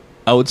work it.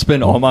 I would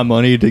spend all my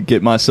money to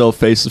get myself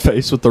face to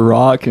face with The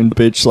Rock and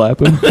bitch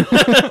slap him.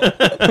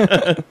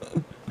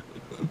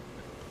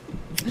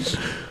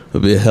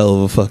 It'd be a hell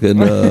of a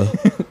fucking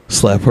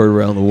slap heard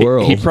around the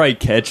world. He'd probably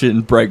catch it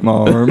and break my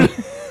arm.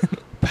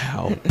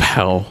 Pow,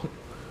 pow.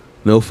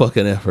 No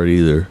fucking effort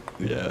either.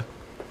 Yeah.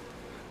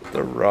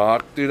 The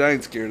Rock, dude. I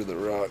ain't scared of The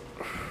Rock.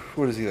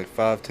 What is he like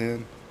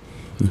 5'10"?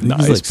 Nah,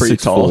 He's he's like pretty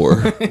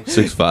 6'4",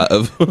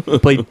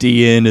 6'5". Played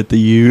DN at the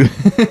U.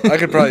 I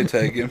could probably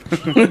take him.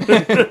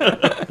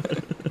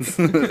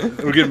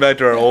 We're getting back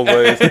to our old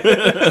ways.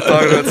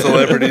 Talking about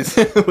celebrities.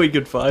 We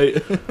could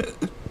fight.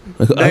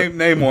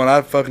 Name one.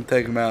 I'd fucking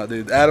take him out,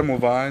 dude. Adam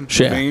Levine.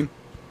 Shaq.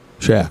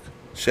 Shaq.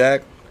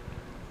 Shaq.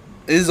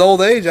 His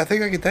old age, I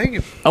think I could take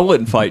him. I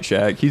wouldn't fight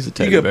Shaq. He's a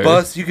teddy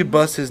bear. You could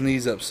bust his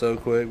knees up so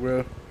quick,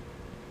 bro.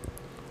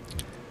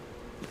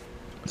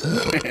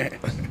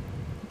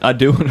 I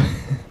do. I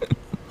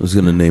was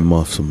going to name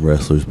off some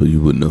wrestlers, but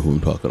you wouldn't know who I'm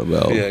talking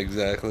about. Yeah,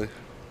 exactly.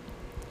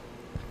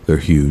 They're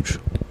huge.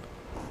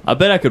 I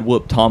bet I could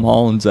whoop Tom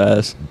Holland's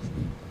ass.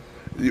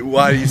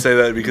 Why do you say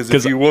that? Because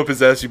if you whoop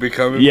his ass, you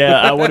become him. Yeah,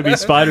 I want to be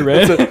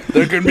Spider-Man.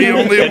 There can be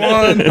only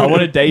one. I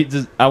want to date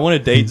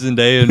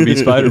Zendaya and be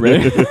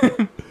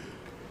Spider-Man.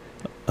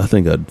 I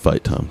think I'd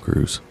fight Tom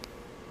Cruise.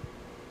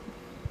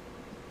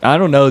 I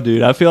don't know,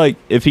 dude. I feel like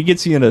if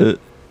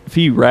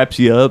he wraps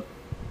you up,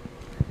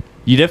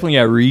 you definitely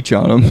got reach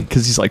on him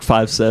because he's like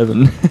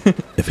 5'7".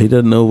 If he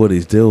doesn't know what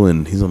he's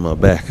doing, he's on my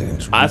back. I can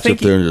just reach up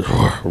there and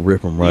just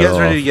rip him right You guys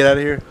off. ready to get out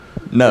of here?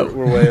 No.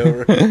 We're way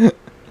over.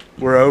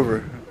 We're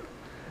over.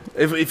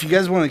 If you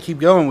guys want to keep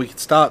going, we can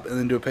stop and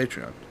then do a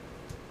Patreon.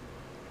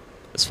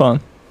 It's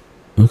fun.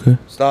 Okay.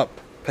 Stop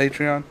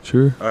Patreon.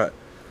 Sure. All right.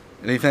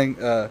 Anything?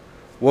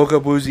 Woke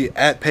Up Woozy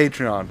at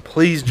Patreon.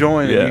 Please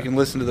join and you can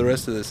listen to the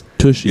rest of this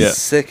Tushy.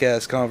 sick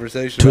ass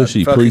conversation.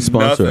 Tushy, about please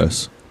fucking sponsor nothing.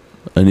 us.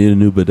 I need a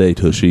new bidet,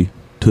 Tushy.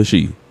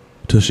 Tushy.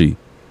 Tushy,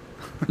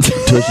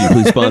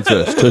 please sponsor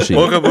us. Tushy.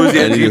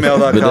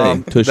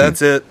 WokeUpWoozy@gmail.com. Tushy.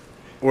 That's it.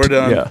 We're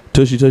done. Yeah.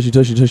 Tushy.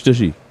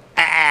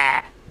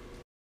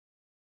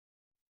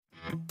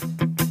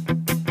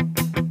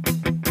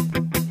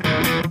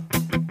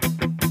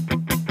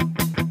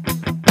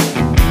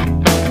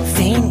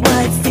 Faint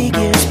white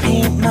figures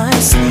paint my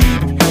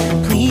sleep.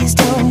 Please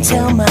don't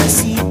tell my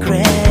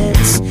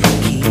secrets.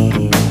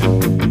 Keep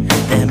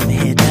them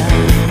hidden.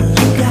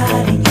 You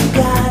got it, you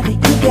got it,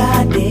 you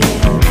got it.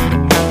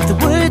 The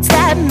words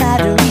that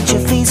matter reach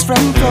your face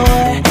from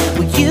floor.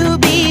 Would you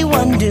be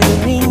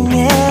wondering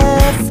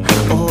if,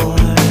 or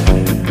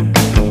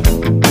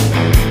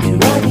do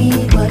I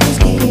need what is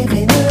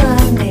given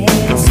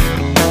honest?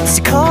 Does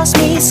it cost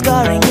me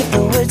scarring if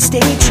the words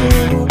stay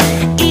true?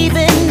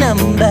 Even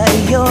number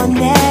your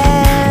nephew.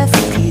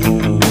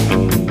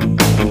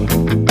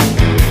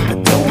 I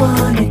don't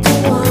want it,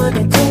 don't want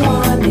it, don't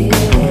want it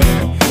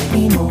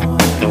anymore.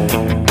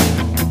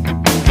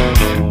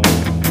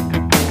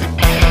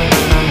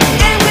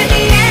 And when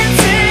the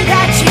answer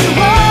that you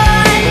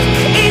want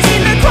is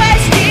in the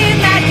question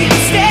that you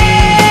stay,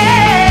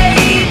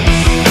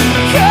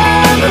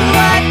 come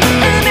what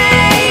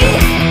may,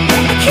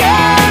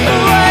 come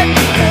what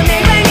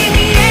may. When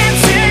the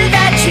answer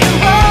that you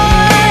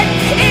want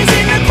is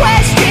in the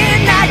question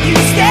that you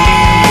stay,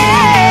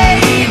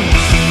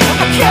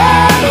 come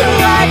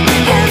what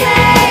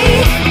may,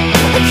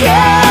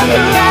 come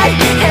what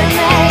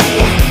may.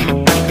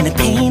 And the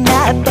pain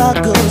that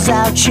buckles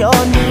out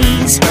your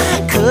knees,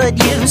 could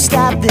you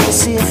stop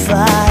this if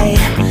I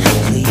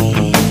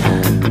plead?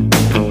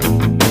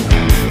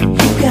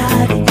 You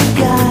got it, you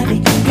got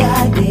it, you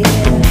got it.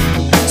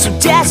 So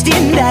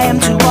destined I am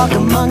to walk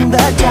among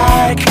the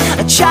dark,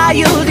 a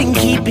child in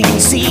keeping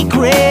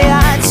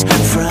secrets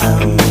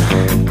from.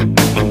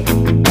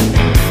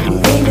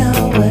 Will they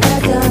know what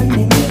I've done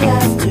in the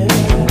after?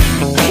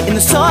 In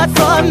the sword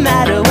for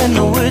matter when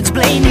the words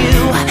blame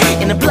you.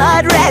 In a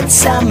blood red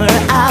summer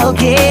I'll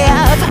get